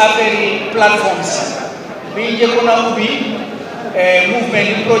wansi affaire platforms bi je ko na ubi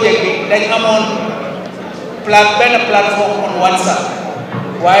movement project bi dañ amone platform on WhatsApp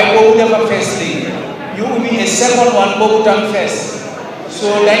why go never first you ubi a second one go tam first. So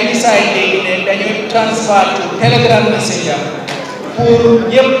then decide then you transfer to Telegram Messenger for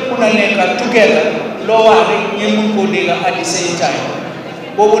yep kunaneka together lower yemu kodega at the same time.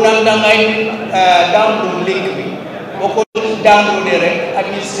 Bobo nandangai download link me. Boko download direct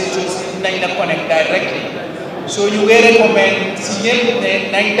administrators naina connect directly. So you will recommend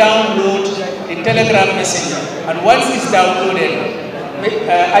then download the Telegram Messenger and once it's downloaded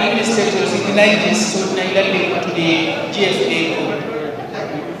administrators ignite this so naina link to the GFA group.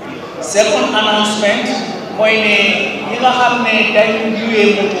 Second announcement, mooy ne ñi nga xam ne dañ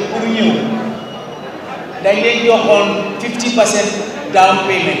luwee moto pour ñëw dañ leen joxoon 50% down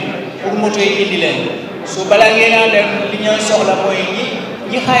payment pour moto yi indi leen so bala ngeen a dem li ñoo soxla mooy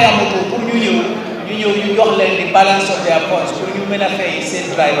ñi xaya moto pour ñu ñëw ñu jox leen di balance of their funds pour ñu mën a fay seen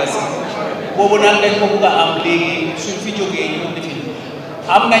drivers boobu nag dañ ko bugg a am léegi suñ fi jógee ñu defi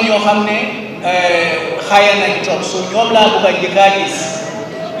am na ñoo xam ne xaya nañ trop so ñoom laa bugg a njëkk a gis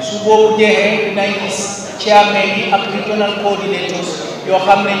su boobu jeexee dinañ gis chairman yi ak regional coordinators yoo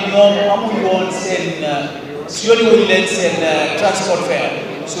xam ne ñoom amuñu woon seen yónniwuñu leen seen transport fare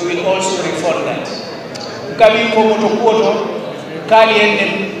so we'll also refund that coming for moto kuoto kali ende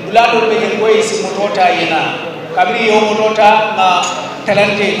bulado beje koy si motota yena kabri yo motota ma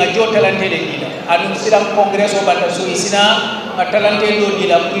talante ma jo talante de dila anu silam congress o bata so isina ma talante do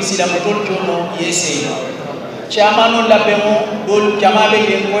dila puisila motol tono yese chairman on labemo dol jamabe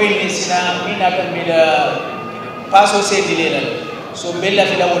de koy ni sina mina tambila paso se dilela so bella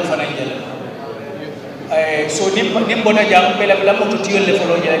fila wol fanangela so nim bona jam bella fila mo tutiyol le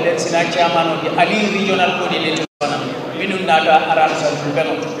folo jela den sina chairman on ali regional coordinator bana minun nada aram sa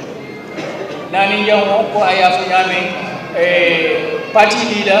beno nani jaw ko aya fu nyame party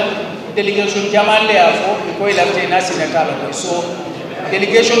leader delegation jamal le afo ko ilafte na sinatalo so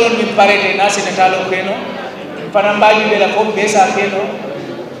delegation on min parete na sinatalo keno panambaji bela ko besa keno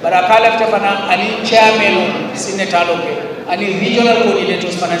barakala fta pana ani chairman sinetalo ke ani regional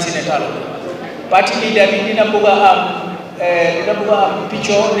coordinators pana sinetalo party leader dina buga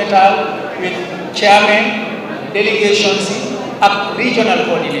picture netal with chairman delegations ak regional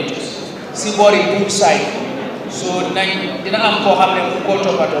coordinators si bori good side so dina am ko xamne ko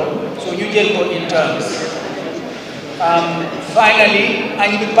topato so ñu jël ko in terms finally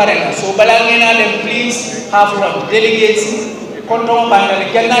and you parena so balangena them please have lunch delegates konto bandale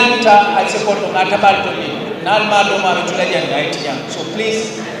jannal bita al se konto ngata balto ni nal ma do ma tula janda itiya so please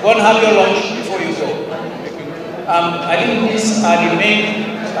go and have your lunch before you go I think these are the main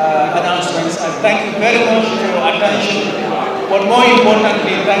announcements and thank you very much for your attention but more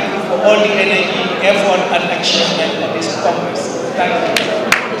importantly thank you for all the energy effort and achievement of this congress thank you.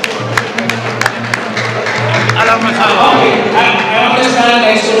 I understand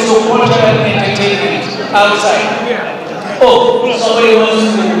there's also cultural entertainment outside. oh, somebody wants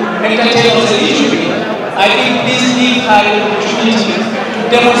to entertain us a little bit, I think this league had an opportunity to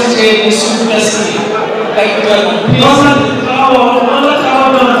demonstrate the supremacy. Like you are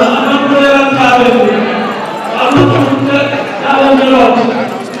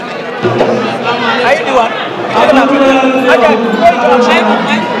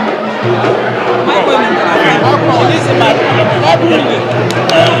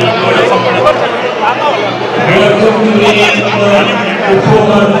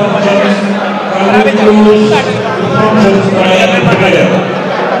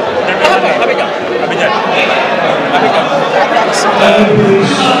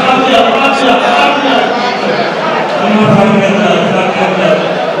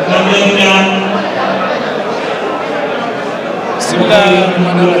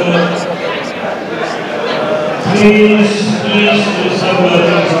Please,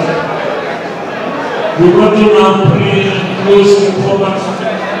 we want to now pray and close the program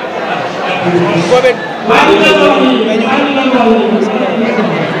activities.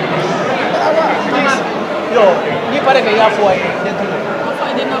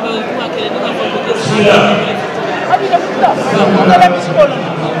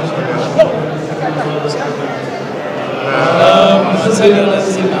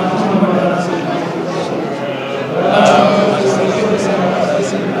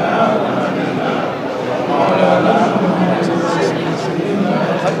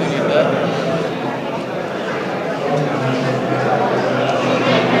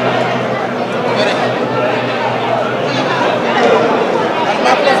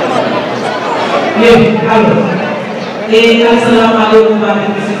 Assalamualaikum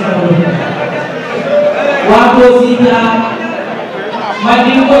warahmatullahi wabarakatuh. Waktu sini,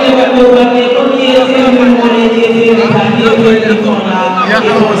 mandi ko le ko bani ko ni se mo mo le je je bani ko le ko na. Ya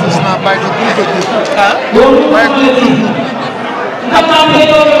ko mo sa ba ko ko ha? Ko ko kama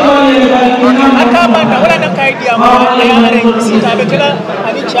mbele ko le bani kama na wala na kai dia mo ya are si ta be kala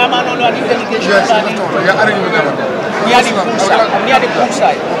ani chama no no ani delegation bani. Ya are ni ba. Ni ani kusa, ni ani kusa.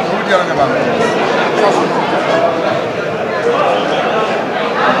 Ko dia na ba.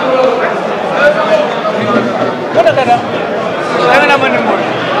 Mana kada? Jangan nama nombor.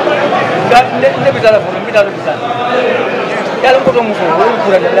 Dan dia bicara phone, bicara. Kalau kau tunggu phone,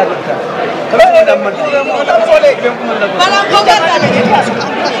 kurang ada kita. Kalau ada nama, kita boleh. Kalau kau kan ada kita.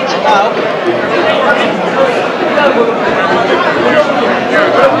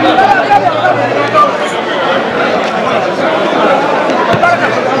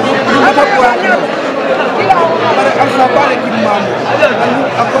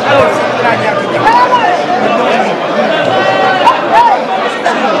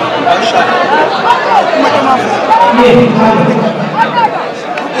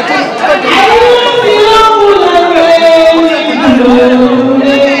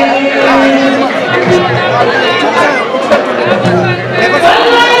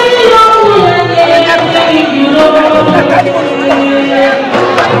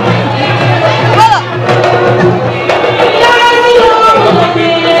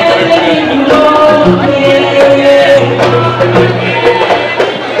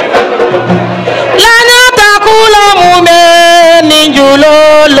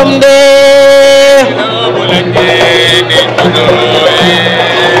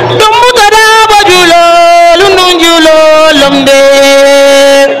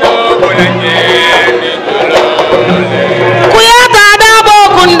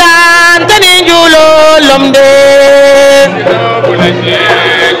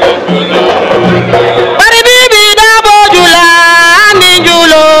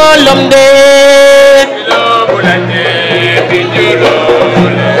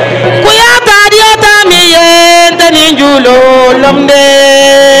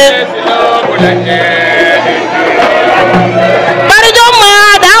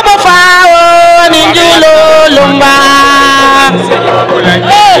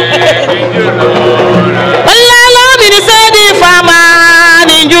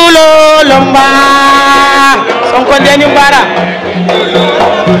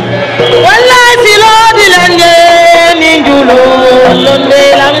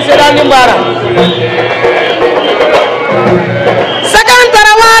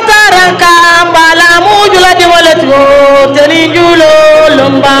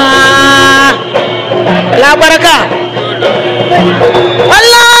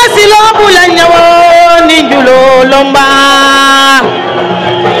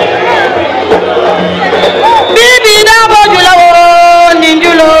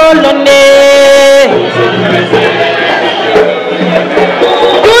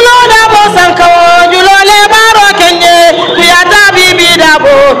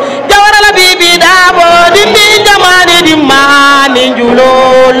 jawara la bibi dabo dindi jamani dimma ninjulo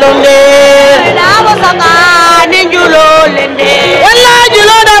londe dabo sanga ninjulo lende walla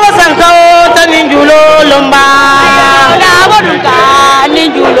julo dabo sanga ta ninjulo lomba dabo dunka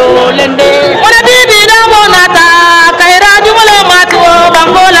ninjulo lende wala bibi dabo nata kaira jumala matuo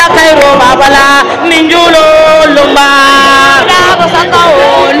bangola kairo babala ninjulo lomba dabo sanga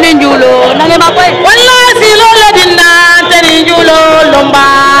ninjulo nale makwe walla silo la dinna ta ninjulo lomba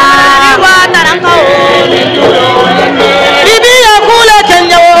wa taranga ninjulo lende bibi yakula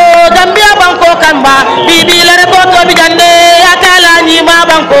kenyo Gambia banko kamba bibi la rekoto bijande akala ni ma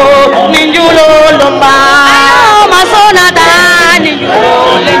banko ninjulo lomba masona da ninjulo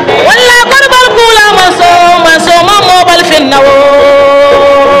lende walla karbal kula maso mamo bal finnawo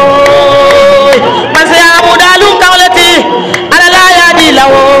masya mudalum kawlati ala ya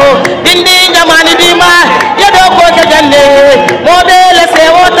dilawo dindi jamani dima yado ko jande mobe le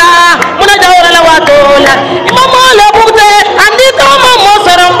sewota muna jawra la watola imamo lo bukte andi to mamo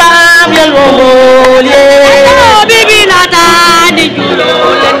soromba bielo ye bibi nata ninjulo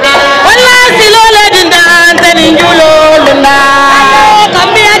lende walla silo le dinda ninjulo lenda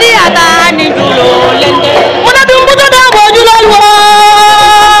Gambia di ata ninjulo lende muna dumbuto da bojulol wo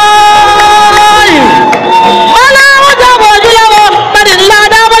mala wata bojulawo madilla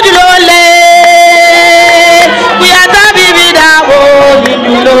da bojulol le kuyata bibi da bo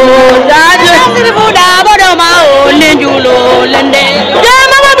ninjulo jaje sirfu da bodo ma o ninjulo lende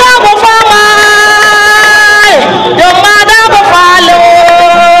jama da bo fama jama da bo falo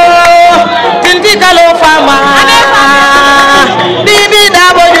tinti kalo fama bibi da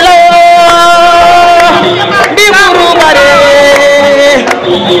bojulo biburu bare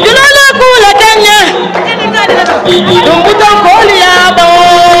julo la kula kenya dumbuton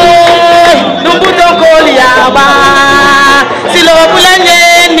koliya ba silo bulanye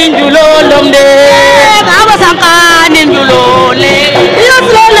ninjulo lomde aba sanka ninjulo le yo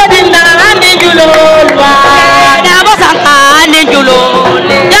silo le dinna ninjulo ba aba sanka ninjulo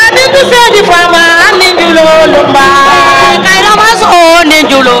le ya dindu sedi fama ninjulo lomba kaira maso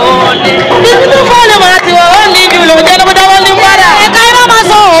ninjulo le dindu fole mati o ninjulo jana bada woni bara kaira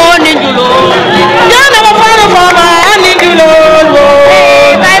maso ninjulo jana ba fara fama ninjulo lo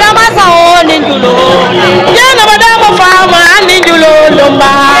kaira maso ninjulo jana bada ba fama ninjulo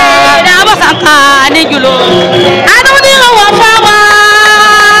lomba aba sanka ninjulo ado ni wa fama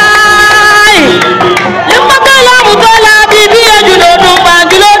limba kala mutola bibi julo dumba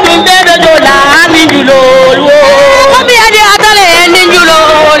julo dumbe do jola ninjulo wo bi ade atale ninjulo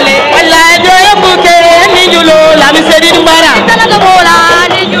le wala do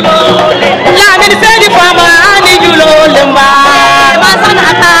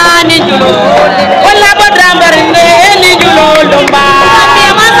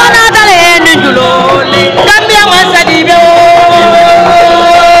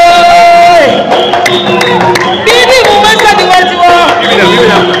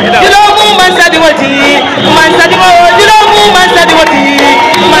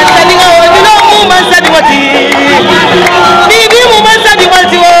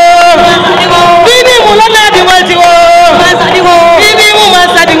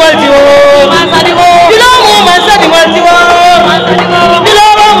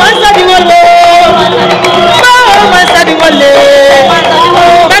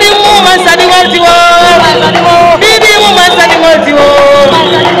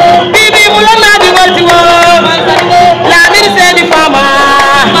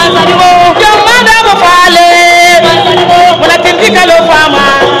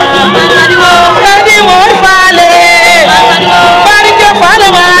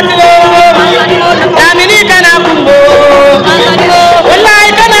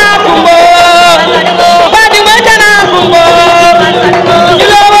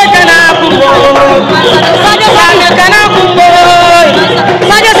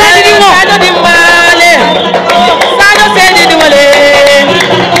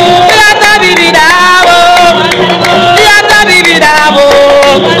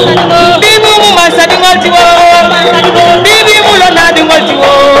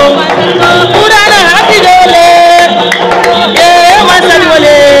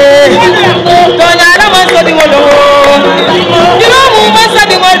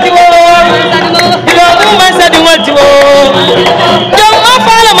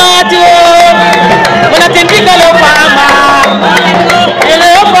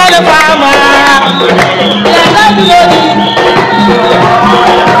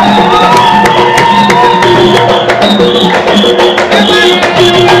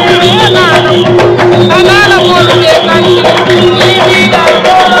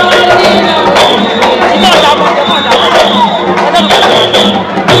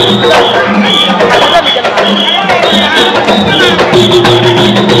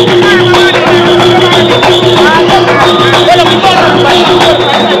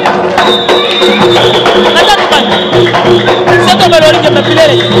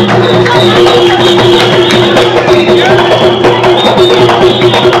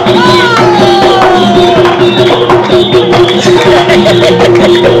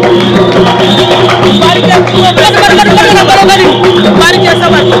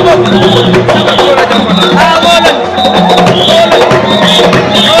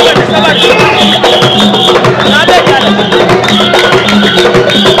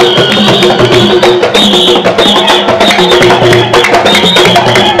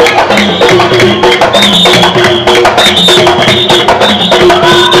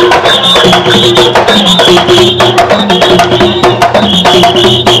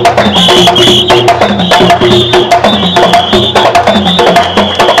Thank you.